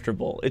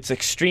comfortable. It's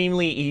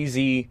extremely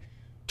easy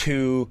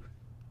to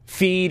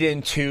feed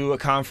into a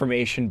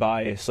confirmation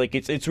bias. Like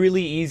it's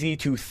really easy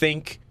to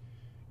think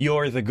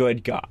you're the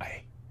good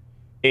guy.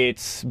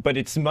 But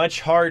it's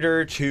much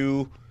harder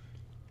to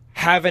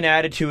have an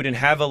attitude and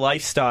have a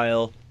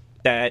lifestyle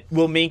that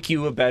will make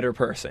you a better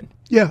person.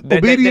 Yeah,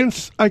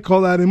 obedience, I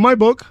call that in my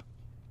book,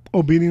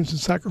 obedience and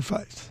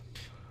sacrifice.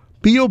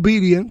 Be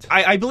obedient.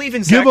 I believe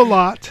in give a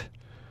lot.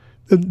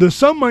 The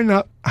sum might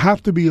not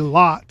have to be a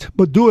lot,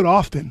 but do it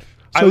often.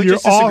 So I would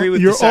just disagree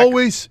with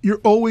you're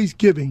always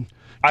giving.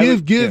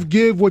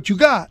 Give what you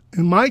got.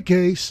 In my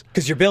case,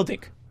 because you're building.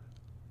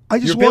 I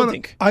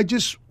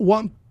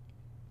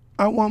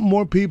want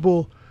more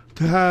people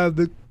to have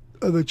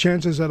the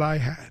chances that I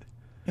had.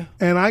 Yeah.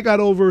 And I got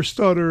over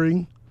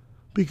stuttering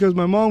because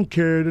my mom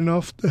cared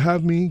enough to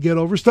have me get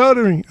over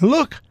stuttering. And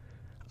look,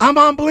 I'm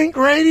on Blink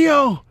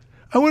Radio.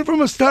 I went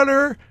from a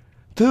stutterer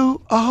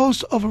to a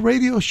host of a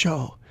radio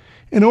show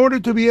in order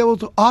to be able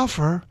to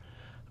offer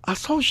a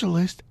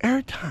socialist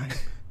airtime.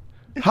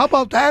 How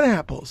about that,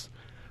 apples?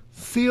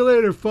 See you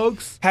later,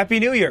 folks. Happy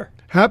New Year.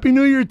 Happy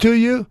New Year to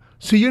you.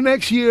 See you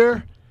next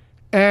year.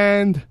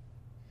 And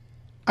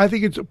I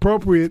think it's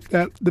appropriate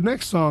that the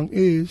next song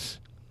is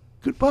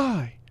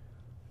Goodbye,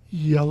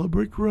 Yellow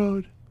Brick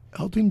Road,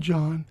 Elton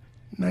John,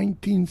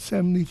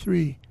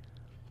 1973.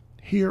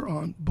 Here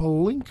on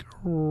Blink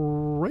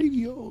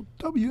Radio,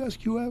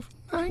 WSQF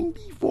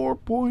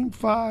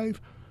 94.5.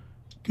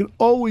 You can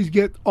always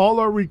get all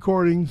our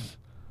recordings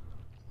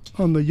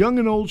on the Young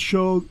and Old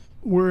Show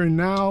We're in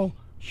now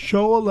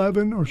show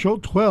 11 or show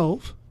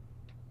 12.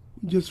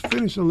 We just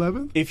finished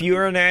 11. If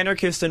you're an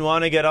anarchist and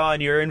want to get on,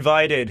 you're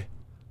invited.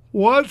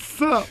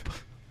 What's up?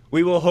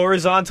 We will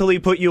horizontally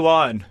put you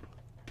on.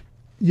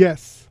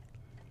 Yes.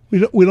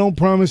 We don't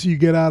promise you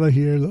get out of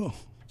here, though.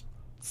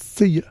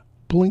 See ya.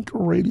 Blink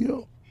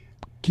Radio.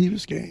 Key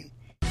Biscayne.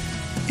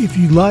 If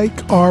you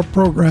like our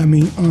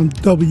programming on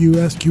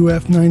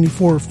WSQF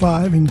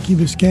 94.5 in Key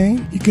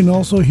Biscayne, you can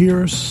also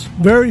hear us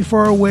very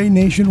far away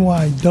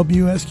nationwide,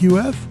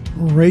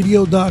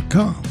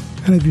 WSQFradio.com.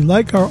 And if you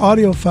like our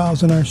audio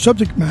files and our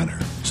subject matter,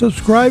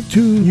 subscribe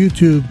to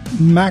YouTube,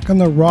 Mac on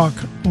the Rock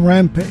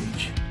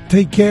Rampage.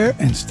 Take care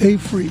and stay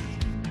free.